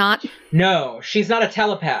 It's not... No, she's not a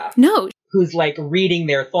telepath. No. Who's, like, reading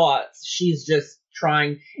their thoughts. She's just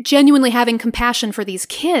trying... genuinely having compassion for these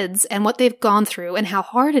kids and what they've gone through and how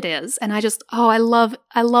hard it is. And I just, I love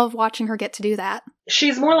watching her get to do that.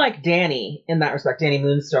 She's more like Dani in that respect, Dani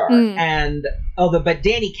Moonstar. And but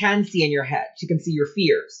Dani can see in your head. She can see your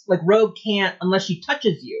fears. Like, Rogue can't, unless she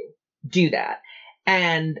touches you, do that.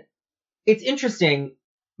 And it's interesting.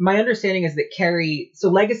 My understanding is that Carrie, so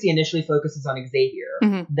Legacy initially focuses on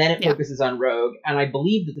Xavier, then it focuses on Rogue, and I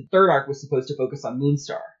believe that the third arc was supposed to focus on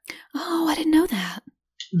Moonstar. Oh, I didn't know that.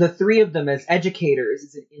 The three of them as educators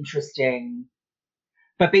is an interesting,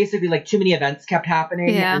 but basically, like, too many events kept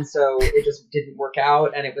happening, and so it just didn't work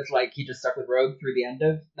out, and it was like he just stuck with Rogue through the end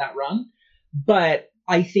of that run. But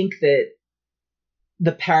I think that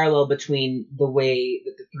the parallel between the way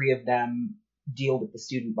that the three of them deal with the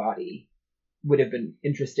student body would have been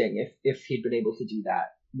interesting if he'd been able to do that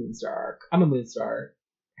Moonstar arc. I'm a Moonstar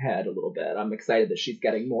head a little bit. I'm excited that she's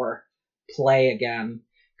getting more play again,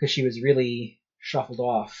 because she was really shuffled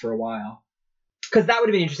off for a while. Because that would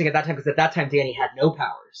have been interesting at that time, because at that time Dani had no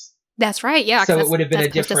powers. That's right, yeah. So it would have been a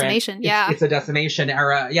different... Decimation, it's a decimation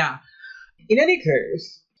era, yeah. In any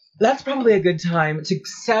case, that's probably a good time to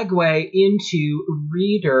segue into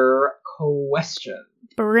reader questions.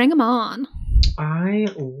 Bring them on. I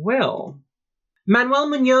will. Manuel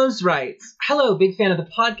Munoz writes, hello, big fan of the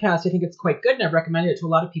podcast. I think it's quite good, and I've recommended it to a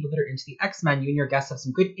lot of people that are into the X-Men. You and your guests have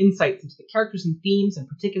some good insights into the characters and themes, and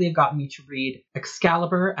particularly have gotten me to read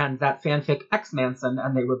Excalibur and that fanfic X-Manson,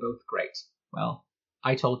 and they were both great. Well,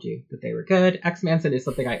 I told you that they were good. X-Manson is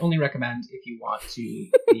something I only recommend if you want to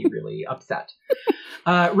be really upset.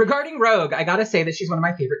 Regarding Rogue, I gotta say that she's one of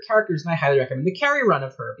my favorite characters, and I highly recommend the Carrie run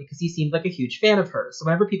of her, because he seemed like a huge fan of hers. So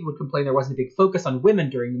whenever people would complain there wasn't a big focus on women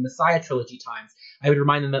during the Messiah trilogy times, I would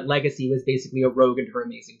remind them that Legacy was basically a Rogue and Her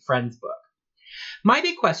Amazing Friends book. My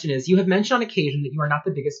big question is, you have mentioned on occasion that you are not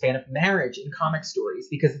the biggest fan of marriage in comic stories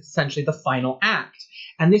because it's essentially the final act.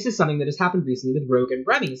 And this is something that has happened recently with Rogue and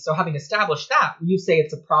Remy. So having established that, would you say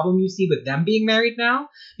it's a problem you see with them being married now?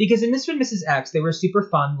 Because in Mr. and Mrs. X, they were a super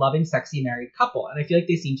fun, loving, sexy married couple. And I feel like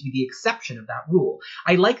they seem to be the exception of that rule.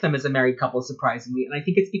 I like them as a married couple, surprisingly. And I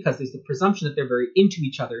think it's because there's the presumption that they're very into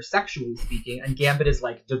each other, sexually speaking. And Gambit is,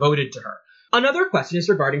 like, devoted to her. Another question is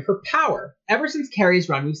regarding her power. Ever since Carrie's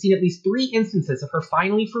run, we've seen at least 3 instances of her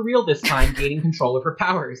finally, for real this time, gaining control of her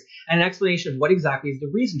powers, and an explanation of what exactly is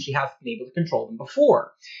the reason she hasn't been able to control them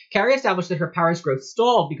before. Carrie established that her powers growth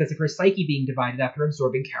stalled because of her psyche being divided after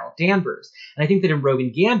absorbing Carol Danvers, and I think that in Rogue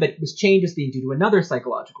and Gambit, it was changed as being due to another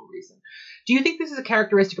psychological reason. Do you think this is a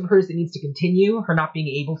characteristic of hers that needs to continue, her not being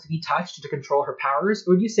able to be touched to control her powers,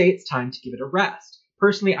 or do you say it's time to give it a rest?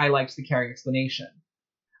 Personally, I liked the Carrie explanation.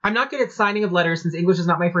 I'm not good at signing of letters since English is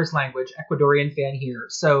not my first language. Ecuadorian fan here.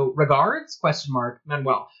 So, regards?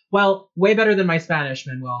 Manuel. Well, way better than my Spanish,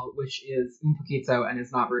 Manuel, which is un poquito and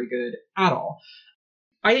is not very good at all.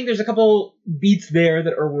 I think there's a couple beats there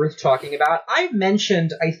that are worth talking about. I've mentioned,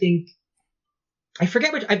 I think, I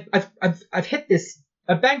forget which, I've hit this,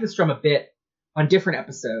 I've banged this drum a bit on different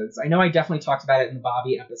episodes. I know I definitely talked about it in the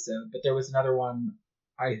Bobby episode, but there was another one,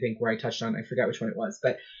 I think, where I touched on, I forgot which one it was,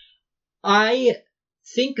 but I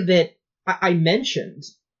think that I mentioned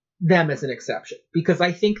them as an exception because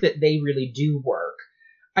I think that they really do work.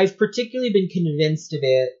 I've particularly been convinced of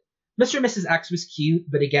it. Mr. and Mrs. X was cute,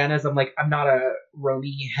 but again, as I'm like, I'm not a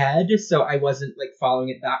Romy head, so I wasn't like following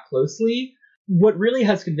it that closely. What really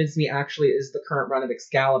has convinced me actually is the current run of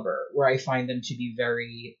Excalibur, where I find them to be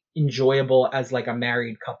very enjoyable as like a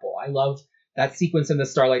married couple. I love that sequence in the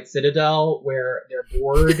Starlight Citadel where they're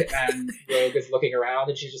bored and Rogue is looking around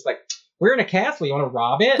and she's just like, we're in a castle, you want to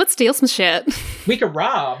rob it? Let's steal some shit. We could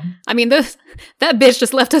rob. I mean, that bitch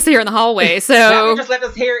just left us here in the hallway, so... That bitch just left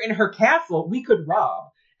us here in her castle. We could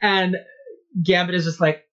rob. And Gambit is just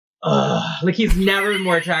like, ugh. Like, he's never been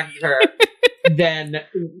more attracted to her than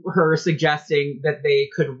her suggesting that they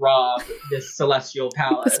could rob this celestial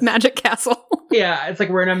palace. This magic castle. Yeah, it's like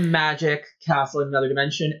we're in a magic castle in another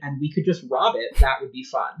dimension, and we could just rob it. That would be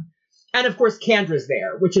fun. And of course, Kandra's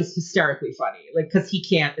there, which is hysterically funny, like, because he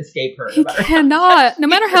can't escape her. He cannot, no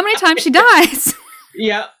matter how many times she dies.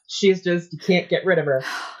 Yeah, she's just, you can't get rid of her.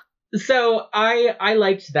 So I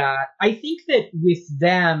liked that. I think that with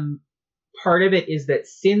them, part of it is that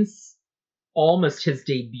since almost his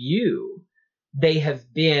debut, they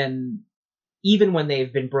have been, even when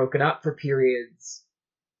they've been broken up for periods,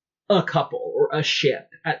 a couple, or a ship,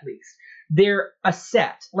 at least. They're a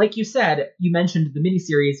set. Like you said, you mentioned the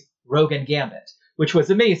miniseries Rogue and Gambit, which was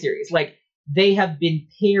a miniseries. Like, they have been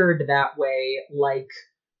paired that way, like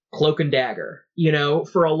Cloak and Dagger, you know,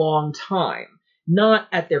 for a long time. Not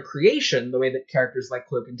at their creation, the way that characters like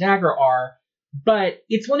Cloak and Dagger are, but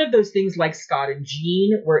it's one of those things like Scott and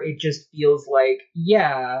Jean, where it just feels like,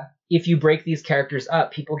 yeah, if you break these characters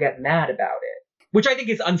up, people get mad about it. Which I think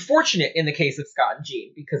is unfortunate in the case of Scott and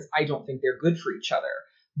Jean, because I don't think they're good for each other.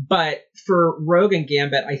 But for Rogue and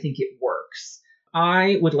Gambit, I think it works.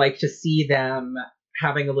 I would like to see them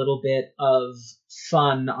having a little bit of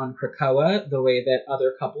fun on Krakoa, the way that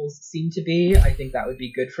other couples seem to be. I think that would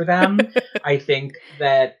be good for them. I think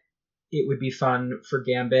that it would be fun for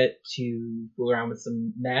Gambit to fool around with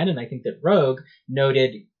some men, and I think that Rogue,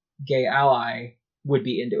 noted gay ally, would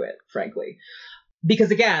be into it, frankly.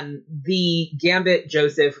 Because again, the Gambit,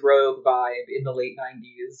 Joseph, Rogue vibe in the late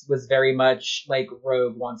 90s was very much like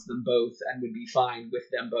Rogue wants them both and would be fine with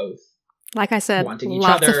them both. Like I said, wanting each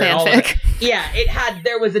lots other of and all fanfic.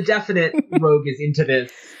 There was a definite Rogue is into this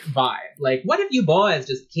vibe. Like, what if you boys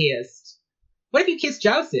just kissed? What if you kissed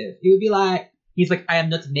Joseph? It would be like, he's like, I am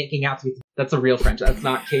not making out with... That's a real French, that's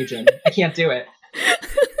not Cajun. I can't do it.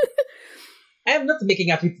 I am not making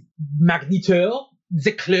out with Magneto,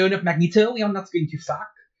 the clone of Magneto. We are not going to fuck.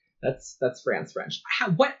 That's France French.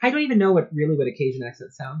 I don't even know what a Cajun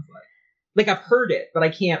accent sounds like. Like, I've heard it, but I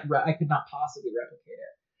could not possibly replicate it.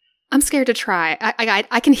 I'm scared to try.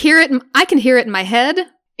 I can hear it. I can hear it in my head.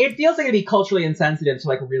 It feels like it'd be culturally insensitive to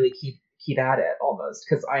like really keep at it almost,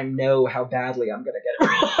 because I know how badly I'm gonna get it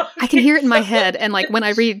wrong. I can hear it in my head, and like when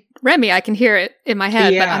I read Remy, I can hear it in my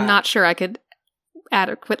head, but I'm not sure I could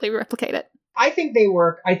adequately replicate it. I think they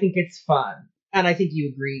work. I think it's fun, and I think you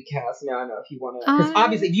agree, Cass. Now I know if you want to, because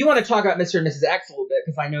obviously if you want to talk about Mr. and Mrs. X a little bit,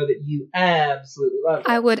 because I know that you absolutely love it.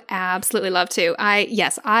 I would absolutely love to.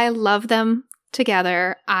 I love them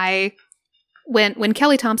together. When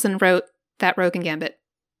Kelly Thompson wrote that Rogue and Gambit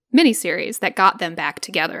miniseries that got them back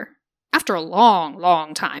together after a long,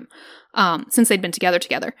 long time, since they'd been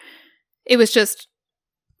together, it was just,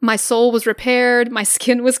 my soul was repaired, my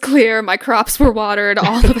skin was clear, my crops were watered,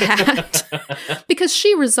 all of that. Because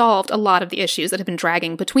she resolved a lot of the issues that had been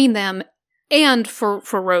dragging between them and for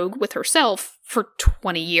Rogue with herself for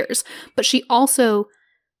 20 years. But she also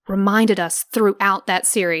reminded us throughout that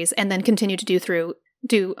series, and then continued to do so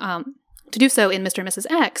in Mr. and Mrs.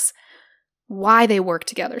 X, why they work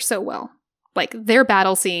together so well. Like, their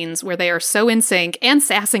battle scenes where they are so in sync and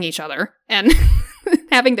sassing each other and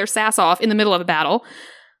having their sass off in the middle of a battle.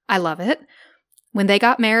 I love it. When they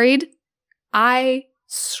got married, I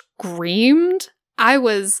screamed. I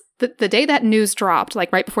was, the day that news dropped,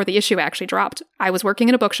 like right before the issue actually dropped, I was working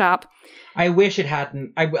in a bookshop. I wish it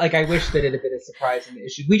hadn't. I wish that it had been a surprise in the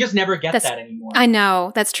issue. We just never get that anymore. I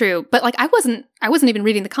know, that's true. But like, I wasn't even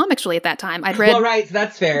reading the comics really at that time. I'd read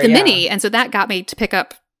that's fair. The mini, and so that got me to pick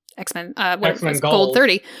up X-Men, X-Men Gold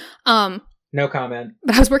 30. No comment.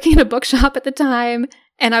 But I was working in a bookshop at the time,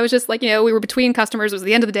 and I was just like, we were between customers. It was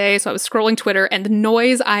the end of the day, so I was scrolling Twitter, and the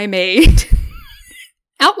noise I made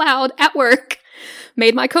out loud at work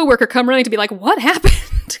made my coworker come running to be like, what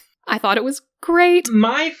happened? I thought it was great.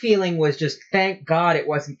 My feeling was just, thank God it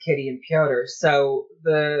wasn't Kitty and Piotr. So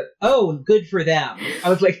good for them. I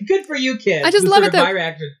was like, good for you, kids. I just love it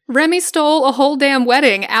that Remy stole a whole damn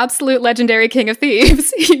wedding. Absolute legendary king of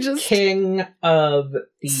thieves. He just... King of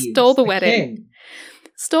thieves. Stole the wedding.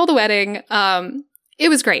 Stole the wedding. It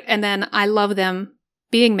was great. And then I love them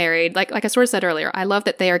being married. Like I sort of said earlier, I love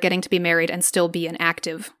that they are getting to be married and still be an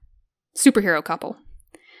active superhero couple.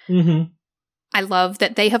 Mm-hmm. I love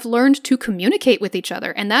that they have learned to communicate with each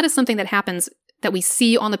other. And that is something that happens, that we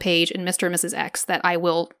see on the page in Mr. and Mrs. X, that I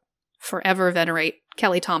will forever venerate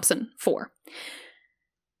Kelly Thompson for.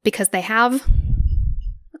 Because they have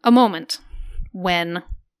a moment when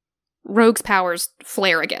Rogue's powers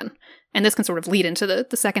flare again. And this can sort of lead into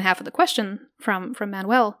the second half of the question from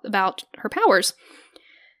Manuel about her powers.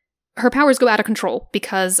 Her powers go out of control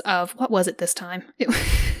because of, what was it this time? It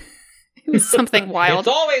was something wild. It's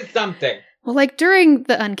always something. Well, like during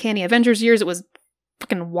the Uncanny Avengers years, it was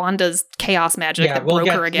fucking Wanda's chaos magic that broke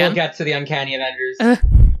her again. We'll get to the Uncanny Avengers.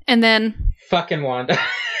 And then... Fucking Wanda.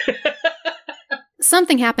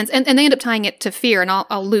 Something happens, and they end up tying it to fear, and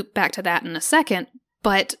I'll loop back to that in a second.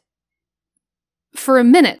 But for a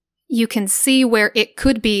minute, you can see where it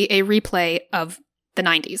could be a replay of the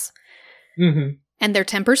 90s. Mm-hmm. And their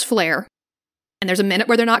tempers flare, and there's a minute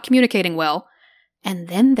where they're not communicating well, and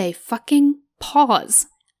then they fucking pause.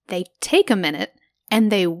 They take a minute,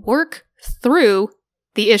 and they work through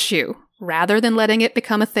the issue, rather than letting it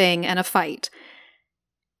become a thing and a fight.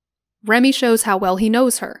 Remy shows how well he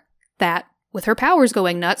knows her, that with her powers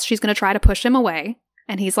going nuts, she's going to try to push him away,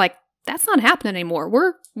 and he's like, that's not happening anymore.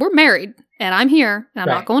 We're married, and I'm here, and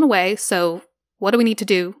I'm not going away, so what do we need to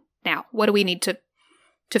do now? What do we need to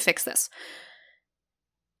fix this?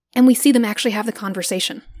 And we see them actually have the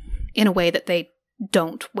conversation in a way that they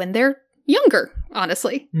don't when they're younger,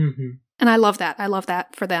 honestly. Mm-hmm. And I love that. I love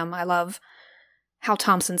that for them. I love how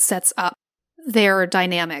Thompson sets up their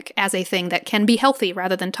dynamic as a thing that can be healthy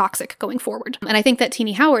rather than toxic going forward. And I think that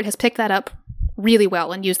Tini Howard has picked that up really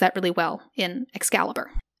well and used that really well in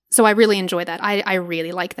Excalibur. So I really enjoy that. I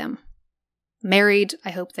really like them. Married,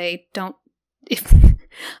 I hope they don't...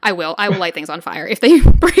 I will light things on fire. If they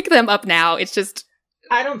break them up now, it's just...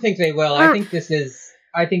 I don't think they will. I think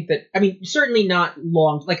certainly not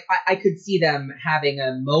long. Like, I could see them having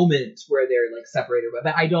a moment where they're, like, separated.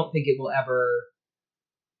 But I don't think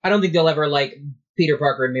they'll ever, like, Peter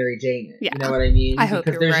Parker and Mary Jane. Yeah. You know what I mean? I hope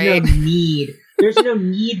because you're there's right. no need. There's no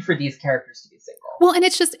need for these characters to be single. Well, and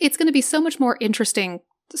it's going to be so much more interesting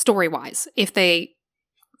story-wise if they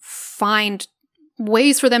find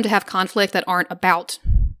ways for them to have conflict that aren't about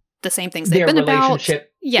the same things they've been about. Their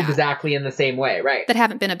relationship exactly in the same way, right? That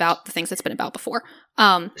haven't been about the things it's been about before.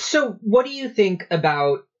 So what do you think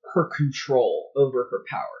about her control over her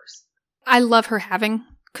powers? I love her having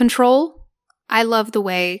control. I love the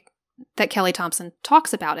way that Kelly Thompson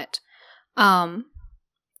talks about it. In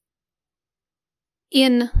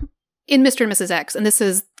Mr. and Mrs. X, and this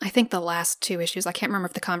is, I think, the last two issues, I can't remember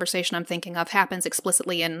if the conversation I'm thinking of happens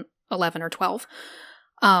explicitly in 11 or 12.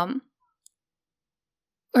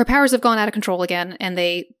 Her powers have gone out of control again, and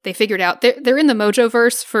they figured out they're in the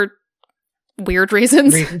Mojoverse for weird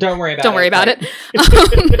reasons. Don't worry about it. Don't worry about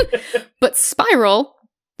it. But Spiral,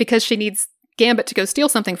 because she needs Gambit to go steal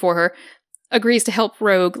something for her, agrees to help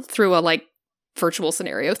Rogue through a virtual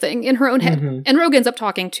scenario thing in her own head. Mm-hmm. And Rogue ends up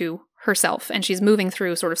talking to herself, and she's moving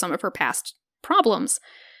through sort of some of her past problems.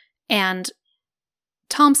 And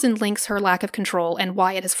Thompson links her lack of control and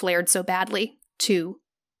why it has flared so badly to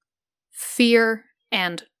fear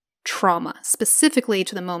and trauma, specifically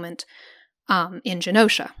to the moment in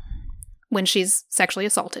Genosha when she's sexually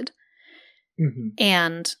assaulted. Mm-hmm.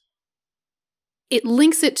 And it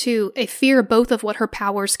links it to a fear both of what her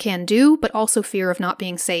powers can do, but also fear of not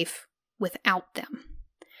being safe without them.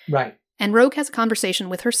 Right. And Rogue has a conversation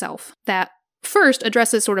with herself that first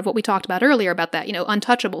addresses sort of what we talked about earlier about that,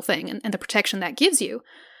 untouchable thing and the protection that gives you.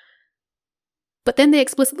 But then they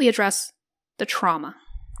explicitly address the trauma.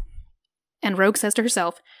 And Rogue says to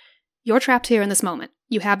herself, you're trapped here in this moment.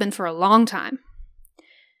 You have been for a long time.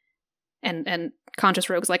 And conscious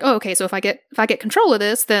Rogue's like, oh, okay, so if I get control of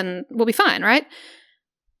this, then we'll be fine, right?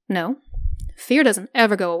 No. Fear doesn't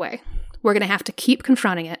ever go away. We're going to have to keep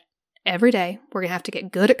confronting it every day. We're going to have to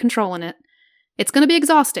get good at controlling it. It's going to be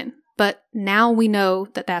exhausting, but now we know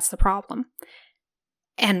that that's the problem.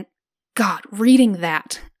 And God, reading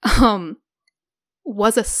that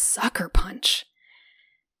was a sucker punch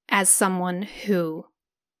as someone who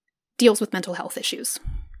deals with mental health issues,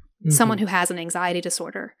 someone who has an anxiety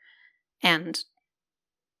disorder and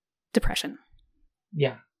depression.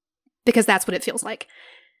 Yeah. Because that's what it feels like.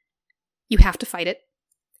 You have to fight it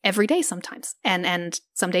every day sometimes. And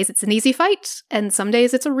some days it's an easy fight, and some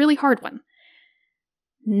days it's a really hard one.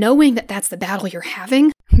 Knowing that that's the battle you're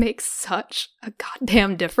having makes such a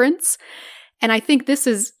goddamn difference. And I think this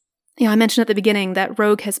is, I mentioned at the beginning that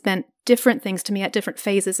Rogue has meant different things to me at different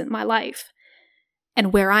phases in my life.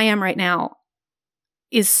 And where I am right now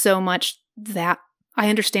is so much that I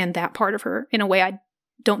understand that part of her in a way I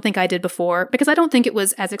don't think I did before, because I don't think it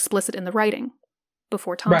was as explicit in the writing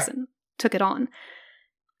before Thompson took it on.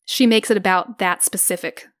 She makes it about that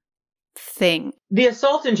specific thing. The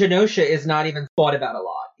assault in Genosha is not even thought about a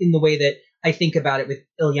lot in the way that I think about it with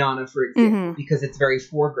Illyana, for example, because it's very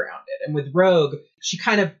foregrounded. And with Rogue, she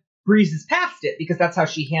kind of breezes past it because that's how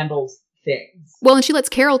she handles things. Well, and she lets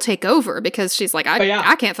Carol take over because she's like,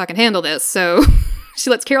 I can't fucking handle this. So she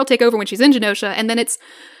lets Carol take over when she's in Genosha, and then it's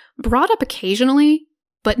brought up occasionally,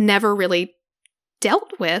 but never really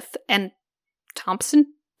dealt with. And Thompson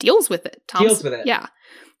deals with it. Deals with it. Yeah.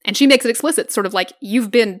 And she makes it explicit, sort of like, you've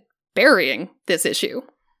been burying this issue,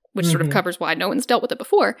 which sort of covers why no one's dealt with it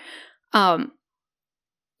before.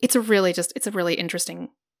 It's a really interesting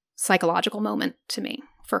psychological moment to me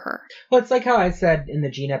for her. Well, it's like how I said in the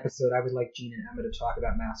Jean episode, I would like Jean and Emma to talk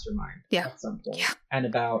about Mastermind at some point. Yeah. And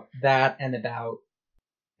about that and about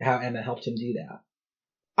how Emma helped him do that.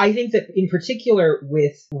 I think that in particular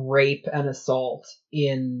with rape and assault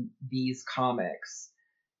in these comics,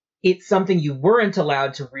 it's something you weren't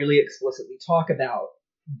allowed to really explicitly talk about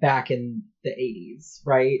back in the 80s,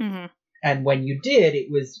 right? Mm-hmm. And when you did, it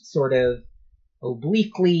was sort of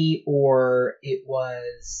obliquely, or it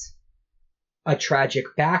was a tragic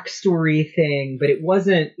backstory thing, but it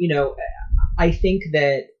wasn't, I think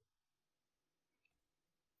that,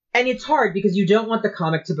 and it's hard because you don't want the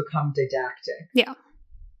comic to become didactic. Yeah.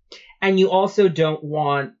 And you also don't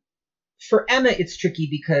want, for Emma, it's tricky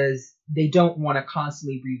because they don't want to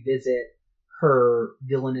constantly revisit her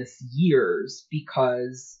villainous years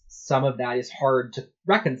because some of that is hard to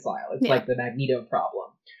reconcile. It's like the Magneto problem.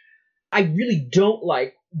 I really don't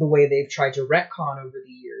like the way they've tried to retcon over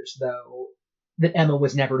the years, though, that Emma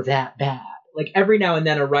was never that bad. Like, every now and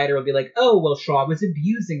then a writer will be like, oh, well, Shaw was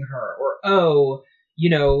abusing her, or, oh,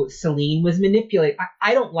 Selene was manipulating.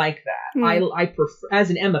 I don't like that. I prefer, as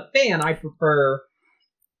an Emma fan, I prefer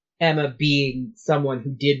Emma being someone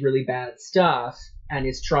who did really bad stuff and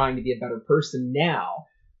is trying to be a better person now.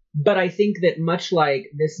 But I think that much like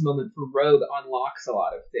this moment for Rogue unlocks a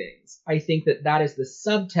lot of things. I think that that is the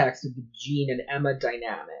subtext of the Jean and Emma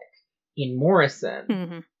dynamic in Morrison.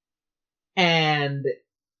 Mm-hmm. And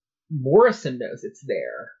Morrison knows it's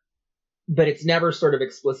there, but it's never sort of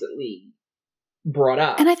explicitly brought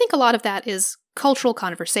up. And I think a lot of that is cultural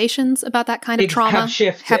conversations about that kind of trauma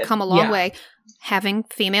have come a long way. Having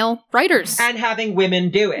female writers. And having women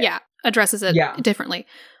do it. Yeah, addresses it differently.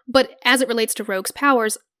 But as it relates to Rogue's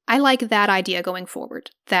powers, I like that idea going forward,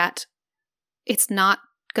 that it's not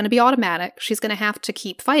going to be automatic. She's going to have to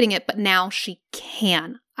keep fighting it, but now she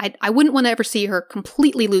can. I wouldn't want to ever see her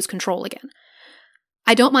completely lose control again.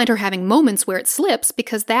 I don't mind her having moments where it slips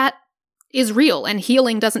because that is real, and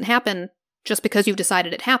healing doesn't happen just because you've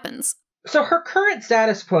decided it happens. So her current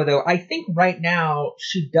status quo, though, I think right now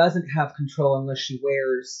she doesn't have control unless she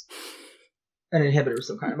wears an inhibitor of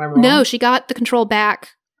some kind. Am I wrong? No, she got the control back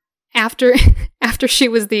after she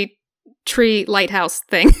was the tree lighthouse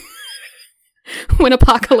thing. When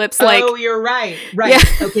Apocalypse, Oh, you're right. Right.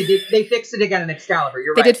 Yeah. Okay, they fixed it again in Excalibur.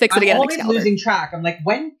 You're right. They did fix it again in Excalibur. I'm always losing track. I'm like,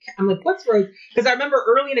 what's Rogue? Because I remember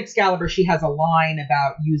early in Excalibur, she has a line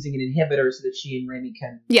about using an inhibitor so that she and Raimi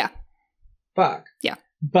can fuck. Yeah.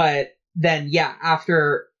 But then,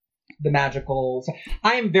 after the magical... So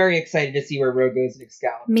I am very excited to see where Rogue goes in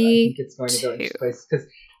Excalibur. Me I think it's going to go into this place. Because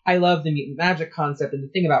I love the mutant magic concept. And the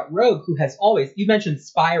thing about Rogue, who has always... You mentioned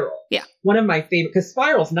Spiral. Yeah. One of my favorite... Because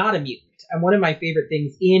Spiral's not a mutant. And one of my favorite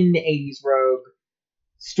things in 80s Rogue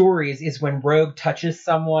stories is when Rogue touches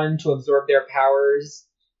someone to absorb their powers,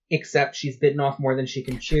 except she's bitten off more than she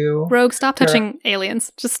can chew. Rogue, stop touching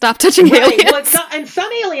aliens. Just stop touching aliens. Well, it's not, and some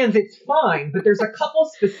aliens, it's fine, but there's a couple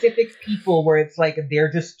specific people where it's like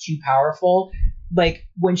they're just too powerful. Like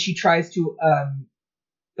when she tries to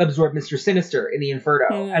absorb Mr. Sinister in the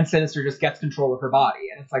Inferno, and Sinister just gets control of her body.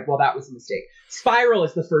 And it's like, well, that was a mistake. Spiral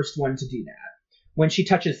is the first one to do that. When she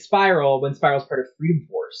touches Spiral, when Spiral's part of Freedom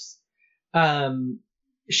Force,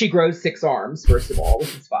 she grows 6 arms, first of all,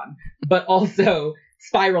 which is fun. But also,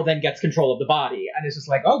 Spiral then gets control of the body, and it's just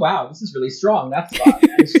like, oh wow, this is really strong, that's fun.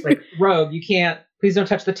 And it's just like, Rogue, you can't, please don't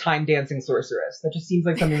touch the time-dancing sorceress. That just seems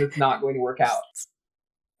like something that's not going to work out.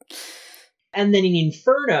 And then in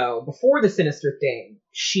Inferno, before the Sinister thing,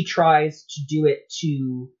 she tries to do it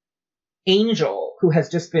to Angel, who has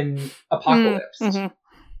just been apocalypsed. Mm-hmm.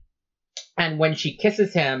 And when she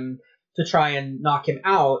kisses him to try and knock him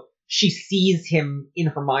out, she sees him in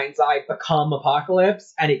her mind's eye become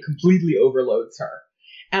Apocalypse, and it completely overloads her.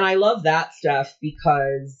 And I love that stuff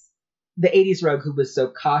because the 80s Rogue, who was so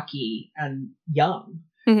cocky and young,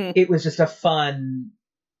 it was just a fun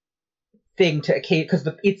thing to, because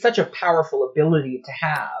it's such a powerful ability to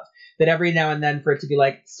have that every now and then for it to be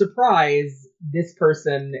like, surprise, this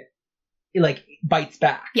person like bites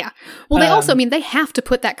back. Yeah. Well, they also, I mean, they have to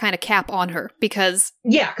put that kind of cap on her because...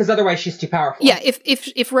 Yeah, because otherwise she's too powerful. Yeah,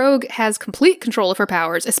 if Rogue has complete control of her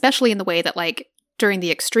powers, especially in the way that, like, during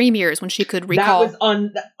the extreme years when she could recall...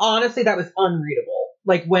 Honestly, that was unreadable.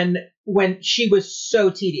 Like, when she was so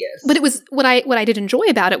tedious. But it was... What I did enjoy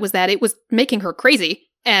about it was that it was making her crazy,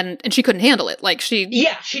 and she couldn't handle it. Like, she...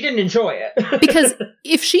 Yeah, she didn't enjoy it. Because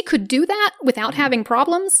if she could do that without having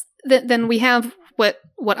problems, then we have what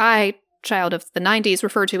I... child of the 90s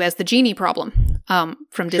referred to as the genie problem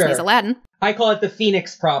from Disney's Aladdin. I call it the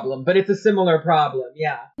Phoenix problem, but it's a similar problem,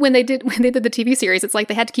 yeah. When they did the TV series, it's like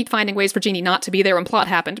they had to keep finding ways for Genie not to be there when plot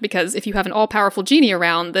happened, because if you have an all-powerful Genie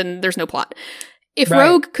around, then there's no plot. If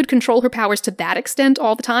Rogue could control her powers to that extent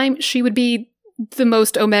all the time, she would be the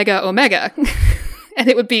most Omega, and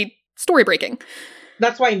it would be story-breaking.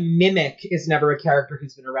 That's why Mimic is never a character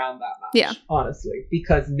who's been around that much, honestly,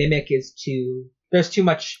 because Mimic is too... There's too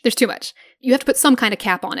much. There's too much. You have to put some kind of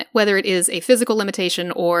cap on it, whether it is a physical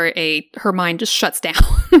limitation or her mind just shuts down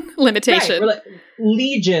limitation. Right.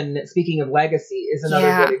 Legion, speaking of legacy, is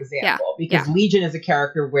another good example. Because Legion is a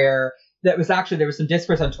character where there was some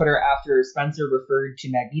discourse on Twitter after Spencer referred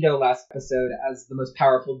to Magneto last episode as the most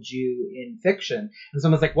powerful Jew in fiction. And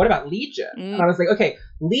someone was like, what about Legion? And I was like, okay,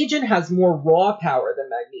 Legion has more raw power than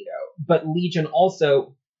Magneto, but Legion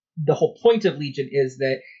also, the whole point of Legion is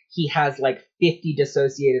that he has like 50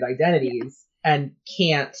 dissociated identities and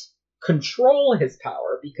can't control his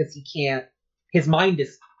power because his mind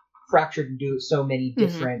is fractured into so many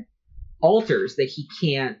different alters that he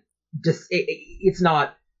can't,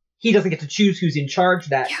 he doesn't get to choose who's in charge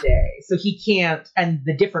that day. So he can't, and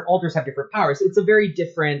the different alters have different powers. So it's a very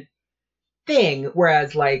different thing.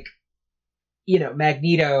 Whereas like,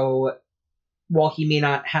 Magneto, while he may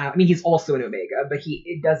not have, he's also an Omega, but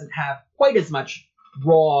it doesn't have quite as much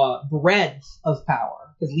raw breadth of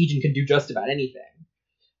power, because Legion can do just about anything,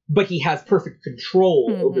 but he has perfect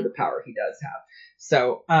control over the power he does have.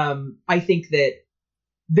 So I think that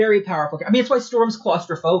very powerful. It's why Storm's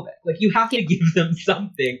claustrophobic. Like, you have to give them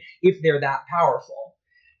something if they're that powerful.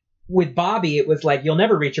 With Bobby, it was like, you'll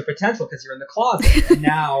never reach your potential because you're in the closet. And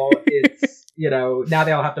now it's, now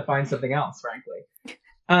they all have to find something else, frankly.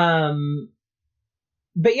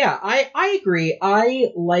 But yeah, I agree.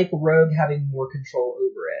 I like Rogue having more control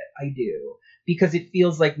over it. I do. Because it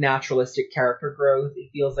feels like naturalistic character growth.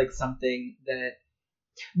 It feels like something that...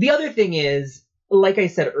 The other thing is, like I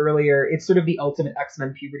said earlier, it's sort of the ultimate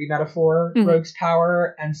X-Men puberty metaphor, Rogue's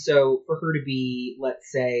power. And so for her to be,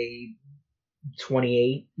 let's say,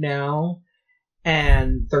 28 now,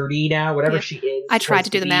 and 30 now, whatever she is. I tried to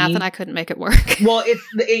do the math and I couldn't make it work. Well,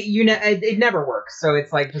 it never works. So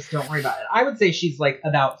it's like, just don't worry about it. I would say she's like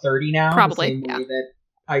about 30 now. Probably, the same way that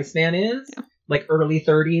Iceman is. Yeah. Like early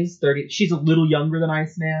 30s, 30. She's a little younger than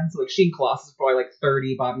Iceman. So like she and Colossus is probably like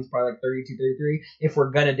 30. Bobby's probably like 32, 33, if we're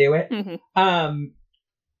gonna do it.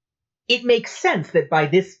 It makes sense that by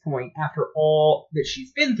this point, after all that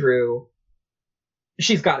she's been through,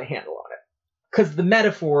 she's got a handle on it. Because the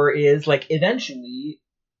metaphor is, like, eventually,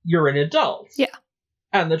 you're an adult. Yeah.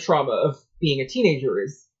 And the trauma of being a teenager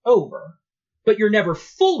is over. But you're never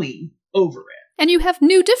fully over it. And you have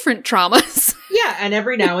new different traumas. Yeah, and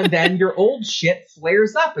every now and then your old shit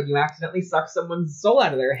flares up and you accidentally suck someone's soul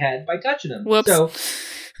out of their head by touching them. Whoops. So,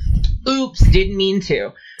 oops, didn't mean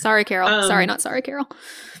to. Sorry, Carol. Sorry, not sorry, Carol.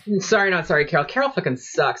 Sorry, not sorry, Carol. Carol fucking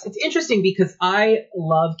sucks. It's interesting because I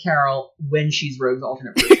love Carol when she's Rogue's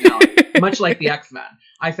alternate personality. Much like the X-Men.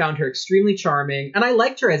 I found her extremely charming, and I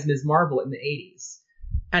liked her as Ms. Marvel in the 80s.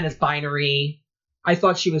 And as Binary. I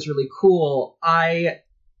thought she was really cool. I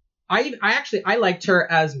liked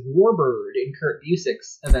her as Warbird in Kurt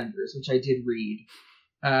Busiek's Avengers, which I did read.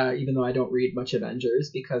 Even though I don't read much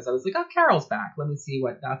Avengers, because I was like, oh, Carol's back. Let me see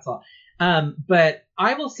what that's all. But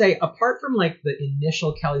I will say, apart from like the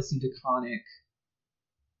initial Kelly Sue DeConnick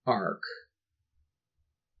arc,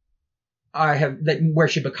 where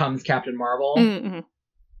she becomes Captain Marvel,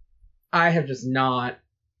 I have just not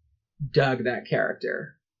dug that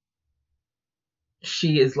character.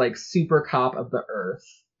 She is like super cop of the Earth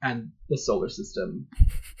and the solar system,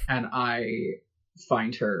 and I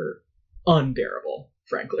find her unbearable,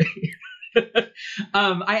 frankly.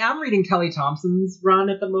 I am reading Kelly Thompson's run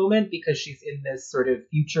at the moment because she's in this sort of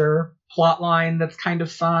future plot line that's kind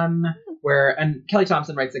of fun, and Kelly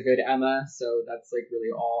Thompson writes a good Emma, so that's like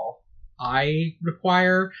really all I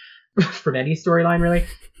require from any storyline, really.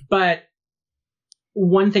 But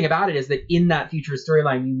one thing about it is that in that future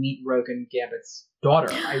storyline, you meet Rogue and Gambit's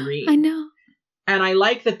daughter, Irene. I know. And I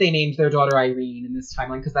like that they named their daughter Irene in this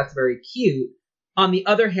timeline because that's very cute. On the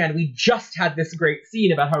other hand, we just had this great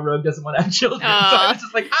scene about how Rogue doesn't want to have children. So I was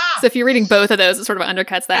just like, So if you're reading both of those, it sort of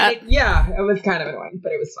undercuts that. It was kind of annoying,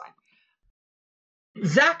 but it was fine.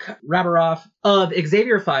 Zach Rabaroff of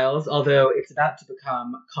Xavier Files, although it's about to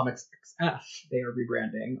become Comics XF, they are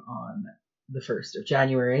rebranding on the 1st of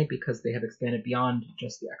January because they have expanded beyond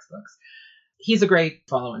just the X books. He's a great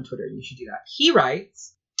follow on Twitter. You should do that. He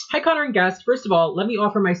writes, "Hi, Connor and guest. First of all, let me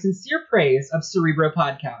offer my sincere praise of Cerebro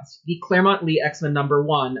Podcast, the Claremont Lee X-Men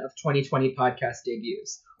 #1 of 2020 podcast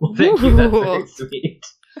debuts." Well, thank you. That's very sweet.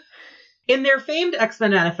 In their famed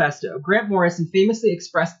X-Men manifesto, Grant Morrison famously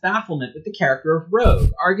expressed bafflement with the character of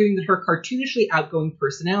Rogue, arguing that her cartoonishly outgoing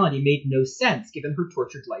personality made no sense given her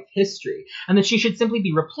tortured life history, and that she should simply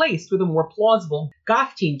be replaced with a more plausible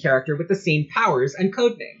goth teen character with the same powers and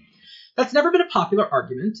codename. That's never been a popular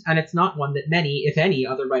argument, and it's not one that many, if any,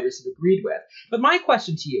 other writers have agreed with. But my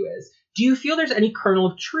question to you is, do you feel there's any kernel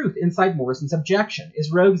of truth inside Morrison's objection?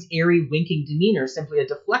 Is Rogue's airy, winking demeanor simply a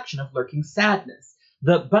deflection of lurking sadness?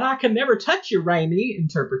 The "but I can never touch you, Raimi"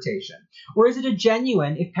 interpretation? Or is it a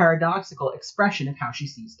genuine, if paradoxical, expression of how she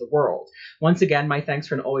sees the world? Once again, my thanks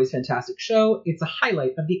for an always fantastic show. It's a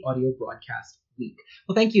highlight of the audio broadcast week.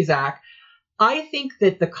 Well, thank you, Zach. I think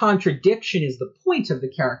that the contradiction is the point of the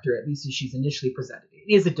character, at least as she's initially presented.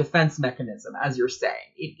 It is a defense mechanism, as you're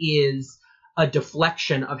saying. It is a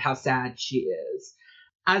deflection of how sad she is.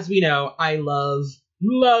 As we know, I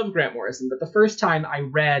love Grant Morrison, but the first time I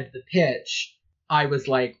read the pitch, I was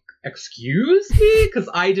like, excuse me? Because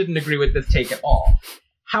I didn't agree with this take at all.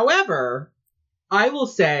 However, I will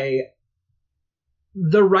say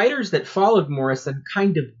the writers that followed Morrison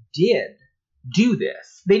kind of did do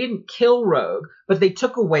this. They didn't kill Rogue, but they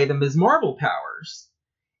took away the Ms. Marvel powers,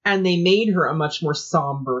 and they made her a much more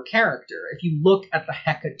somber character. If you look at the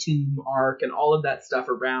Hecatomb arc and all of that stuff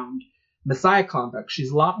around Messiah Complex,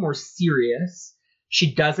 she's a lot more serious.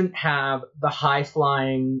 She doesn't have the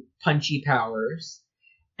high-flying, punchy powers,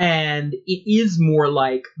 and it is more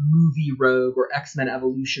like movie Rogue or X-Men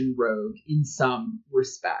Evolution Rogue in some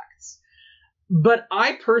respects. But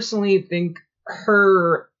I personally think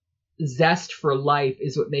her zest for life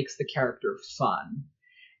is what makes the character fun.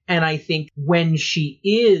 And I think when she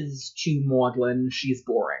is too maudlin, she's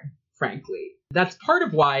boring, frankly. That's part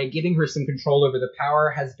of why giving her some control over the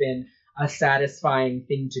power has been a satisfying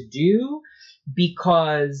thing to do,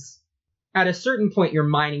 because at a certain point you're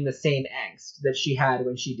mining the same angst that she had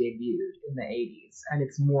when she debuted in the 80s, and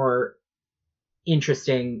it's more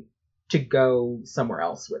interesting to go somewhere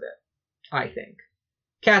else with it, I think.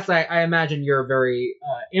 Cass, I imagine you're very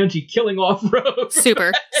anti-killing off Rogue.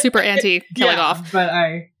 Super anti-killing off. But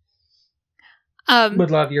I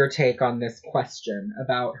would love your take on this question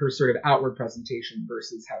about her sort of outward presentation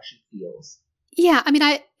versus how she feels. Yeah, I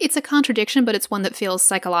mean, it's a contradiction, but it's one that feels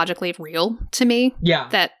psychologically real to me. Yeah.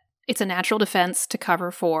 That it's a natural defense to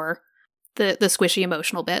cover for the squishy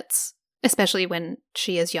emotional bits, especially when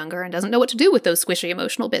she is younger and doesn't know what to do with those squishy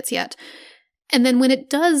emotional bits yet. And then when it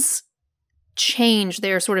does change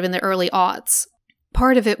there sort of in the early aughts,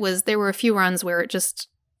 part of it was there were a few runs where it just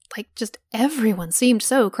everyone seemed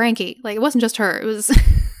so cranky. Like, it wasn't just her. It was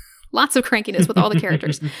lots of crankiness with all the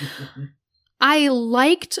characters. I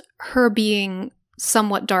liked her being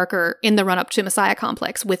somewhat darker in the run-up to Messiah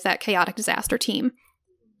Complex with that chaotic disaster team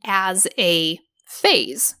as a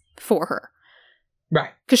phase for her.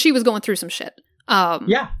 Right. Because she was going through some shit.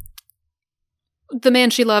 Yeah. The man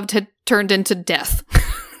she loved had turned into death.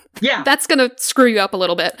 Yeah. That's going to screw you up a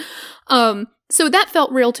little bit. So that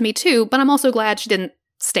felt real to me too, but I'm also glad she didn't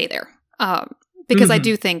stay there. Because I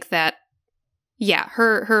do think that, yeah,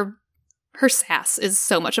 her sass is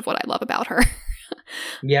so much of what I love about her.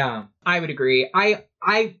 Yeah, I would agree. I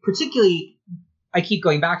particularly, I keep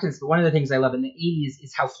going back to this, but one of the things I love in the 80s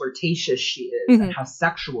is how flirtatious she is and how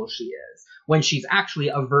sexual she is when she's actually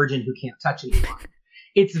a virgin who can't touch anyone.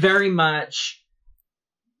 It's very much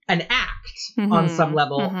an act on some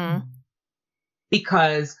level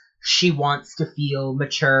because she wants to feel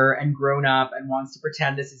mature and grown up and wants to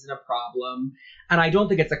pretend this isn't a problem. And I don't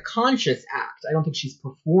think it's a conscious act. I don't think she's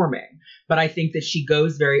performing. But I think that she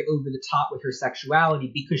goes very over the top with her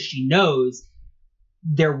sexuality because she knows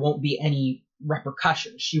there won't be any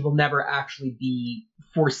repercussions. She will never actually be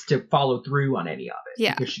forced to follow through on any of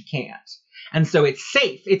it because she can't. And so it's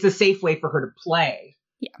safe. It's a safe way for her to play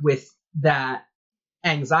with that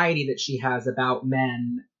anxiety that she has about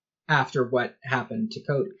men after what happened to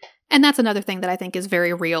Cody. And that's another thing that I think is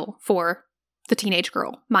very real for the teenage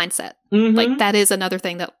girl mindset. Like, that is another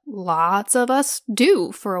thing that lots of us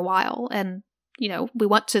do for a while. And, you know, we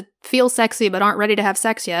want to feel sexy but aren't ready to have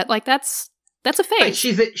sex yet. Like, that's That's a But phase.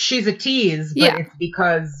 she's a tease, but it's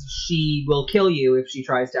because she will kill you if she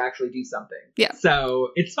tries to actually do something. Yeah. So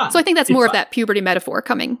it's fun. So I think that's more of that puberty metaphor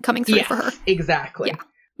coming through for her. Exactly.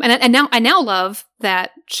 Yeah. And now I now love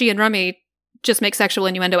that she and Rummy just make sexual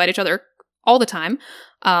innuendo at each other all the time.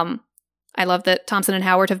 I love that Thompson and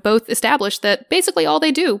Howard have both established that basically all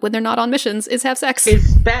they do when they're not on missions is have sex.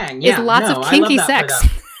 Is bang. Yeah. Is lots of kinky sex.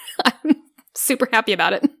 I'm super happy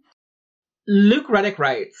about it. Luke Reddick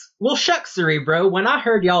writes, well, shucks, Cerebro, when I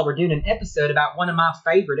heard y'all were doing an episode about one of my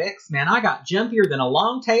favorite X-Men, I got jumpier than a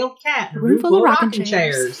long-tailed cat in a room full of rocking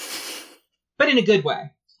chairs. But in a good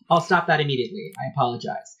way. I'll stop that immediately. I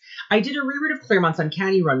apologize. I did a reread of Claremont's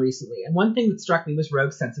Uncanny Run recently, and one thing that struck me was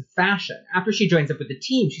Rogue's sense of fashion. After she joins up with the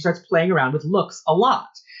team, she starts playing around with looks a lot.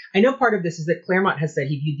 I know part of this is that Claremont has said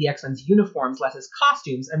he viewed the X-Men's uniforms less as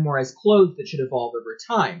costumes and more as clothes that should evolve over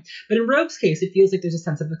time. But in Rogue's case, it feels like there's a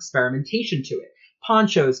sense of experimentation to it.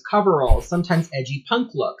 Ponchos, coveralls, sometimes edgy punk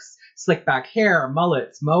looks, slick back hair,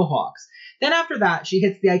 mullets, mohawks. Then after that, she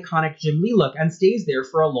hits the iconic Jim Lee look and stays there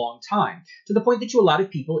for a long time, to the point that to a lot of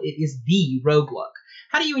people, it is the Rogue look.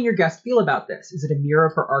 How do you and your guest feel about this? Is it a mirror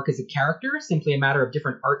of her arc as a character, simply a matter of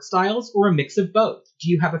different art styles, or a mix of both? Do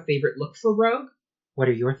you have a favorite look for Rogue? What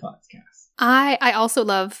are your thoughts, Cass? I also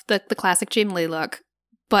love the classic Jim Lee look,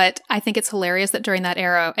 but I think it's hilarious that during that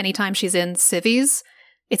era, anytime she's in civvies,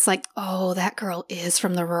 it's like, oh, that girl is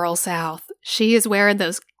from the rural South. She is wearing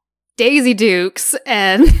those Daisy Dukes,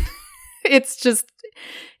 and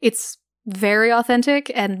it's very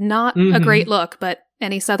authentic and not a great look, but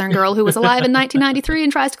any Southern girl who was alive in 1993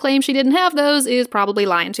 and tries to claim she didn't have those is probably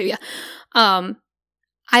lying to you.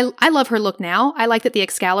 I love her look now. I like that the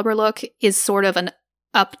Excalibur look is sort of an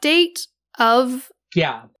update of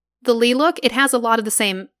the Lee look. It has a lot of the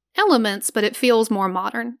same elements, but it feels more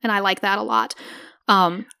modern, and I like that a lot.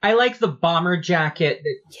 I like the bomber jacket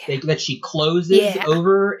that she closes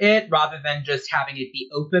over it rather than just having it be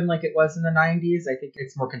open like it was in the 90s. I think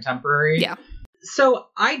it's more contemporary. Yeah. So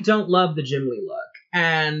I don't love the Jim Lee look.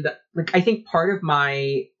 And I think part of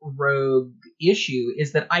my Rogue issue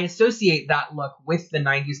is that I associate that look with the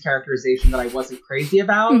 90s characterization that I wasn't crazy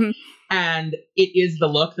about. Mm-hmm. And it is the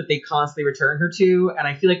look that they constantly return her to. And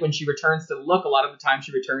I feel like when she returns to the look, a lot of the time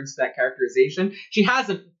she returns to that characterization. She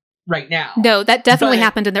hasn't right now. No, that definitely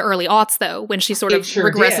happened in the early aughts, though, when she sort of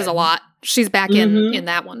regresses a lot. She's back in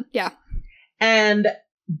that one. Yeah. And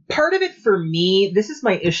part of it for me, this is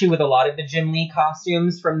my issue with a lot of the Jim Lee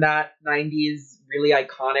costumes from that 90s really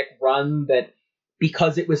iconic run that,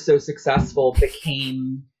 because it was so successful,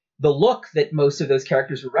 became the look that most of those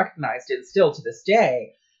characters were recognized in still to this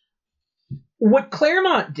day. What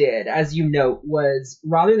Claremont did, as you note, was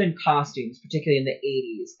rather than costumes, particularly in the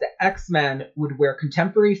 80s, the X-Men would wear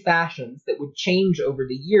contemporary fashions that would change over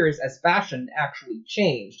the years as fashion actually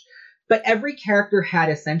changed. But every character had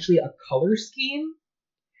essentially a color scheme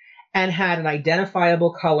and had an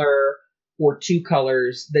identifiable color or two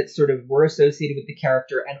colors that sort of were associated with the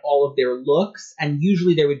character and all of their looks. And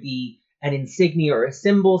usually there would be an insignia or a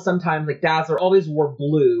symbol. Sometimes, like Dazzler always wore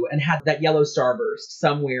blue and had that yellow starburst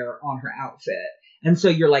somewhere on her outfit. And so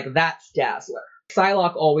you're like, that's Dazzler.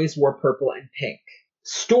 Psylocke always wore purple and pink.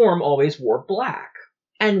 Storm always wore black.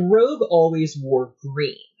 And Rogue always wore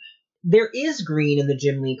green. There is green in the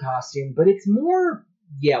Jim Lee costume, but it's more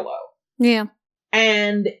yellow. Yeah.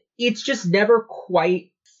 And it's just never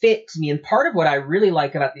quite fit to me. And part of what I really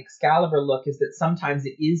like about the Excalibur look is that sometimes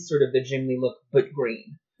it is sort of the Jim Lee look, but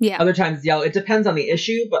green. Yeah. Other times it's yellow. It depends on the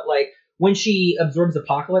issue, but like when she absorbs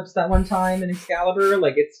Apocalypse that one time in Excalibur,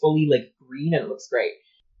 like it's fully like green and it looks great.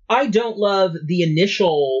 I don't love the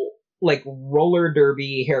initial like roller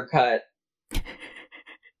derby haircut.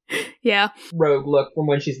 Yeah. Rogue look from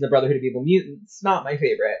when she's in the Brotherhood of Evil Mutants. Not my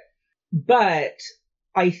favorite. But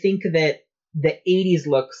I think that the 80s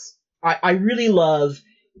looks, I really love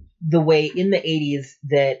the way in the 80s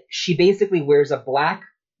that she basically wears a black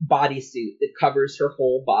bodysuit that covers her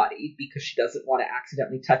whole body because she doesn't want to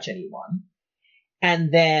accidentally touch anyone.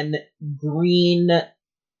 And then green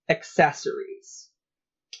accessories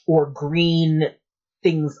or green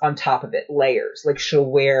things on top of it, layers. Like she'll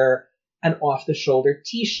wear an off-the-shoulder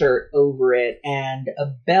t-shirt over it and a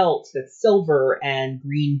belt that's silver and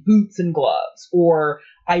green boots and gloves. Or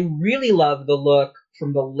I really love the look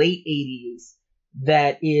from the late 80s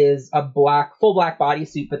that is a full black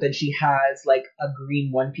bodysuit, but then she has like a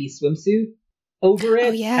green one-piece swimsuit over it.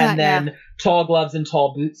 Oh, yeah, and then tall gloves and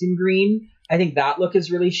tall boots in green. I think that look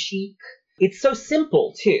is really chic. It's so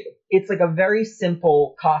simple, too. It's like a very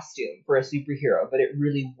simple costume for a superhero, but it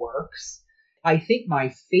really works. I think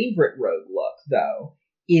my favorite Rogue look, though,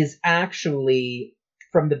 is actually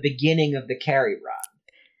from the beginning of the Carey run.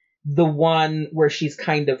 the one where she's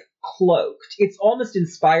kind of cloaked. It's almost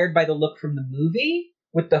inspired by the look from the movie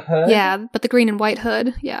with the hood. Yeah, but the green and white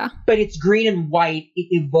hood, yeah. But it's green and white. It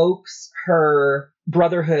evokes her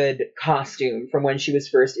Brotherhood costume from when she was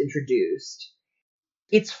first introduced.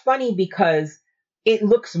 It's funny because it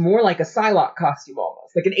looks more like a Psylocke costume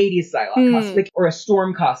almost, like an 80s Psylocke costume, like, or a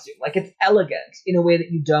Storm costume. Like, it's elegant in a way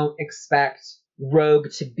that you don't expect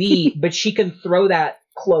Rogue to be, but she can throw that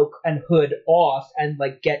cloak and hood off and,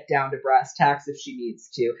 like, get down to brass tacks if she needs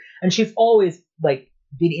to. And she's always, like,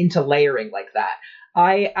 been into layering like that.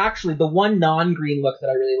 The one non-green look that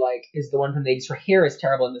I really like is the one from the 80s. Her hair is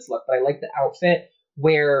terrible in this look, but I like the outfit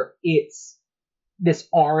where it's this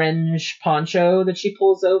orange poncho that she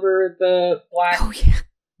pulls over the black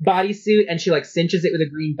bodysuit, and she, like, cinches it with a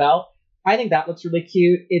green belt. I think that looks really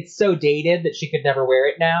cute. It's so dated that she could never wear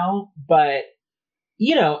it now, but,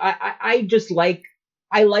 you know, I just like,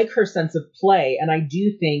 I like her sense of play, and I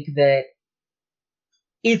do think that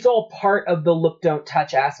it's all part of the look, don't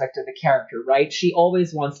touch aspect of the character, right? She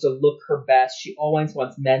always wants to look her best. She always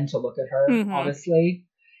wants men to look at her, honestly.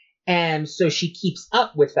 And so she keeps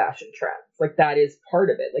up with fashion trends. Like, that is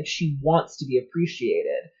part of it. Like, she wants to be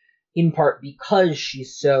appreciated, in part because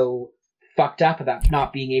she's so fucked up about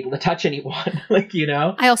not being able to touch anyone. Like, you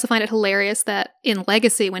know? I also find it hilarious that in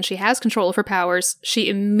Legacy, when she has control of her powers, she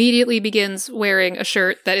immediately begins wearing a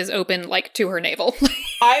shirt that is open, like, to her navel.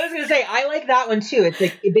 I was going to say, I like that one too. It's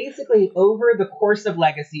like, basically, over the course of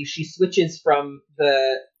Legacy, she switches from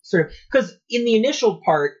the sort of, because in the initial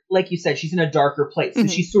part, like you said, she's in a darker place. So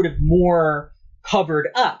she's sort of more covered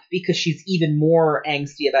up because she's even more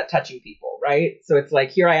angsty about touching people, right? So it's like,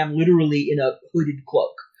 here I am literally in a hooded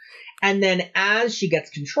cloak. And then as she gets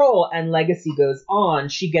control and Legacy goes on,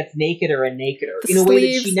 she gets nakeder and nakeder in a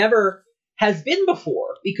way that she never has been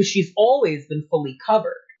before, because she's always been fully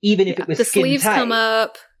covered, even if it was skin tight. The sleeves come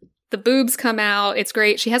up, the boobs come out. It's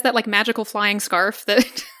great. She has that, like, magical flying scarf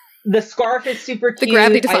that... The scarf is super cute. The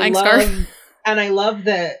gravity-defying scarf. And I love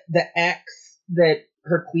the X that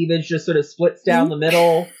her cleavage just sort of splits down the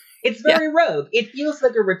middle. It's very Rogue. It feels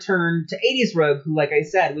like a return to 80s Rogue, who, like I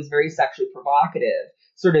said, was very sexually provocative,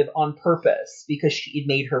 sort of on purpose, because it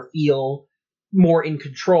made her feel more in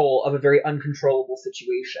control of a very uncontrollable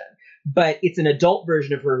situation. But it's an adult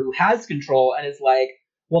version of her who has control and is like,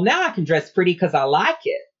 well, now I can dress pretty because I like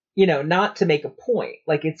it. You know, not to make a point.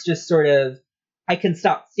 Like, it's just sort of, I can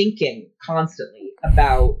stop thinking constantly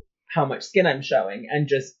about how much skin I'm showing and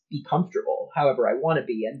just be comfortable however I want to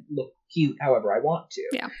be and look cute however I want to.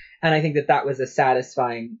 Yeah. And I think that that was a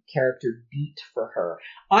satisfying character beat for her.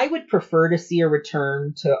 I would prefer to see a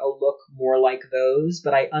return to a look more like those,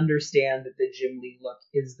 but I understand that the Jim Lee look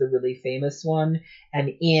is the really famous one. And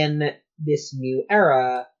in this new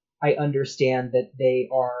era, I understand that they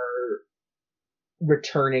are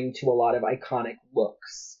returning to a lot of iconic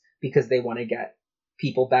looks because they want to get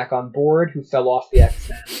people back on board who fell off the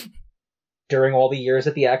X-Men during all the years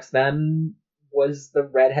that the X-Men was the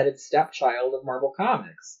redheaded stepchild of Marvel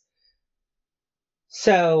Comics.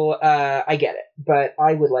 So, I get it, but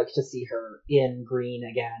I would like to see her in green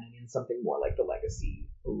again and in something more like the Legacy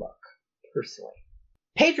look, personally.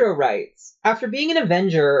 Pedro writes, after being an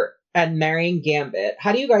Avenger and marrying Gambit,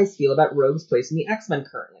 how do you guys feel about Rogue's place in the X-Men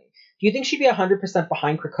currently? Do you think she'd be 100%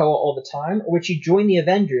 behind Krakoa all the time, or would she join the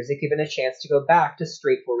Avengers if given a chance to go back to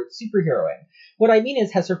straightforward superheroing? What I mean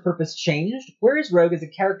is, has her purpose changed? Where is Rogue as a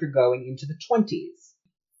character going into the 20s?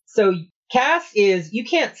 So, Cass is, you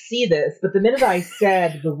can't see this, but the minute I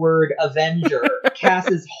said the word Avenger,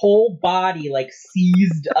 Cass's whole body, like,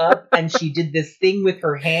 seized up, and she did this thing with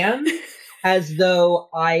her hands, as though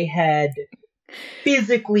I had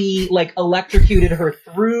physically, like, electrocuted her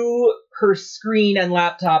through her screen and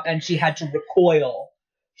laptop, and she had to recoil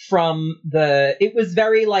from it was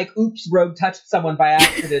very like, oops, Rogue touched someone by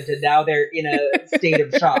accident, and now they're in a state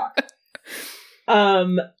of shock.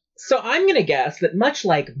 So I'm gonna guess that much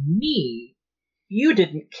like me, you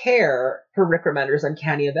didn't care for Rick Remender's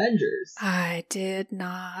Uncanny Avengers. I did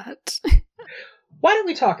not. Why don't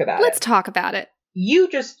we talk about it? Let's talk about it. You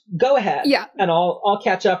just go ahead. Yeah. And I'll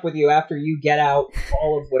catch up with you after you get out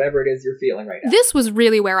all of whatever it is you're feeling right now. This was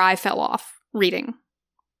really where I fell off reading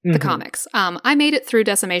the comics. I made it through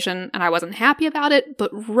Decimation and I wasn't happy about it,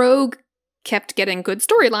 but Rogue kept getting good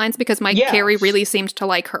storylines because Mike Carey really seemed to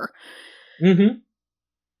like her.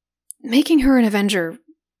 Making her an Avenger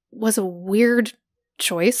was a weird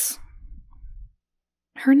choice.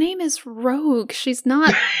 Her name is Rogue. She's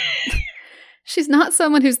not... She's not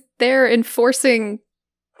someone who's there enforcing,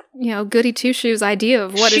 goody two-shoes idea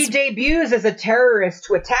of what she debuts as a terrorist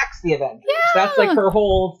who attacks the Avengers. Yeah. That's like her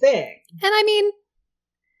whole thing. And I mean,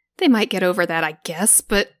 they might get over that, I guess,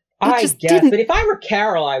 but I just guess, but if I were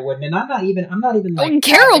Carol, I wouldn't. And I'm not even like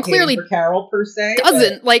Carol advocating clearly for Carol per se.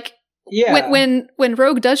 doesn't. Like, yeah. when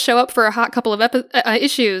Rogue does show up for a hot couple of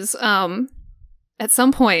issues, at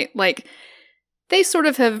some point, like, they sort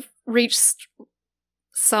of have reached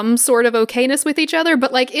some sort of okayness with each other,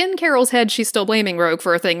 but like in Carol's head, she's still blaming Rogue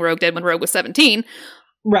for a thing Rogue did when Rogue was 17.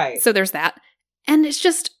 Right. So there's that. And it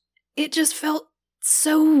just felt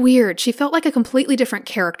so weird. She felt like a completely different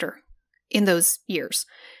character in those years.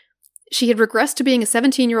 She had regressed to being a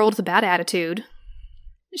 17-year-old with a bad attitude.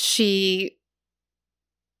 She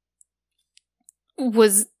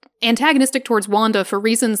was antagonistic towards Wanda for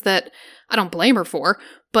reasons that I don't blame her for,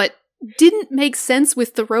 but didn't make sense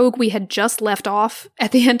with the Rogue we had just left off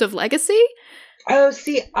at the end of Legacy. Oh,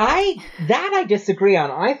 see, I disagree on.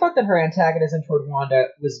 I thought that her antagonism toward Wanda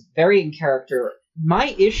was very in character.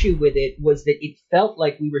 My issue with it was that it felt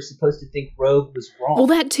like we were supposed to think Rogue was wrong. Well,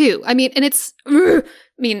 that too. I mean,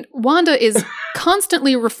 and Wanda is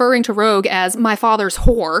constantly referring to Rogue as my father's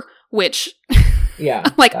whore, which, yeah,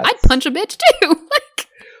 I'm like, I'd punch a bitch too. Like,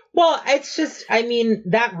 well, it's just, I mean,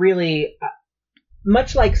 that really,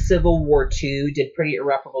 much like Civil War II did pretty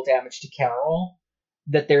irreparable damage to Carol,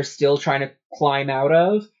 that they're still trying to climb out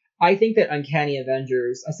of. I think that Uncanny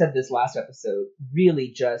Avengers, I said this last episode,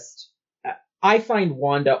 really just, I find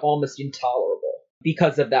Wanda almost intolerable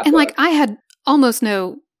because of that. And book. like, I had almost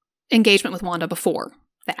no engagement with Wanda before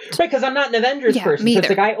that. Right, because I'm not an Avengers person. Me So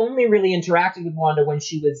it's either. like I only really interacted with Wanda when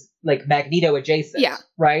she was like Magneto adjacent. Yeah.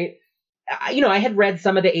 Right? I had read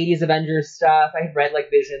some of the 80s Avengers stuff. I had read like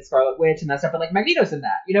Vision, Scarlet Witch, and that stuff, but like Magneto's in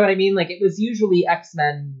that. You know what I mean? Like it was usually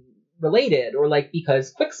X-Men related, or like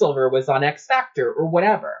because Quicksilver was on X Factor or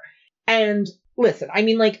whatever. And listen, I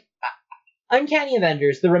mean, like Uncanny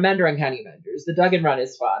Avengers, the Remender Uncanny Avengers, the Duggan run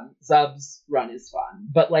is fun, Zub's run is fun,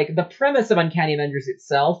 but like the premise of Uncanny Avengers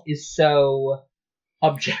itself is so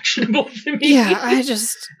objectionable to me. Yeah, I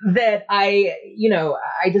just that I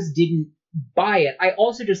just didn't buy it. I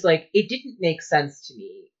also just like it didn't make sense to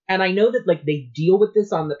me, and I know that like they deal with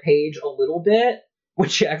this on the page a little bit,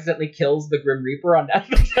 which accidentally kills the Grim Reaper on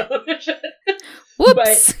national television.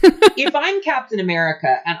 whoops. But if I'm Captain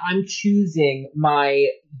America and I'm choosing my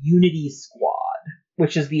Unity Squad,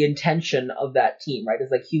 which is the intention of that team, right,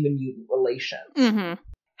 is like human mutant relations. Mm-hmm.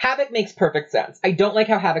 Havoc makes perfect sense. I don't like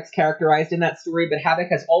how Havoc's characterized in that story, but Havoc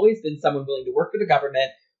has always been someone willing to work for the government,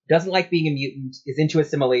 doesn't like being a mutant, is into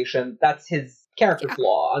assimilation. That's his character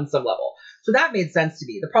flaw on some level. So that made sense to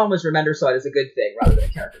me. The problem was Remender saw it as a good thing rather than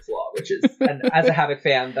a character flaw, which is, and as a Havoc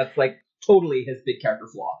fan, that's like totally his big character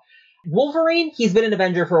flaw. Wolverine, he's been an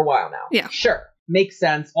Avenger for a while now. Yeah. Sure. Makes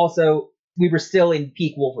sense. Also, we were still in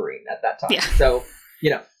peak Wolverine at that time. Yeah. So,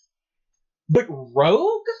 But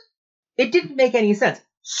Rogue? It didn't make any sense.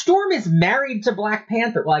 Storm is married to Black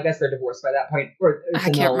Panther. Well, I guess they're divorced by that point. Or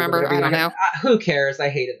I can't remember. I don't know. Who cares? I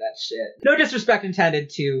hated that shit. No disrespect intended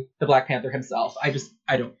to the Black Panther himself. I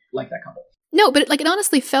don't like that couple. No, but like it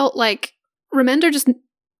honestly felt like Remender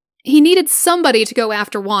he needed somebody to go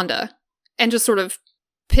after Wanda and just sort of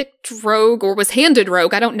picked Rogue or was handed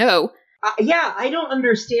Rogue. I don't know. Yeah, I don't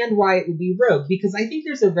understand why it would be Rogue, because I think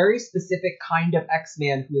there's a very specific kind of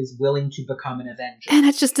X-Man who is willing to become an Avenger. And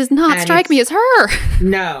it just does not strike me as her.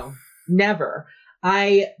 No, never.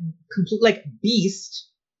 Like Beast.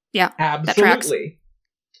 Yeah, absolutely.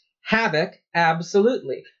 Havoc,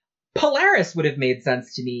 absolutely. Polaris would have made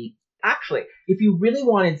sense to me. Actually, if you really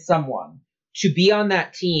wanted someone to be on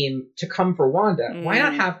that team to come for Wanda, why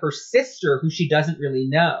not have her sister, who she doesn't really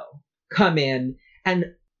know, come in? And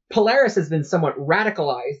Polaris has been somewhat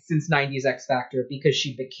radicalized since 90s X Factor because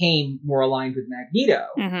she became more aligned with Magneto.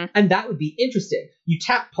 Mm-hmm. And that would be interesting. You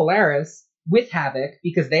tap Polaris with Havoc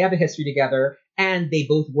because they have a history together and they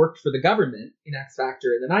both worked for the government in X Factor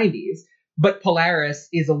in the 90s. But Polaris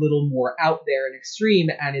is a little more out there and extreme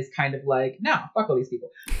and is kind of like, no, fuck all these people.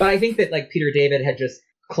 But I think that like Peter David had just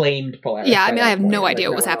claimed Polaris. Yeah, I mean, I have no idea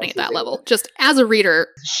what was happening at that level. Just as a reader.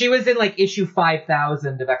 She was in like issue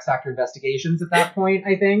 5,000 of X Factor Investigations at that point,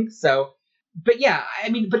 I think. So, but yeah, I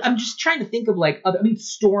mean, but I'm just trying to think of like,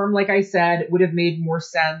 Storm, like I said, would have made more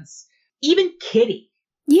sense. Even Kitty.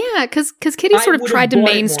 Yeah, because Kitty sort of tried to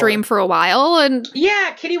mainstream for a while. And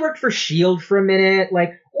yeah, Kitty worked for S.H.I.E.L.D. for a minute.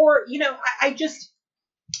 Like, or, I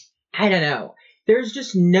don't know. There's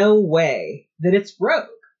just no way that it's Rogue.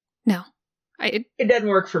 No. It doesn't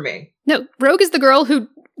work for me. No, Rogue is the girl who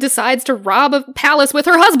decides to rob a palace with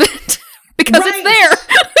her husband because it's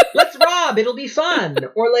there. Let's rob. It'll be fun.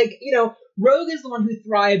 Or like, Rogue is the one who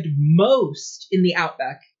thrived most in the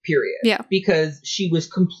Outback period. Yeah. Because she was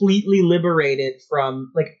completely liberated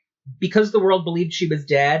from, like, because the world believed she was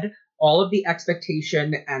dead, all of the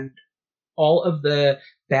expectation and all of the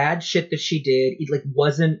bad shit that she did,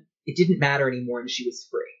 it didn't matter anymore, and she was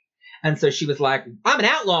free. And so she was like, I'm an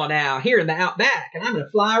outlaw now here in the outback, and I'm going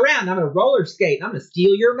to fly around, and I'm going to roller skate, and I'm going to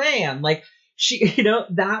steal your man. Like, she,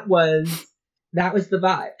 that was the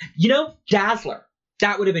vibe. Dazzler,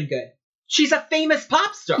 that would have been good. She's a famous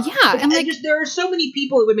pop star. Yeah. And there are so many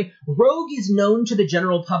people who would make, Rogue is known to the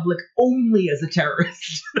general public only as a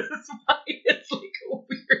terrorist. That's why it's like a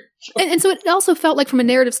weird choice. And so it also felt like, from a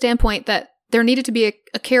narrative standpoint, that there needed to be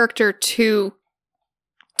a character to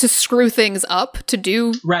screw things up, to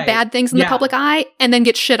do bad things in the public eye, and then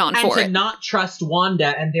get shit on for it. And to not trust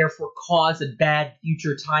Wanda and therefore cause a bad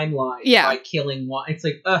future timeline by killing Wanda. It's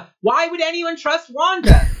like, why would anyone trust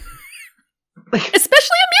Wanda? Especially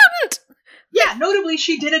a mutant! Yeah, notably,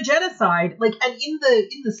 she did a genocide, and in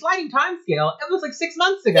the sliding time scale, it was 6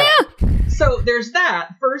 months ago. Yeah. So there's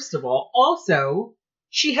that, first of all. Also,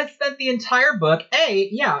 she has spent the entire book,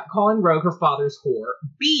 A, calling Rogue her father's whore,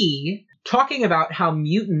 B, talking about how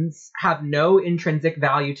mutants have no intrinsic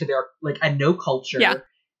value to their, and no culture. Yeah.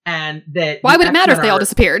 And that... Why would it matter if they all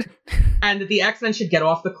disappeared? And that the X-Men should get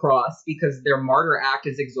off the cross because their martyr act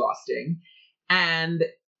is exhausting. And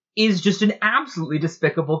is just an absolutely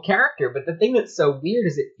despicable character. But the thing that's so weird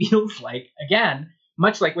is it feels like, again,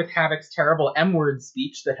 much like with Havoc's terrible M-word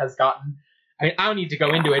speech that has gotten... I don't need to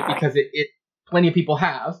go into it because it plenty of people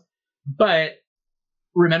have. But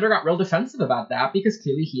Remender got real defensive about that because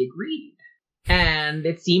clearly he agreed. And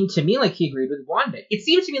it seemed to me like he agreed with Wanda. It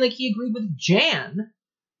seemed to me like he agreed with Jan,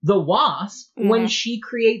 the Wasp, when she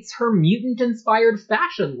creates her mutant-inspired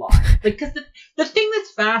fashion line. Because the thing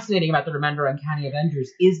that's fascinating about the Remender Uncanny Avengers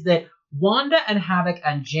is that Wanda and Havoc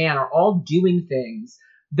and Jan are all doing things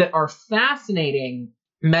that are fascinating,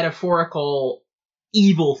 metaphorical,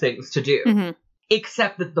 evil things to do. Mm-hmm.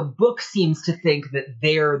 Except that the book seems to think that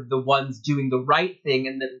they're the ones doing the right thing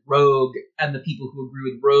and that Rogue and the people who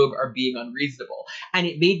agree with Rogue are being unreasonable. And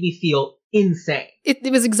it made me feel insane.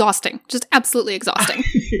 It was exhausting. Just absolutely exhausting.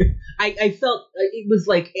 I felt, it was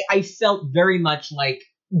I felt very much like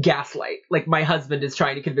Gaslight. Like, my husband is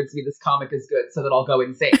trying to convince me this comic is good so that I'll go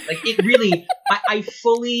insane. It really, I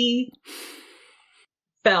fully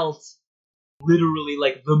felt literally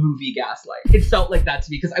like the movie Gaslight. It felt like that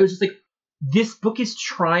to me because I was just like, this book is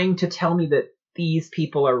trying to tell me that these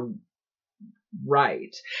people are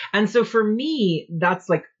right. And so for me, that's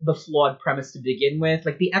the flawed premise to begin with.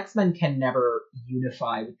 The X-Men can never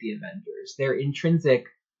unify with the Avengers. Their intrinsic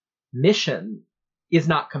mission is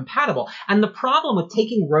not compatible. And the problem with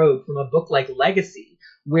taking Rogue from a book like Legacy,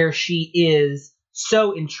 where she is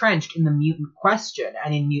so entrenched in the mutant question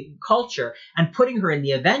and in mutant culture, and putting her in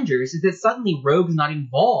the Avengers, is that suddenly Rogue's not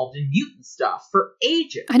involved in mutant stuff for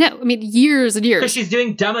ages. I know. I mean, years and years. Because she's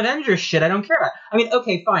doing dumb Avengers shit I don't care about. I mean,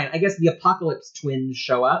 okay, fine. I guess the Apocalypse twins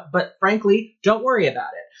show up, but frankly, don't worry about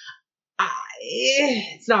it.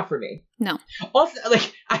 It's not for me. No. Also,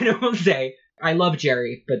 I don't say, I love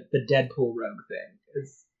Jerry, but the Deadpool Rogue thing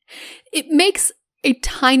is... It makes a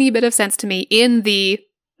tiny bit of sense to me in the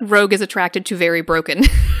Rogue is attracted to very broken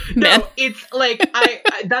men. No, it's I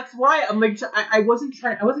that's why I'm I wasn't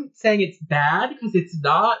saying it's bad because it's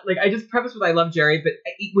not. I just prefaced with I love Jerry, but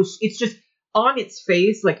it's just on its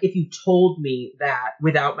face, if you told me that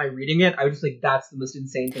without my reading it, I was just that's the most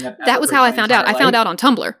insane thing I've ever That was how I found out. Life. I found out on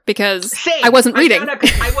Tumblr because Same. I wasn't reading.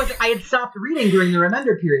 I had stopped reading during the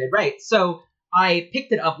Remender period, right? So I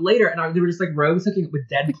picked it up later, and they were just Rogue's hooking up with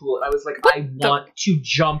Deadpool, and I was I want to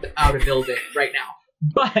jump out of building right now.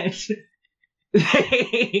 But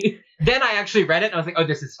then I actually read it, and I was like, oh,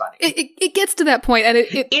 this is funny. It gets to that point, and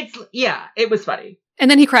it was funny. And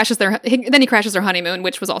then he crashes their honeymoon,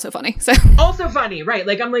 which was also funny. So also funny, right?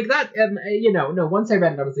 I'm that. No. Once I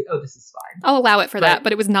read it, I was like, oh, this is fine. I'll allow it for that,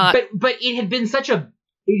 but it was not. But it had been such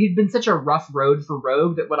a rough road for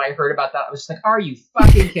Rogue that when I heard about that, I was just are you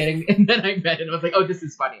fucking kidding? And then I read it, and I was like, oh, this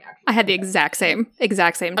is funny. Actually, I had the exact same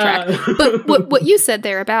track. But what you said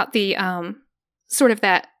there about the sort of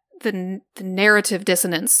that the narrative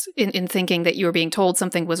dissonance in thinking that you were being told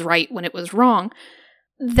something was right when it was wrong,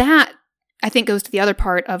 that I think goes to the other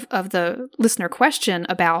part of the listener question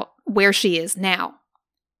about where she is now.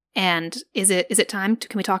 And is it time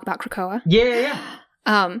can we talk about Krakoa? Yeah.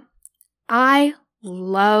 I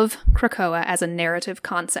love Krakoa as a narrative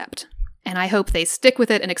concept, and I hope they stick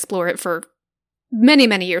with it and explore it for many,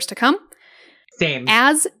 many years to come. Same.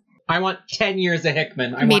 I want 10 years of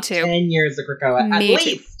Hickman. I want 10 years of Krakoa. At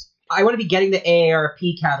least. I want to be getting the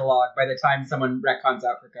AARP catalog by the time someone retcons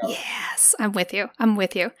out Krakoa. Yes, I'm with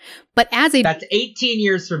you. But that's 18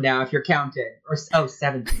 years from now if you're counting. Or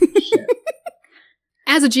 17. Shit.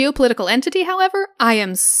 As a geopolitical entity, however, I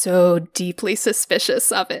am so deeply suspicious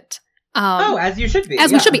of it. As you should be.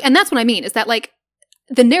 As we should be. And that's what I mean, is that, like,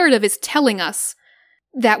 the narrative is telling us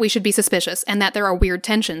that we should be suspicious and that there are weird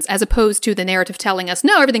tensions, as opposed to the narrative telling us,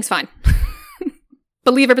 no, everything's fine.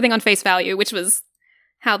 Believe everything on face value, which was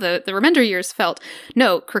how the Remender years felt.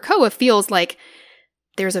 No, Krakoa feels like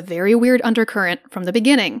there's a very weird undercurrent from the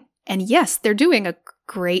beginning. And yes, they're doing a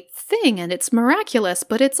great thing and it's miraculous,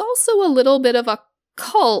 but it's also a little bit of a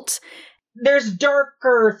cult. There's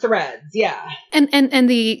darker threads, yeah. And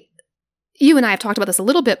you and I have talked about this a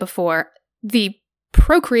little bit before. The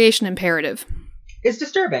procreation imperative is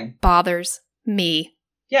disturbing. Bothers me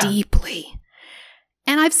deeply.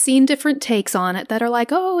 And I've seen different takes on it that are like,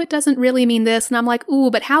 oh, it doesn't really mean this. And I'm like, ooh,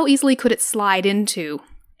 but how easily could it slide into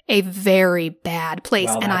a very bad place?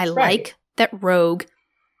 Well, and I right. like that Rogue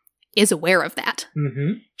is aware of that.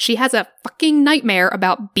 Mm-hmm. She has a fucking nightmare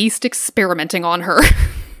about Beast experimenting on her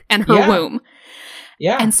and her womb.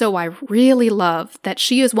 Yeah. And so I really love that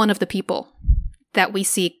she is one of the people that we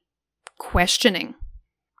see questioning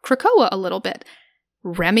Krakoa a little bit.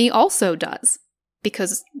 Remy also does,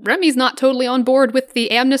 because Remy's not totally on board with the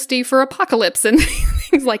amnesty for Apocalypse and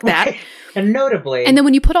things like that. Right. And notably. And then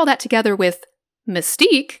when you put all that together with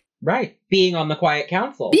Mystique. Right. Being on the Quiet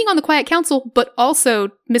Council. But also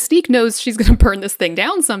Mystique knows she's going to burn this thing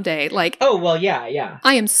down someday. Like, oh, well, yeah.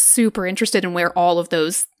 I am super interested in where all of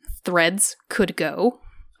those threads could go.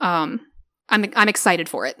 I'm excited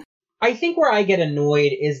for it. I think where I get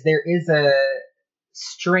annoyed is there is a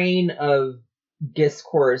strain of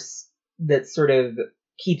discourse that sort of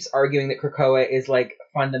keeps arguing that Krakoa is, like,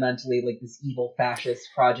 fundamentally, like, this evil fascist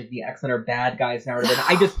project. The X-Men are bad guys now. And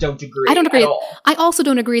I just don't agree. I don't agree at all. I also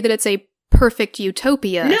don't agree that it's a perfect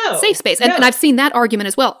utopia safe space. And I've seen that argument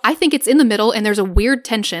as well. I think it's in the middle and there's a weird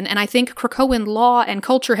tension. And I think Krakoan law and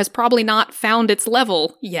culture has probably not found its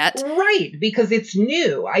level yet. Right, because it's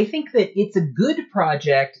new. I think that it's a good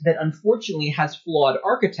project that unfortunately has flawed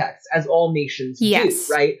architects, as all nations do,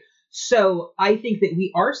 right? So I think that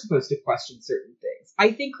we are supposed to question certain things.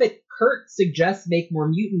 I think that Kurt suggests make more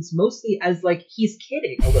mutants mostly as, like, he's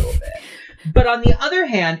kidding a little bit. But on the other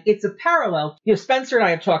hand, it's a parallel. You know, Spencer and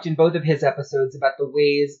I have talked in both of his episodes about the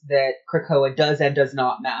ways that Krakoa does and does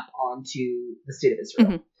not map onto the state of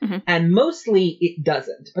Israel. Mm-hmm, mm-hmm. And mostly it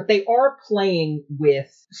doesn't. But they are playing with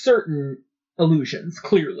certain illusions,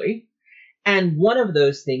 clearly. And one of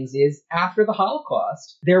those things is, after the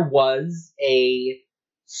Holocaust, there was a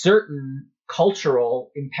certain cultural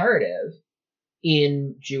imperative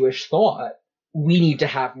in Jewish thought. We need to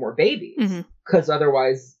have more babies, because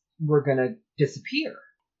otherwise we're going to disappear.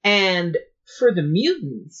 And for the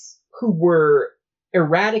mutants, who were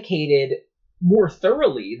eradicated more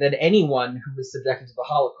thoroughly than anyone who was subjected to the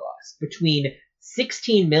Holocaust, between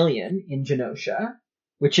 16 million in Genosha,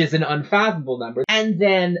 which is an unfathomable number, and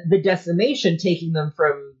then the decimation taking them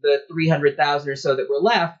from the 300,000 or so that were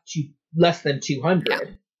left to less than 200. Yeah.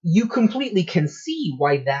 You completely can see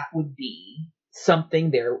why that would be something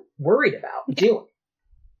they're worried about doing.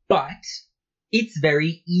 But it's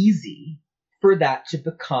very easy for that to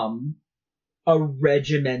become a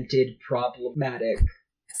regimented, problematic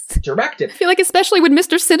directive. I feel like especially when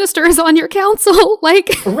Mr. Sinister is on your council, like...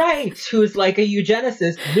 Right, who's like a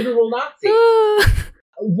eugenicist, literal Nazi.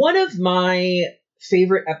 One of my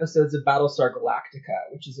favorite episodes of Battlestar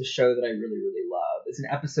Galactica, which is a show that I really, really love, is an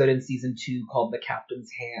episode in season 2 called The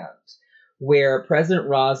Captain's Hand, where President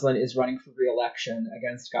Roslin is running for re-election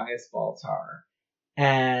against Gaius Baltar.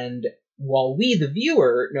 And while we, the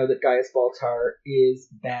viewer, know that Gaius Baltar is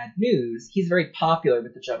bad news, he's very popular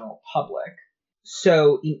with the general public.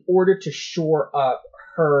 So in order to shore up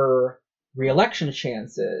her re-election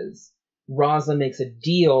chances, Roslin makes a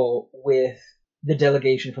deal with the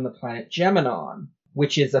delegation from the planet Geminon,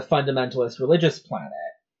 which is a fundamentalist religious planet,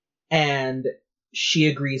 and she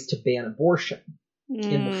agrees to ban abortion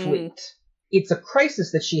in the fleet. It's a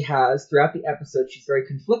crisis that she has throughout the episode. She's very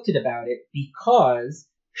conflicted about it because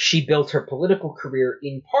she built her political career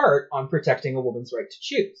in part on protecting a woman's right to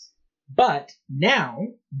choose. But now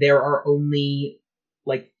there are only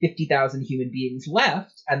like 50,000 human beings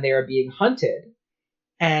left, and they are being hunted.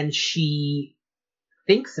 And she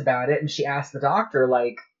thinks about it, and she asks the doctor,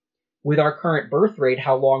 like, with our current birth rate,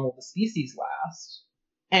 how long will the species last?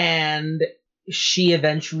 And she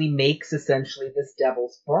eventually makes essentially this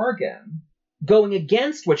devil's bargain, going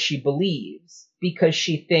against what she believes, because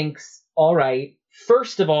she thinks, all right,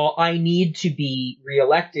 first of all, I need to be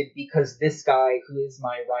reelected because this guy who is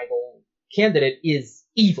my rival candidate is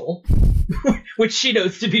evil, which she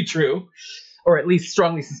knows to be true, or at least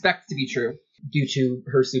strongly suspects to be true, due to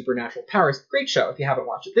her supernatural powers. Great show if you haven't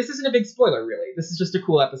watched it. This isn't a big spoiler, really. This is just a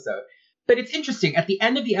cool episode. But it's interesting. At the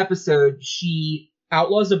end of the episode, she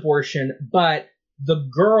outlaws abortion, but the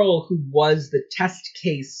girl who was the test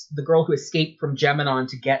case, the girl who escaped from Geminon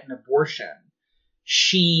to get an abortion,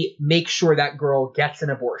 she makes sure that girl gets an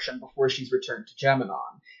abortion before she's returned to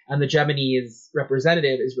Geminon. And the Geminese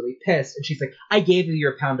representative is really pissed. And she's like, I gave you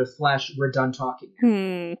your pound of flesh. We're done talking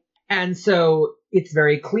now. And so it's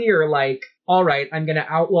very clear, like, all right, I'm going to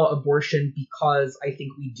outlaw abortion because I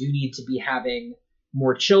think we do need to be having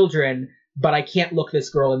more children, but I can't look this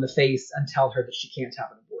girl in the face and tell her that she can't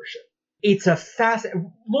have an abortion. It's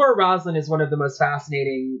Laura Roslin is one of the most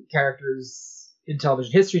fascinating characters in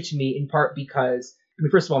television history to me, in part because, I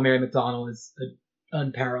mean, first of all, Mary McDonnell is an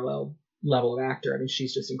unparalleled level of actor. I mean,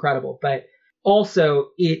 she's just incredible. But also,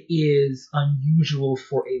 it is unusual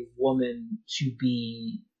for a woman to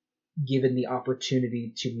be given the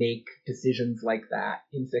opportunity to make decisions like that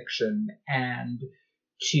in fiction and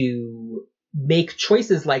to make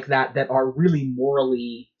choices like that that are really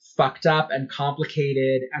morally fucked up and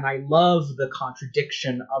complicated. And I love the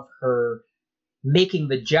contradiction of her making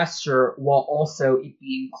the gesture while also it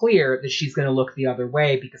being clear that she's going to look the other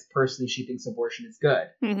way because personally she thinks abortion is good.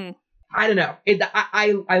 Mm-hmm. I don't know.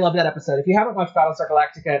 I love that episode. If you haven't watched Battlestar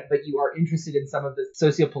Galactica, but you are interested in some of the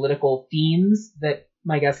socio-political themes that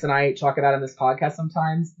my guests and I talk about on this podcast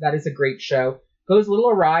sometimes, that is a great show. Goes a little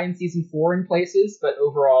awry in season 4 in places, but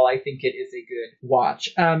overall I think it is a good watch.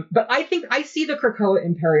 But I think I see the Krakoa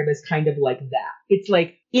Imperium as kind of like that. It's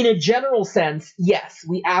like, in a general sense, yes,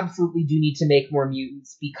 we absolutely do need to make more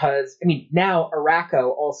mutants because, I mean, now Arakko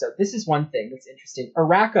also, this is one thing that's interesting.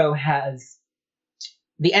 Arakko has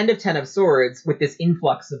the end of Ten of Swords with this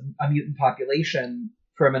influx of a mutant population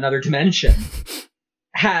from another dimension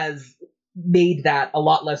has made that a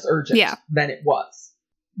lot less urgent than it was.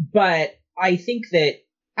 But I think that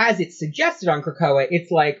as it's suggested on Krakoa,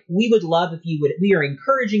 it's like, we would love if we are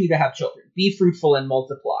encouraging you to have children, be fruitful and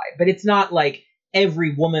multiply. But it's not like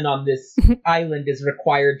every woman on this island is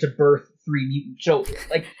required to birth 3 mutant children.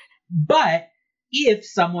 Like, but if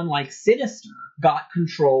someone like Sinister got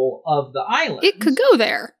control of the island, it could go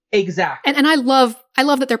there. Exactly. And I love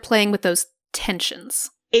that they're playing with those tensions.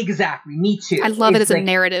 Exactly. Me too. I love it as a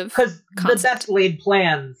narrative. Because the best laid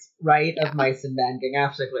plans, right, of mice and men,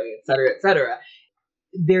 Gangaftically, et cetera,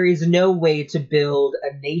 there is no way to build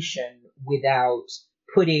a nation without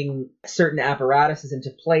putting certain apparatuses into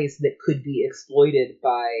place that could be exploited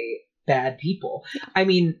by bad people. I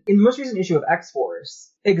mean, in the most recent issue of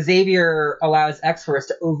X-Force, Xavier allows X-Force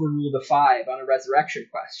to overrule the Five on a resurrection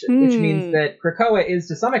question, which means that Krakoa is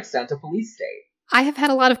to some extent a police state. I have had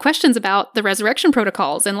a lot of questions about the resurrection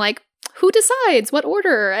protocols and, like, who decides what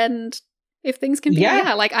order and if things can be.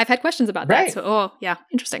 Yeah, like, I've had questions about that. So,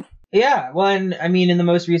 interesting. Yeah, well, and I mean, in the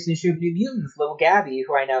most recent issue of New Mutants, little Gabby,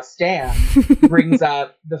 who I now stan, brings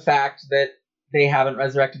up the fact that they haven't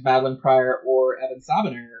resurrected Madeline Pryor or Evan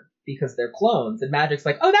Sabaner because they're clones. And Magic's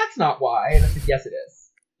like, oh, that's not why. And I said, yes, it is.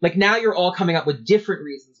 Like, now you're all coming up with different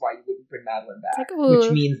reasons why you wouldn't bring Madeline back,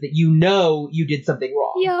 which means that you know you did something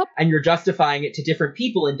wrong. Yep. And you're justifying it to different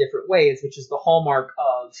people in different ways, which is the hallmark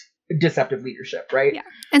of deceptive leadership, right? Yeah.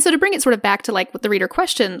 And so to bring it sort of back to, like, with the reader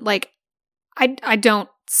question, like, I don't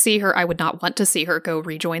see her, I would not want to see her go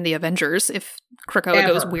rejoin the Avengers if Krakoa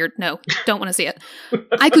goes weird. No, don't want to see it.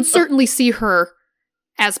 I could certainly see her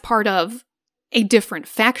as part of a different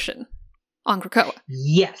faction on Krakoa.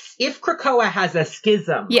 Yes. If Krakoa has a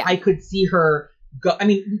schism, I could see her go. I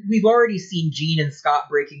mean, we've already seen Jean and Scott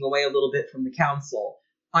breaking away a little bit from the council.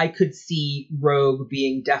 I could see Rogue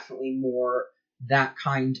being definitely more that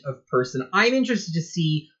kind of person. I'm interested to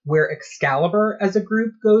see where Excalibur as a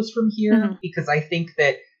group goes from here, because I think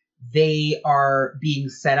that they are being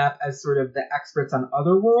set up as sort of the experts on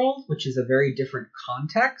Otherworld, which is a very different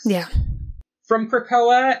context from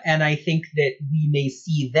Krakoa. And I think that we may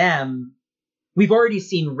see them. We've already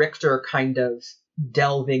seen Richter kind of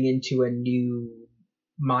delving into a new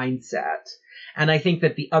mindset. And I think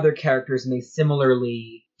that the other characters may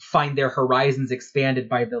similarly find their horizons expanded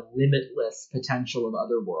by the limitless potential of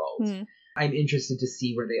Otherworld. I'm interested to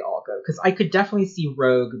see where they all go, because I could definitely see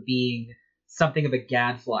Rogue being something of a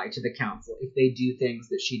gadfly to the council if they do things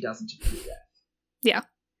that she doesn't agree with. Yeah.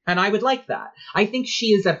 And I would like that. I think she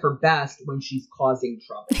is at her best when she's causing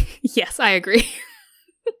trouble. Yes, I agree.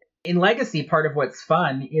 In Legacy, part of what's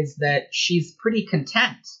fun is that she's pretty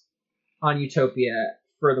content on Utopia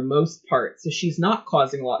for the most part. So she's not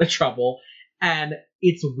causing a lot of trouble. And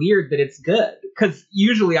it's weird that it's good, because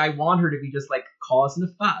usually I want her to be just like causing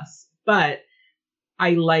a fuss. But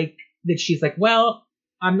I like that she's like, well,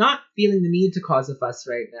 I'm not feeling the need to cause a fuss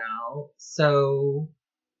right now. So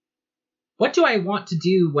what do I want to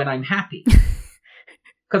do when I'm happy?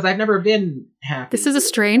 because I've never been happy. This is a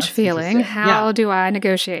strange That's feeling. How do I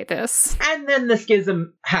negotiate this? And then the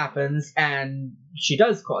schism happens, and she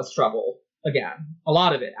does cause trouble again. A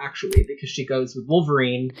lot of it, actually, because she goes with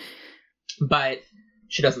Wolverine, but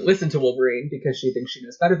she doesn't listen to Wolverine because she thinks she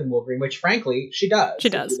knows better than Wolverine, which, frankly, she does. She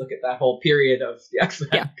does. If you look at that whole period of the X-Men,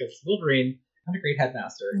 because Wolverine, not a great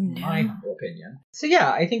headmaster, in my humble opinion. So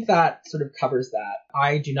yeah, I think that sort of covers that.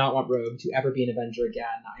 I do not want Rogue to ever be an Avenger again.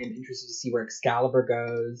 I am interested to see where Excalibur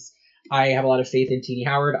goes. I have a lot of faith in Tini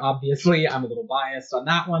Howard, obviously. I'm a little biased on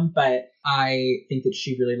that one, but I think that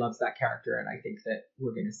she really loves that character, and I think that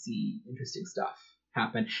we're going to see interesting stuff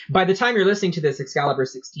happen. By the time you're listening to this, Excalibur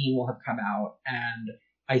 16 will have come out, and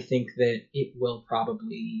I think that it will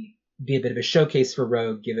probably be a bit of a showcase for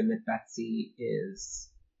Rogue, given that Betsy is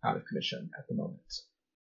out of commission at the moment.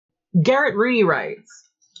 Garrett Rooney writes,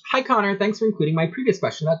 "Hi Connor, thanks for including my previous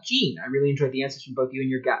question about Jean. I really enjoyed the answers from both you and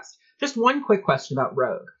your guest. Just one quick question about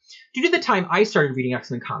Rogue. Due to the time I started reading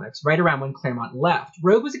X-Men comics, right around when Claremont left,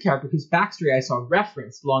 Rogue was a character whose backstory I saw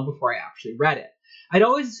referenced long before I actually read it. I'd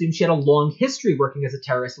always assumed she had a long history working as a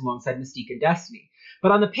terrorist alongside Mystique and Destiny,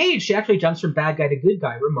 but on the page she actually jumps from bad guy to good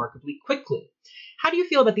guy remarkably quickly. How do you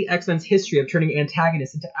feel about the X-Men's history of turning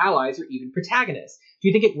antagonists into allies or even protagonists? Do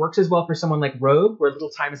you think it works as well for someone like Rogue, where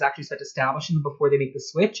little time is actually spent establishing them before they make the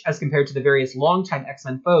switch, as compared to the various longtime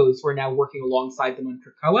X-Men foes who are now working alongside them on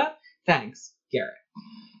Krakoa? Thanks, Garrett."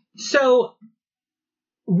 So,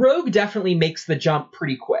 Rogue definitely makes the jump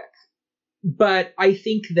pretty quick, but I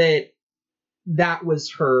think that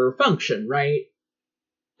was her function, right?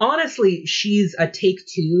 Honestly, she's a take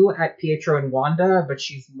two at Pietro and Wanda, but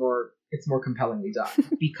it's more compellingly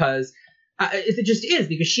done because it just is,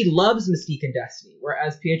 because she loves Mystique and Destiny,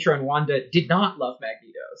 whereas Pietro and Wanda did not love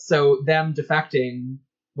Magneto. So them defecting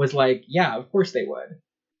was like, yeah, of course they would.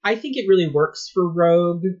 I think it really works for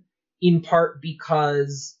Rogue, in part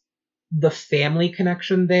because the family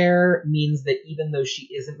connection there means that even though she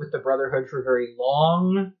isn't with the Brotherhood for very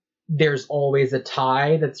long, there's always a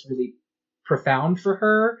tie that's really profound for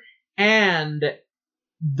her. And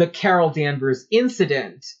the Carol Danvers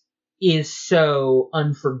incident is so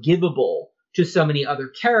unforgivable to so many other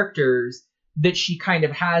characters that she kind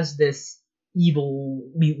of has this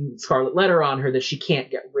evil mutant scarlet letter on her that she can't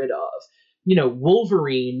get rid of. You know,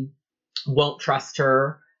 Wolverine won't trust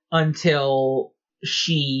her until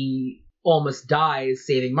she almost dies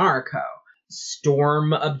saving Mariko.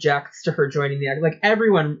 Storm objects to her joining the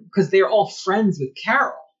everyone, because they're all friends with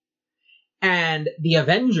Carol. And the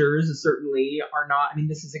Avengers certainly are not. I mean,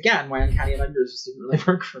 this is again why Uncanny Avengers just didn't really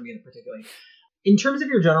work for me particularly. In terms of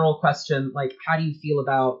your general question, like, how do you feel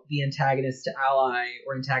about the antagonist to ally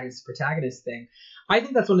or antagonist to protagonist thing? I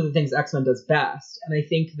think that's one of the things X-Men does best. And I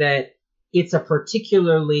think that it's a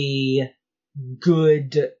particularly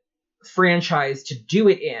good franchise to do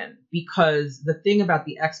it in, because the thing about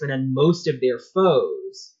the X-Men and most of their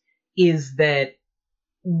foes is that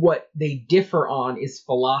what they differ on is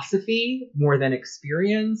philosophy more than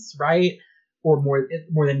experience, right? Or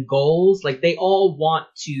more than goals. Like, they all want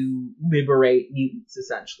to liberate mutants,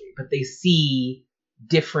 essentially, but they see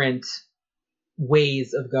different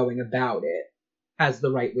ways of going about it as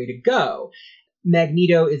the right way to go.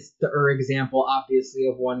 Magneto is the example, obviously,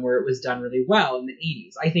 of one where it was done really well in the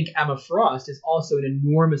 80s. I think Emma Frost is also an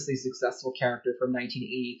enormously successful character from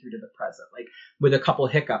 1980 through to the present, like, with a couple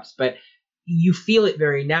hiccups, but you feel it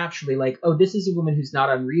very naturally, like, oh, this is a woman who's not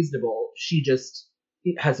unreasonable. She just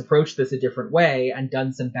has approached this a different way and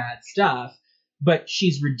done some bad stuff, but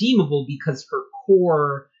she's redeemable because her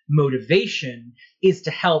core motivation is to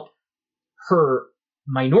help her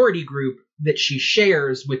minority group that she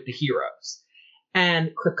shares with the heroes. And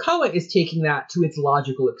Krakoa is taking that to its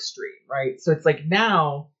logical extreme, right? So it's like,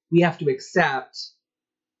 now we have to accept,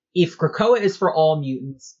 if Krakoa is for all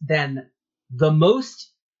mutants, then the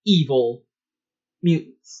most evil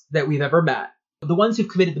mutants that we've ever met, the ones who've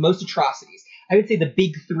committed the most atrocities, I would say the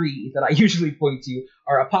big three that I usually point to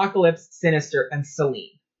are Apocalypse, Sinister, and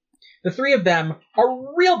Selene. The three of them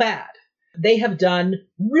are real bad. They have done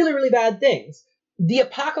really, really bad things. The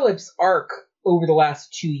Apocalypse arc over the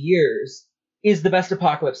last 2 years is the best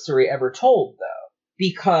Apocalypse story ever told, though,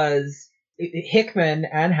 because Hickman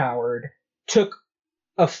and Howard took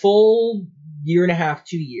a full year and a half,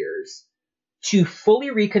 2 years, to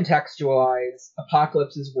fully recontextualize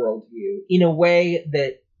Apocalypse's worldview in a way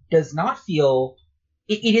that does not feel...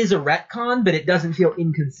 It is a retcon, but it doesn't feel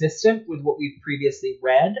inconsistent with what we've previously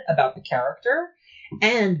read about the character.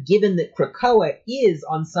 And given that Krakoa is,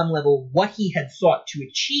 on some level, what he had sought to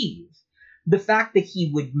achieve, the fact that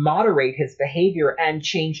he would moderate his behavior and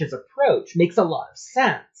change his approach makes a lot of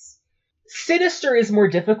sense. Sinister is more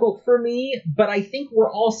difficult for me, but I think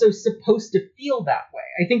we're also supposed to feel that way.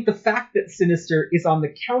 I think the fact that Sinister is on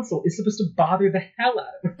the council is supposed to bother the hell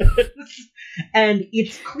out of us. And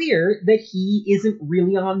it's clear that he isn't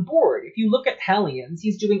really on board. If you look at Hellions,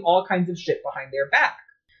 he's doing all kinds of shit behind their back.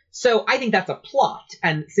 So I think that's a plot,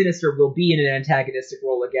 and Sinister will be in an antagonistic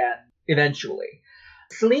role again eventually.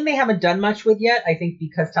 Selene they haven't done much with yet, I think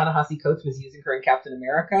because Ta-Nehisi Coates was using her in Captain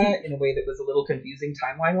America in a way that was a little confusing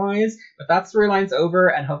timeline-wise, but that storyline's over,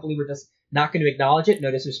 and hopefully we're just not going to acknowledge it.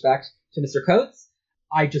 No disrespect to Mr. Coates.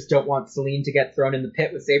 I just don't want Selene to get thrown in the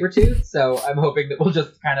pit with Sabretooth, so I'm hoping that we'll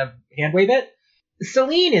just kind of hand-wave it.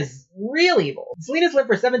 Selene is real evil. Selene has lived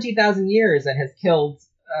for 17,000 years and has killed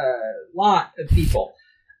a lot of people.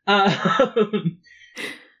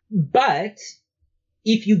 But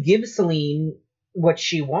if you give Selene what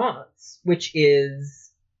she wants, which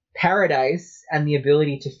is paradise and the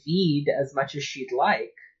ability to feed as much as she'd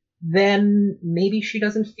like, then maybe she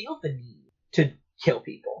doesn't feel the need to kill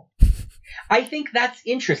people. I think that's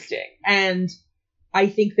interesting. And I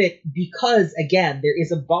think that because, again, there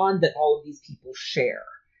is a bond that all of these people share.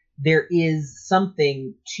 There is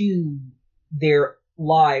something to their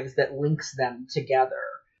lives that links them together.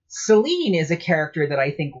 Selene is a character that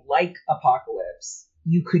I think, like Apocalypse,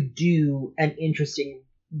 you could do an interesting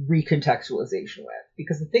recontextualization with.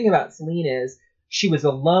 Because the thing about Selene is, she was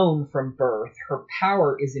alone from birth, her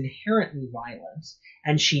power is inherently violent,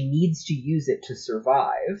 and she needs to use it to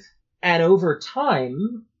survive. And over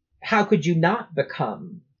time, how could you not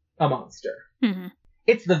become a monster? Mm-hmm.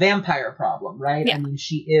 It's the vampire problem, right? Yeah. I mean,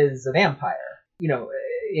 she is a vampire,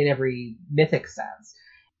 in every mythic sense.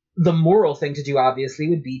 The moral thing to do, obviously,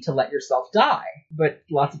 would be to let yourself die. But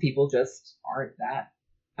lots of people just aren't that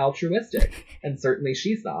altruistic. And certainly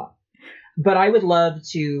she's not. But I would love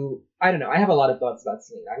to... I don't know. I have a lot of thoughts about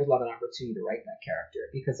Selene. I would love an opportunity to write that character.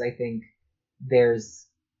 Because I think there's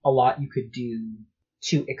a lot you could do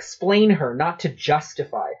to explain her, not to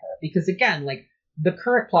justify her. Because, again, the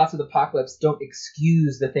current plots of Apocalypse don't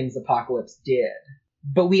excuse the things Apocalypse did.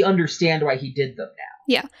 But we understand why he did them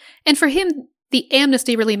now. Yeah. And for him, the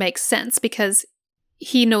amnesty really makes sense because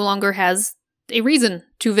he no longer has a reason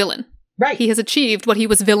to villain. Right. He has achieved what he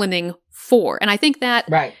was villaining for. And I think that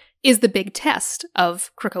is the big test of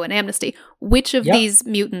Krakoan amnesty. Which of these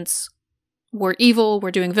mutants were evil, were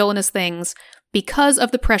doing villainous things because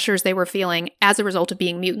of the pressures they were feeling as a result of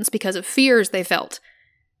being mutants, because of fears they felt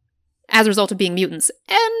as a result of being mutants,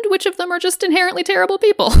 and which of them are just inherently terrible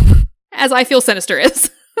people, as I feel Sinister is.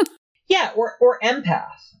 Yeah, or empath.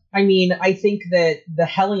 I mean, I think that the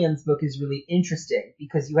Hellions book is really interesting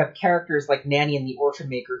because you have characters like Nanny and the Orphan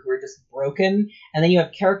Maker who are just broken, and then you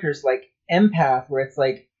have characters like Empath where it's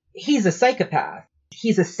like, he's a psychopath.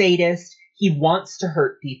 He's a sadist. He wants to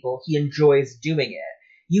hurt people. He enjoys doing it.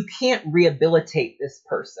 You can't rehabilitate this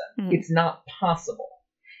person. It's not possible.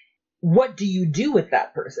 What do you do with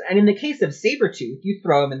that person? And in the case of Sabretooth, you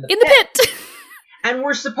throw him in the pit. And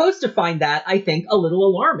we're supposed to find that, I think, a little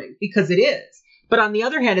alarming because it is. But on the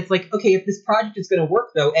other hand, it's like, okay, if this project is going to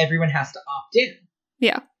work, though, everyone has to opt in.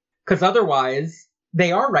 Yeah. Because otherwise,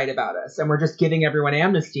 they are right about us, and we're just giving everyone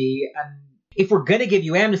amnesty. And if we're going to give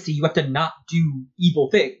you amnesty, you have to not do evil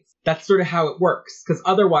things. That's sort of how it works. Because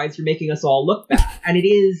otherwise, you're making us all look bad. And it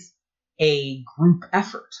is a group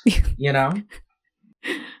effort,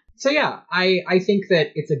 So yeah, I think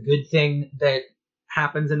that it's a good thing that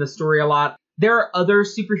happens in the story a lot. There are other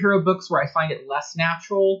superhero books where I find it less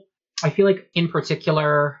natural. I feel like, in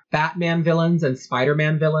particular, Batman villains and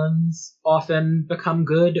Spider-Man villains often become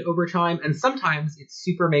good over time. And sometimes it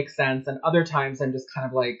super makes sense. And other times I'm just kind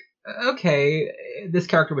of like, okay, this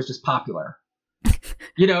character was just popular.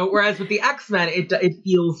 Whereas with the X-Men, it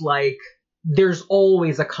feels like there's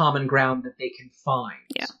always a common ground that they can find.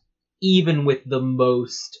 Yeah. Even with the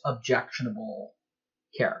most objectionable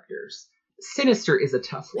characters. Sinister is a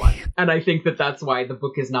tough one. And I think that that's why the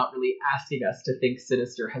book is not really asking us to think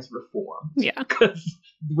Sinister has reformed. Yeah. Because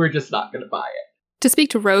we're just not going to buy it. To speak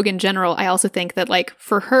to Rogue in general, I also think that,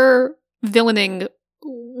 for her, villaining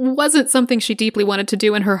wasn't something she deeply wanted to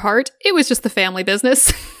do in her heart. It was just the family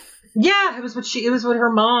business. Yeah, it was what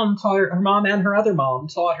her mom taught her. Her mom and her other mom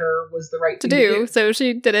taught her was the right thing to do. So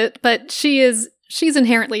she did it. But she's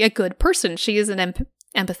inherently a good person. She is an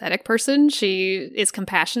empathetic person. She is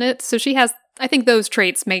compassionate. So she has, I think those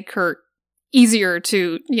traits make her easier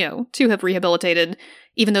to have rehabilitated,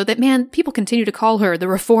 even though people continue to call her the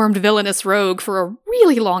reformed villainous Rogue for a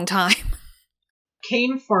really long time.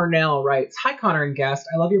 Kane Farnell writes, "Hi, Connor and guest.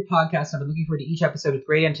 I love your podcast. I've been looking forward to each episode with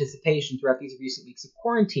great anticipation throughout these recent weeks of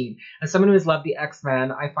quarantine. As someone who has loved the X-Men,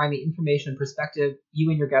 I find the information and perspective you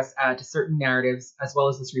and your guests add to certain narratives, as well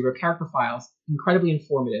as the Cerebro character files, incredibly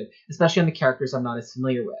informative, especially on the characters I'm not as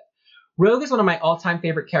familiar with. Rogue is one of my all-time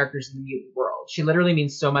favorite characters in the mutant world. She literally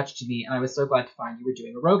means so much to me, and I was so glad to find you were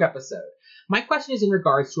doing a Rogue episode. My question is in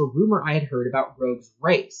regards to a rumor I had heard about Rogue's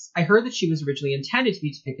race. I heard that she was originally intended to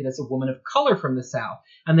be depicted as a woman of color from the South,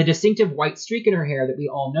 and the distinctive white streak in her hair that we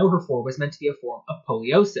all know her for was meant to be a form of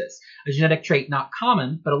poliosis, a genetic trait not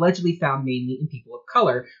common, but allegedly found mainly in people of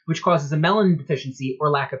color, which causes a melanin deficiency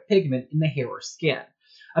or lack of pigment in the hair or skin.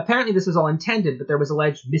 Apparently this was all intended, but there was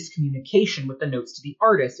alleged miscommunication with the notes to the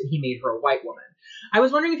artist, and he made her a white woman. I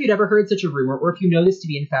was wondering if you'd ever heard such a rumor, or if you know this to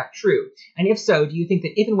be in fact true. And if so, do you think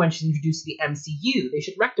that if and when she's introduced to the MCU, they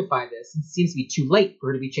should rectify this, since it seems to be too late for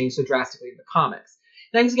her to be changed so drastically in the comics?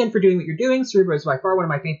 Thanks again for doing what you're doing. Cerebro is by far one of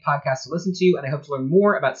my favorite podcasts to listen to, and I hope to learn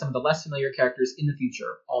more about some of the less familiar characters in the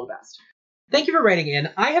future. All the best." Thank you for writing in.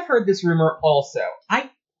 I have heard this rumor also.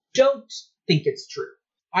 I don't think it's true.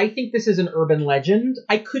 I think this is an urban legend.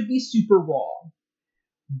 I could be super wrong,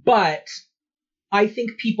 but I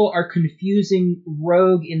think people are confusing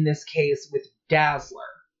Rogue in this case with Dazzler,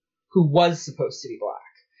 who was supposed to be black.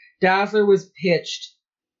 Dazzler was pitched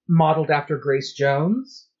modeled after Grace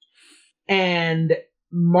Jones, and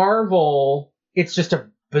Marvel, it's just a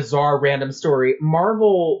bizarre random story.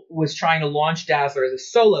 Marvel was trying to launch Dazzler as a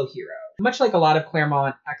solo hero, much like a lot of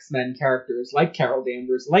Claremont X-Men characters, like Carol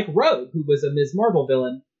Danvers, like Rogue, who was a Ms. Marvel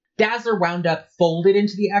villain. Dazzler wound up folded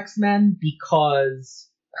into the X-Men because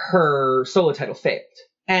her solo title failed.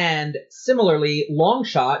 And similarly,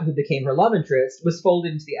 Longshot, who became her love interest, was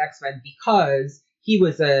folded into the X-Men because he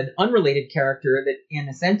was an unrelated character that Ann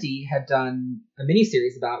Nocenti had done a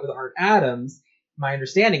miniseries about with Art Adams. My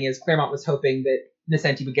understanding is Claremont was hoping that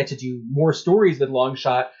Nocenti would get to do more stories with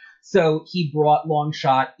Longshot, so he brought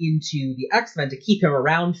Longshot into the X-Men to keep him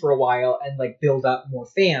around for a while and build up more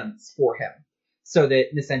fans for him, so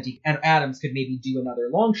that Nocenti and Adams could maybe do another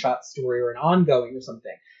Longshot story or an ongoing or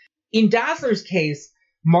something. In Dazzler's case,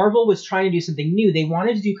 Marvel was trying to do something new. They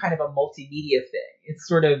wanted to do kind of a multimedia thing. It's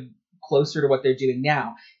sort of closer to what they're doing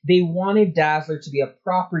now. They wanted Dazzler to be a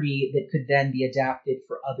property that could then be adapted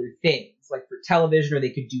for other things, like for television, or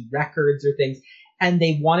they could do records or things. And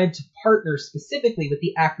they wanted to partner specifically with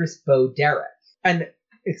the actress Bo Derek. And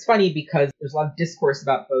it's funny because there's a lot of discourse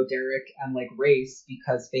about Bo Derek and race,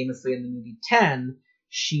 because famously in the movie 10,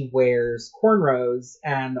 she wears cornrows,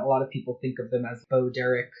 and a lot of people think of them as Bo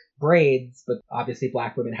Derek braids, but obviously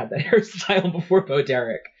black women had that hairstyle before Bo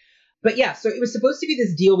Derek. But yeah, so it was supposed to be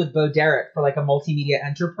this deal with Bo Derek for a multimedia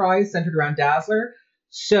enterprise centered around Dazzler.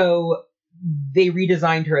 So they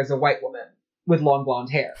redesigned her as a white woman with long blonde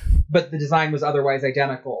hair. But the design was otherwise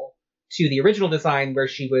identical to the original design, where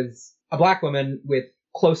she was a black woman with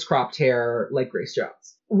close cropped hair like Grace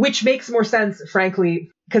Jones. Which makes more sense, frankly,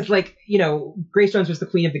 because, Grace Jones was the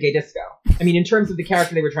queen of the gay disco. I mean, in terms of the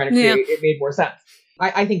character they were trying to create, It made more sense.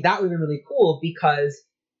 I think that would have been really cool because,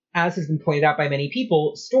 as has been pointed out by many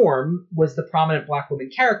people, Storm was the prominent black woman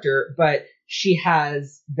character, but she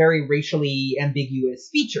has very racially ambiguous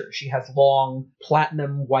features. She has long,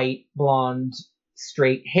 platinum, white, blonde,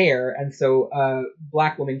 straight hair, and so a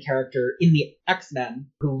black woman character in the X-Men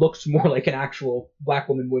who looked more like an actual black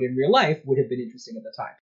woman would in real life would have been interesting at the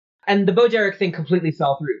time. And the Bo Derek thing completely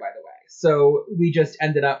fell through, by the way. So we just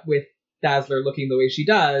ended up with Dazzler looking the way she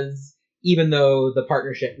does, even though the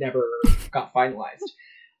partnership never got finalized.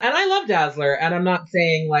 And I love Dazzler, and I'm not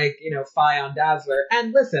saying fi on Dazzler.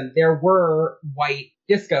 And listen, there were white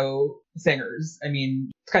disco singers. I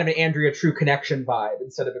mean, it's kind of an Andrea True Connection vibe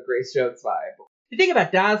instead of a Grace Jones vibe. The thing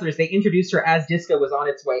about Dazzler is they introduced her as disco was on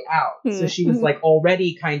its way out. So she was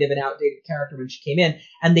already kind of an outdated character when she came in,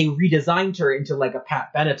 and they redesigned her into a Pat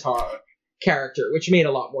Benatar character, which made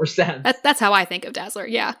a lot more sense. That's how I think of Dazzler,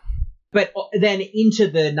 yeah. But then into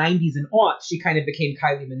the 90s and aughts, she kind of became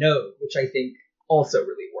Kylie Minogue, which I think also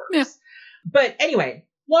really works. Yeah. But anyway,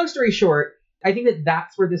 long story short, I think that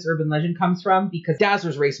that's where this urban legend comes from, because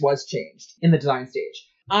Dazzler's race was changed in the design stage.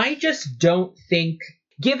 I just don't think,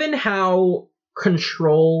 given how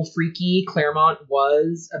control freaky Claremont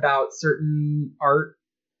was about certain art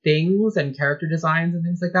things and character designs and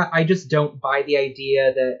things like that, I just don't buy the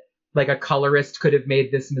idea that a colorist could have made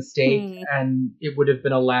this mistake and it would have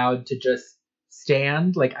been allowed to just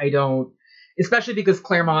stand. I don't, especially because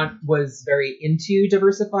Claremont was very into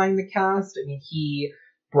diversifying the cast. I mean, he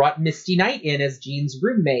brought Misty Knight in as Jean's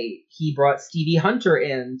roommate. He brought Stevie Hunter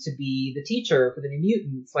in to be the teacher for the New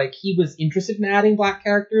Mutants. He was interested in adding black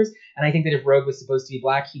characters, and I think that if Rogue was supposed to be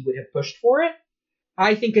black, he would have pushed for it.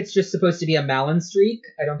 I think it's just supposed to be a Malin streak.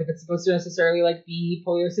 I don't think it's supposed to necessarily like be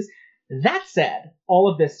poliosis. That said, all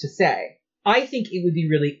of this to say, I think it would be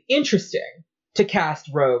really interesting to cast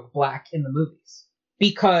Rogue black in the movies.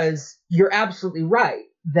 Because you're absolutely right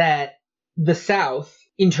that the South,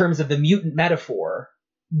 in terms of the mutant metaphor,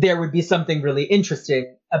 there would be something really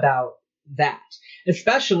interesting about that.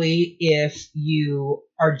 Especially if you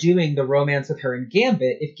are doing the romance with her in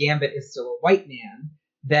Gambit. If Gambit is still a white man,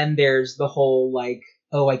 then there's the whole, like,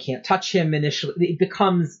 oh, I can't touch him initially. It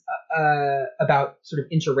becomes about sort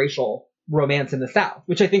of interracial romance in the South,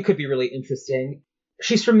 which I think could be really interesting.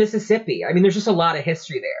 She's from Mississippi. I mean, there's just a lot of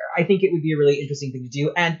history there. I think it would be a really interesting thing to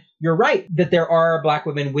do. And you're right that there are Black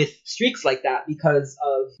women with streaks like that because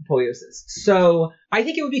of poliosis. So I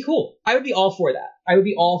think it would be cool. I would be all for that. I would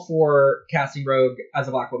be all for casting Rogue as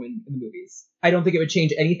a Black woman in the movies. I don't think it would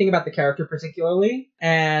change anything about the character particularly.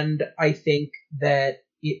 And I think that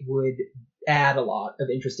it would add a lot of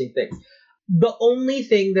interesting things. The only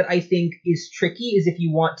thing that I think is tricky is if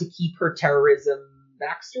you want to keep her terrorism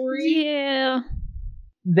backstory. Yeah.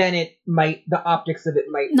 Then the optics of it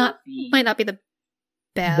might not be the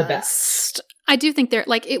best. I do think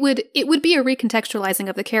it would be a recontextualizing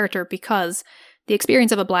of the character because the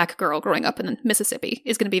experience of a Black girl growing up in Mississippi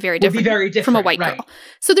is going to be very different from a white girl.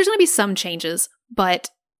 So there's going to be some changes, but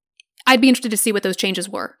I'd be interested to see what those changes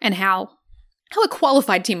were and how a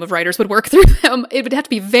qualified team of writers would work through them. It would have to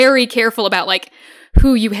be very careful about like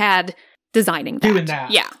who you had designing that. Doing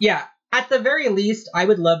that. Yeah. Yeah. At the very least, I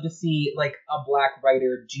would love to see like a Black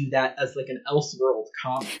writer do that as like an Elseworld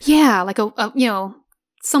comic. Yeah, like a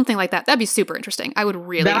something like that. That'd be super interesting. That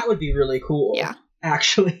would be really cool. Yeah.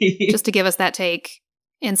 Actually. Just to give us that take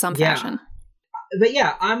in some fashion. But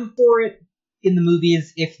yeah, I'm for it in the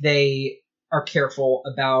movies if they are careful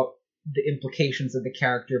about the implications of the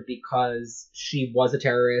character because she was a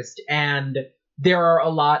terrorist, and there are a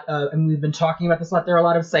lot of, and we've been talking about this a lot, there are a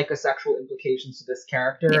lot of psychosexual implications to this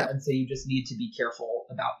character, and so you just need to be careful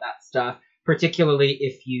about that stuff, particularly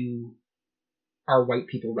if you are white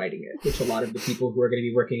people writing it, which a lot of the people who are going to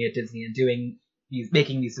be working at Disney and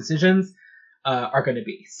making these decisions are going to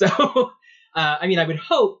be. So, I mean, I would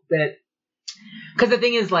hope that, because the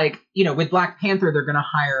thing is, like, with Black Panther, they're going to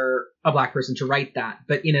hire a Black person to write that,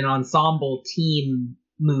 but in an ensemble team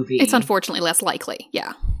movie, it's unfortunately less likely.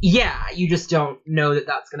 Yeah, you just don't know that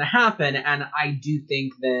that's going to happen, and I do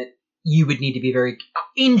think that you would need to be very,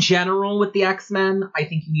 in general with the X-Men, I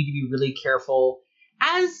think you need to be really careful.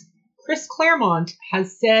 As Chris Claremont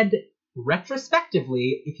has said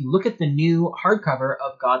retrospectively, if you look at the new hardcover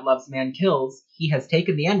of God Loves Man Kills, he has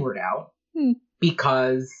taken the N-word out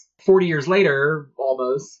because 40 years later,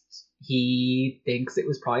 almost, he thinks it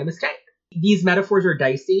was probably a mistake. These metaphors are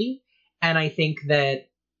dicey, and I think that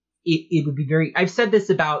it would be very... I've said this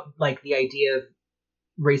about, like, the idea of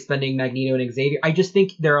race-bending Magneto and Xavier. I just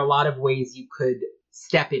think there are a lot of ways you could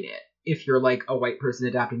step in it if you're, like, a white person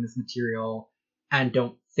adapting this material and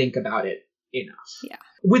don't think about it enough. Yeah.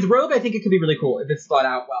 With Rogue, I think it could be really cool if it's thought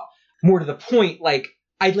out well. More to the point, like,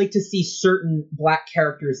 I'd like to see certain Black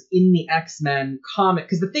characters in the X-Men comic,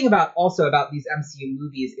 because the thing about these MCU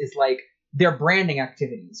movies is, like, they're branding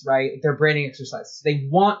activities, right? They're branding exercises. So they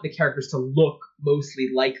want the characters to look mostly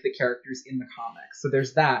like the characters in the comics. So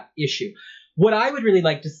there's that issue. What I would really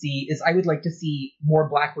like to see is I would like to see more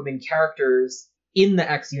Black women characters in the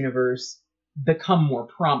X universe become more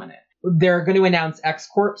prominent. They're going to announce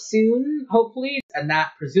X-Corp soon, hopefully, and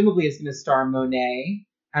that presumably is going to star Monet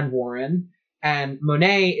and Warren. And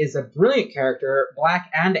Monet is a brilliant character, Black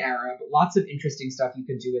and Arab. Lots of interesting stuff you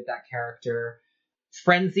can do with that character.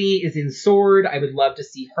 Frenzy is in Sword. I would love to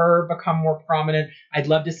see her become more prominent. I'd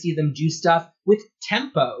love to see them do stuff with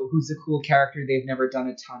Tempo, who's a cool character they've never done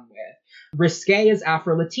a ton with. Risque is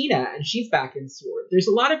Afro-Latina, and she's back in Sword. There's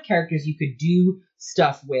a lot of characters you could do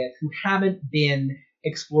stuff with who haven't been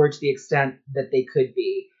explored to the extent that they could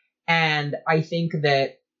be. And I think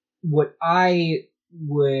that what I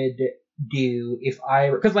would do if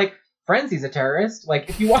because, like, Frenzy's a terrorist. Like,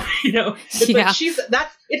 if you want, it's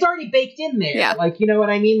like it's already baked in there. Yeah. Like, you know what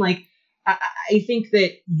I mean? Like, I think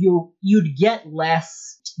that you'd get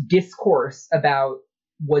less discourse about,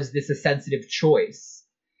 was this a sensitive choice?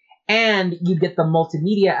 And you'd get the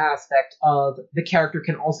multimedia aspect of the character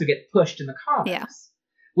can also get pushed in the comics. Yeah.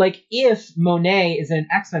 Like, if Monet is in an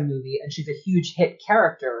X-Men movie and she's a huge hit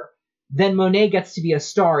character, then Monet gets to be a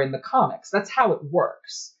star in the comics. That's how it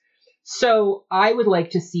works. So I would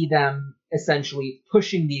like to see them essentially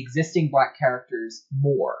pushing the existing Black characters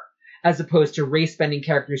more, as opposed to race-bending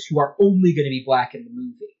characters who are only going to be Black in the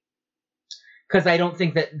movie. Because I don't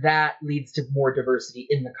think that leads to more diversity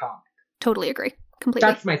in the comic. Totally agree. Completely.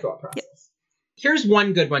 That's my thought process. Yep. Here's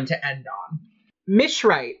one good one to end on. Mish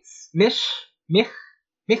writes, Mich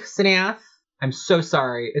Sineath. I'm so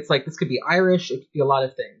sorry. It's like, this could be Irish. It could be a lot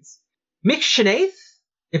of things. Mich Sineath?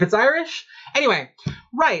 If it's Irish? Anyway,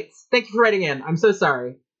 writes, thank you for writing in. I'm so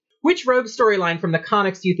sorry. Which Rogue storyline from the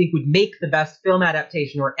comics do you think would make the best film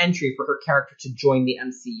adaptation or entry for her character to join the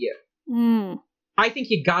MCU? I think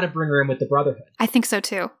you gotta bring her in with the Brotherhood. I think so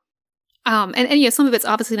too. And yeah, some of it's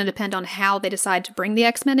obviously going to depend on how they decide to bring the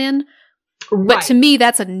X-Men in. Right. But to me,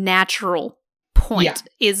 that's a natural point,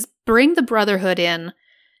 is bring the Brotherhood in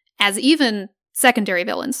as even secondary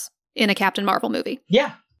villains in a Captain Marvel movie.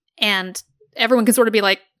 Yeah. And everyone can sort of be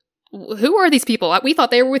like, who are these people? We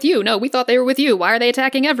thought they were with you. No, we thought they were with you. Why are they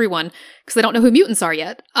attacking everyone? Because they don't know who mutants are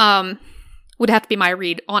yet. Would have to be my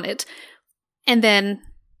read on it. And then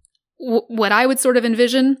what I would sort of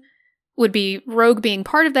envision would be Rogue being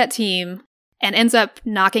part of that team and ends up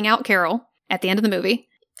knocking out Carol at the end of the movie.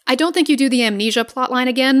 I don't think you do the amnesia plotline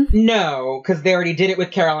again. No, because they already did it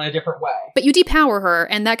with Carol in a different way. But you depower her,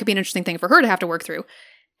 and that could be an interesting thing for her to have to work through.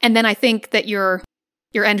 And then I think that your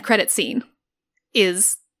end credit scene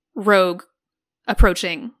is Rogue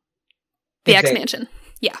approaching the X Mansion.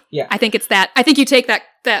 Yeah. I think it's that. I think you take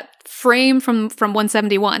that frame from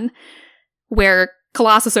 171 where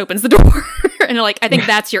Colossus opens the door and you're like, I think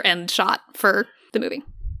that's your end shot for the movie.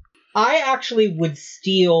 I actually would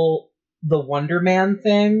steal the Wonder Man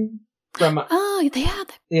thing from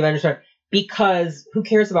the Avengers, because who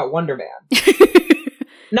cares about Wonder Man?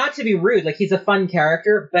 Not to be rude, like, he's a fun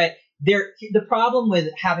character, but the problem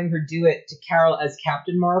with having her do it to Carol as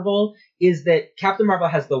Captain Marvel is that Captain Marvel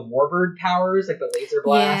has the Warbird powers, like the laser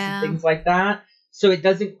blast and things like that. So it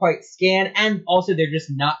doesn't quite scan. And also, they're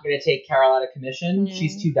just not going to take Carol out of commission.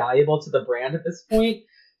 She's too valuable to the brand at this point.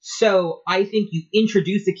 So I think you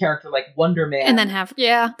introduce a character like Wonder Man. And then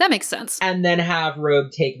that makes sense. And then have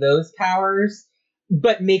Rogue take those powers,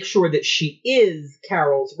 but make sure that she is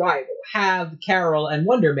Carol's rival. Have Carol and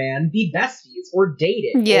Wonder Man be besties or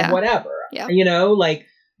dating or whatever. Yeah. You know, like,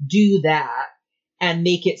 do that and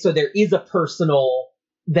make it so there is a personal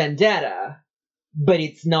vendetta, but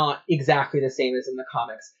it's not exactly the same as in the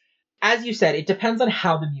comics. As you said, it depends on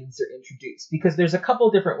how the mutants are introduced, because there's a couple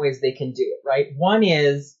different ways they can do it, right? One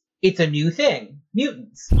is, it's a new thing.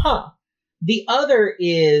 Mutants. The other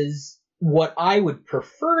is what I would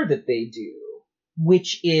prefer that they do,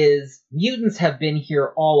 which is mutants have been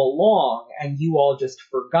here all along and you all just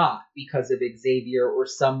forgot because of Xavier or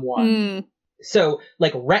someone. So,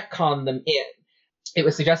 like, retcon them in. It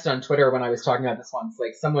was suggested on Twitter when I was talking about this once,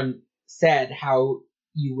 like, someone said how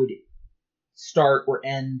you would start or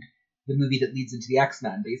end the movie that leads into the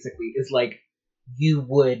X-Men, basically, is like, you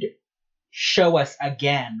would show us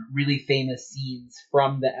again really famous scenes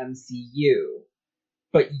from the MCU,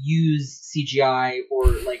 but use CGI or,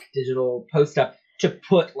 like, digital post-up to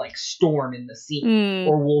put, like, Storm in the scene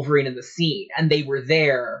or Wolverine in the scene, and they were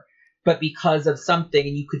there, but because of something,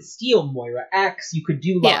 and you could steal Moira X, you could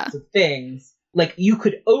do lots of things. Like, you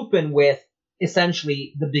could open with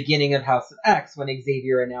essentially the beginning of House of X when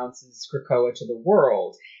Xavier announces Krakoa to the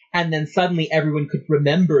world, and then suddenly everyone could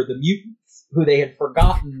remember the mutants who they had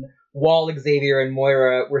forgotten while Xavier and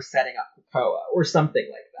Moira were setting up Krakoa, or something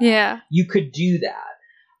like that. Yeah. You could do that.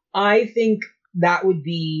 I think that would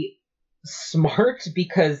be smart,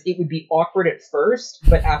 because it would be awkward at first,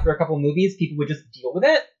 but after a couple movies, people would just deal with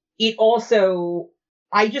it. It also,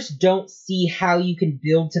 I just don't see how you can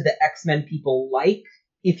build to the X-Men people like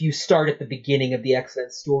if you start at the beginning of the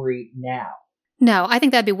X-Men story now. No, I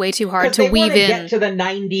think that'd be way too hard to weave in. They want to get to the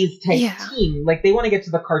 90s type team. Like, they want to get to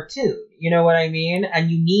the cartoon. You know what I mean? And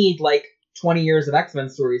you need, like, 20 years of X-Men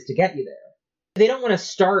stories to get you there. They don't want to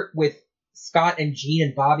start with Scott and Jean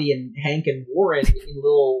and Bobby and Hank and Warren in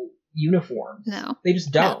little uniforms. No. They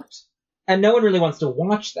just don't. No. And no one really wants to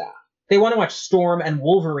watch that. They want to watch Storm and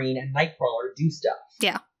Wolverine and Nightcrawler do stuff.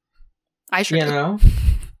 Yeah. I sure do. You know?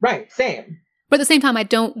 Right, same. But at the same time, I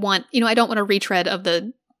don't want a retread of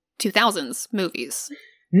the 2000s movies.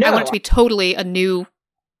 No. I want it to be totally a new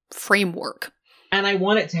framework. And I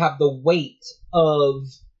want it to have the weight of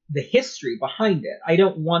the history behind it. I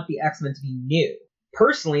don't want the X-Men to be new.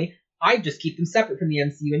 Personally, I just keep them separate from the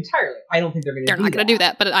MCU entirely. I don't think they're going to do that. They're not going to do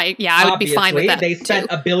that, but I would be fine with that. They spent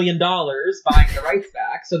 $1 billion buying the rights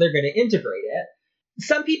back, so they're going to integrate it.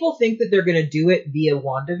 Some people think that they're going to do it via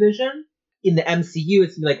WandaVision. In the MCU,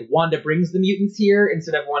 it's like Wanda brings the mutants here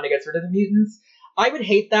instead of Wanda gets rid of the mutants. I would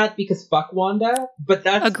hate that because fuck Wanda, but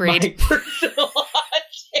that's my personal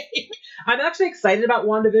take. I'm actually excited about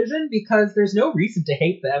WandaVision because there's no reason to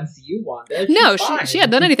hate the MCU Wanda. No, She's fine. she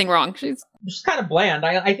hadn't done anything wrong. She's kind of bland.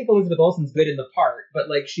 I think Elizabeth Olsen's good in the part, but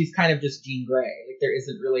like she's kind of just Jean Grey. Like there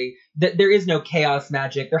isn't really there is no chaos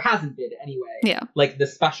magic. There hasn't been anyway. Yeah. Like the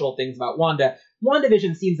special things about Wanda.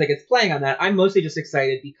 WandaVision seems like it's playing on that. I'm mostly just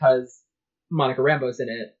excited because Monica Rambeau's in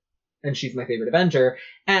it, and she's my favorite Avenger.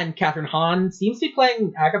 And Catherine Hahn seems to be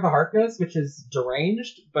playing Agatha Harkness, which is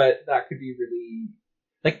deranged, but that could be really...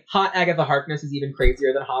 Like, hot Agatha Harkness is even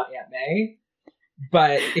crazier than hot Aunt May,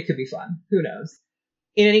 but it could be fun. Who knows?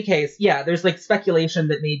 In any case, yeah, there's, like, speculation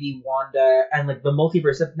that maybe Wanda and, like, the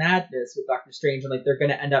multiverse of madness with Doctor Strange, and, like, they're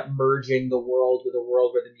going to end up merging the world with a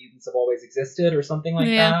world where the mutants have always existed or something like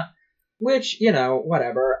that. Which, you know,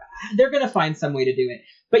 whatever. They're going to find some way to do it.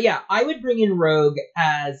 But yeah, I would bring in Rogue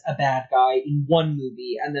as a bad guy in one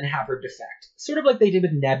movie and then have her defect. Sort of like they did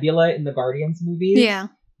with Nebula in the Guardians movies. Yeah.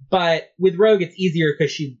 But with Rogue, it's easier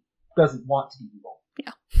because she doesn't want to be evil.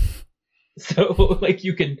 Yeah. So, like,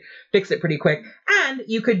 you can fix it pretty quick. And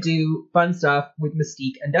you could do fun stuff with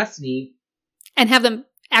Mystique and Destiny. And have them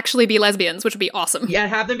actually be lesbians, which would be awesome. Yeah,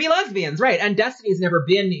 have them be lesbians, right. And Destiny's never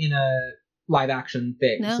been in a live-action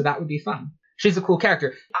thing, so that would be fun. She's a cool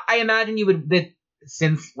character. I imagine you would,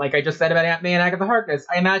 since, like I just said about Aunt May and Agatha Harkness,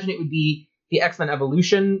 I imagine it would be the X-Men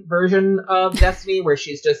Evolution version of Destiny, where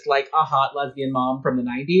she's just like a hot lesbian mom from the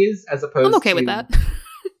 90s, as opposed to... I'm okay with that.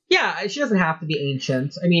 Yeah, she doesn't have to be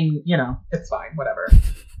ancient. I mean, you know, it's fine, whatever.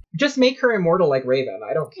 Just make her immortal like Raven.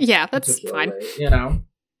 I don't care. Yeah, that's fine. You know?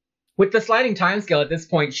 With the sliding timescale, at this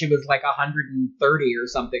point, she was like 130 or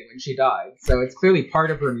something when she died, so it's clearly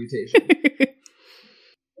part of her mutation.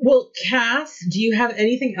 Well, Cass, do you have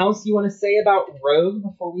anything else you want to say about Rogue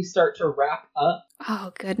before we start to wrap up?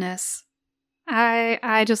 Oh, goodness.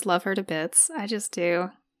 I just love her to bits. I just do.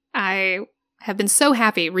 I have been so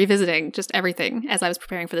happy revisiting just everything as I was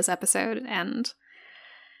preparing for this episode. And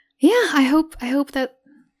yeah, I hope that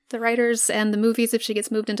the writers and the movies, if she gets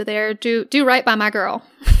moved into there, do right by my girl.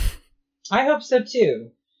 I hope so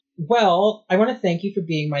too. Well, I want to thank you for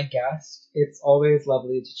being my guest. It's always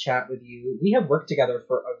lovely to chat with you. We have worked together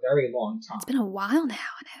for a very long time. It's been a while now,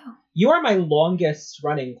 I know. You are my longest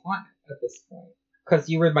running client at this point, because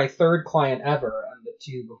you were my third client ever, and the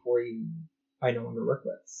two before you I no longer work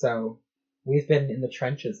with. So we've been in the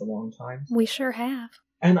trenches a long time. We sure have.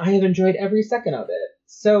 And I have enjoyed every second of it.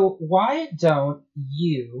 So why don't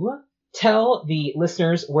you tell the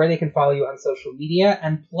listeners where they can follow you on social media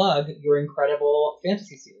and plug your incredible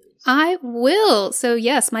fantasy series? I will. So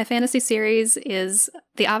yes, my fantasy series is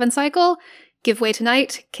The Avon Cycle. Give Way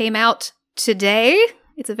Tonight came out today.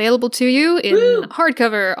 It's available to you in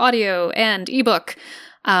hardcover, audio, and ebook.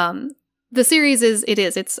 The series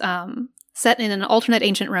it's set in an alternate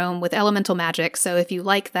ancient Rome with elemental magic. So if you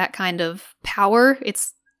like that kind of power,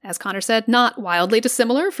 it's, as Connor said, not wildly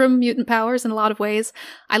dissimilar from mutant powers in a lot of ways.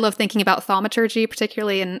 I love thinking about thaumaturgy,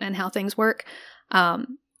 particularly, and how things work.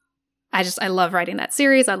 I love writing that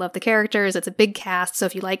series. I love the characters. It's a big cast. So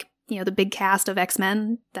if you like, the big cast of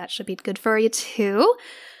X-Men, that should be good for you too.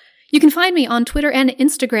 You can find me on Twitter and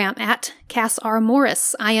Instagram at Cass R.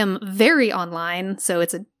 Morris. I am very online, so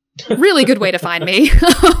it's a really good way to find me.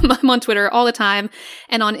 I'm on Twitter all the time.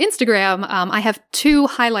 And on Instagram, I have 2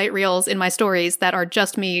 highlight reels in my stories that are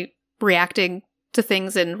just me reacting to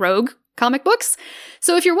things in Rogue comic books.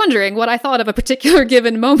 So if you're wondering what I thought of a particular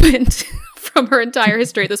given moment from her entire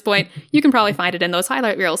history at this point, you can probably find it in those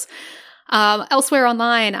highlight reels. Elsewhere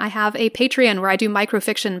online, I have a Patreon where I do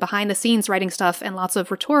microfiction, behind-the-scenes writing stuff, and lots of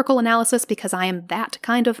rhetorical analysis because I am that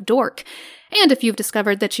kind of dork. And if you've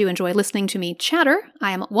discovered that you enjoy listening to me chatter,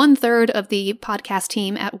 I am 1/3 of the podcast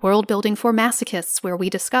team at World Building for Masochists, where we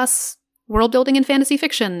discuss world building in fantasy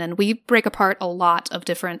fiction, and we break apart a lot of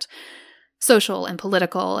different social and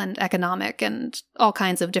political and economic and all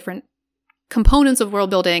kinds of different components of world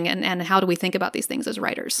building and how do we think about these things as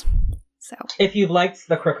writers. So, if you've liked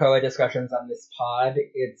the Krakoa discussions on this pod,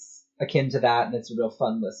 it's akin to that, and it's a real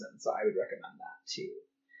fun listen, so I would recommend that too.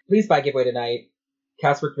 Please buy Give Way Tonight.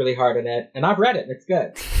 Cass worked really hard on it, and I've read it, and it's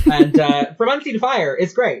good. And From Unseen Fire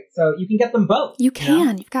is great, so you can get them both. You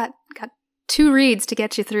can. You've got 2 reads to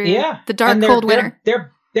get you through the dark, and cold winter.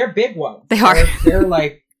 They're big ones. They are. They're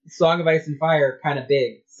like Song of Ice and Fire kind of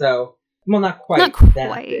big, so, well, not quite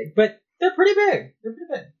that big, but they're pretty big.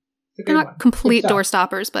 They're not complete door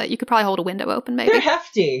stoppers, but you could probably hold a window open, maybe. They're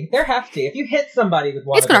hefty. If you hit somebody with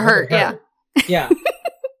one, it's going to hurt, yeah. Yeah.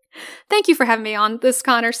 Thank you for having me on this,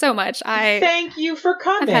 Connor, so much. Thank you for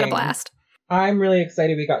coming. I've had a blast. I'm really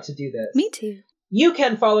excited we got to do this. Me too. You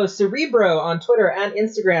can follow Cerebro on Twitter and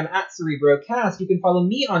Instagram at CerebroCast. You can follow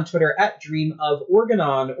me on Twitter at Dream of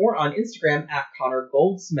Organon or on Instagram at Connor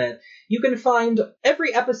Goldsmith. You can find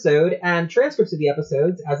every episode and transcripts of the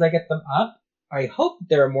episodes as I get them up. I hope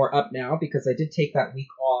there are more up now because I did take that week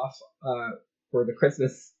off for the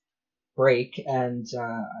Christmas break, and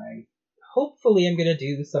I hopefully am going to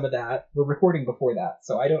do some of that. We're recording before that,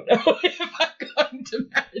 so I don't know if I'm going to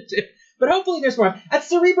manage it. But hopefully there's more at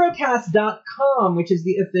CerebroCast.com, which is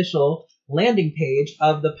the official landing page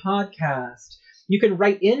of the podcast. You can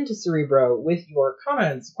write into Cerebro with your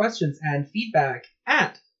comments, questions, and feedback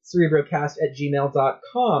at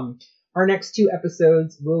cerebrocast@gmail.com. Our next 2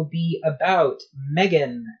 episodes will be about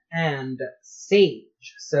Megan and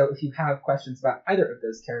Sage. So if you have questions about either of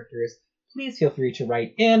those characters, please feel free to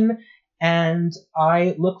write in. And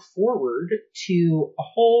I look forward to a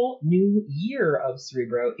whole new year of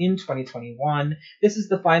Cerebro in 2021. This is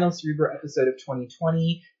the final Cerebro episode of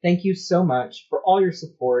 2020. Thank you so much for all your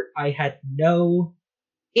support. I had no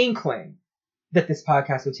inkling that this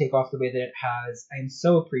podcast would take off the way that it has. I am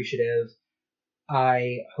so appreciative.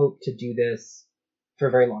 I hope to do this for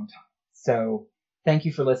a very long time. So thank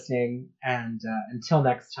you for listening. And until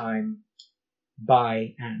next time,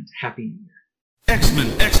 bye and Happy New Year. X-Men.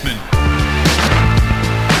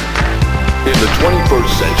 In the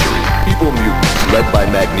 21st century, evil mutants led by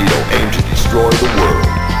Magneto aim to destroy the world.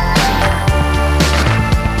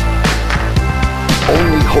 The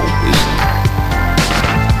only hope is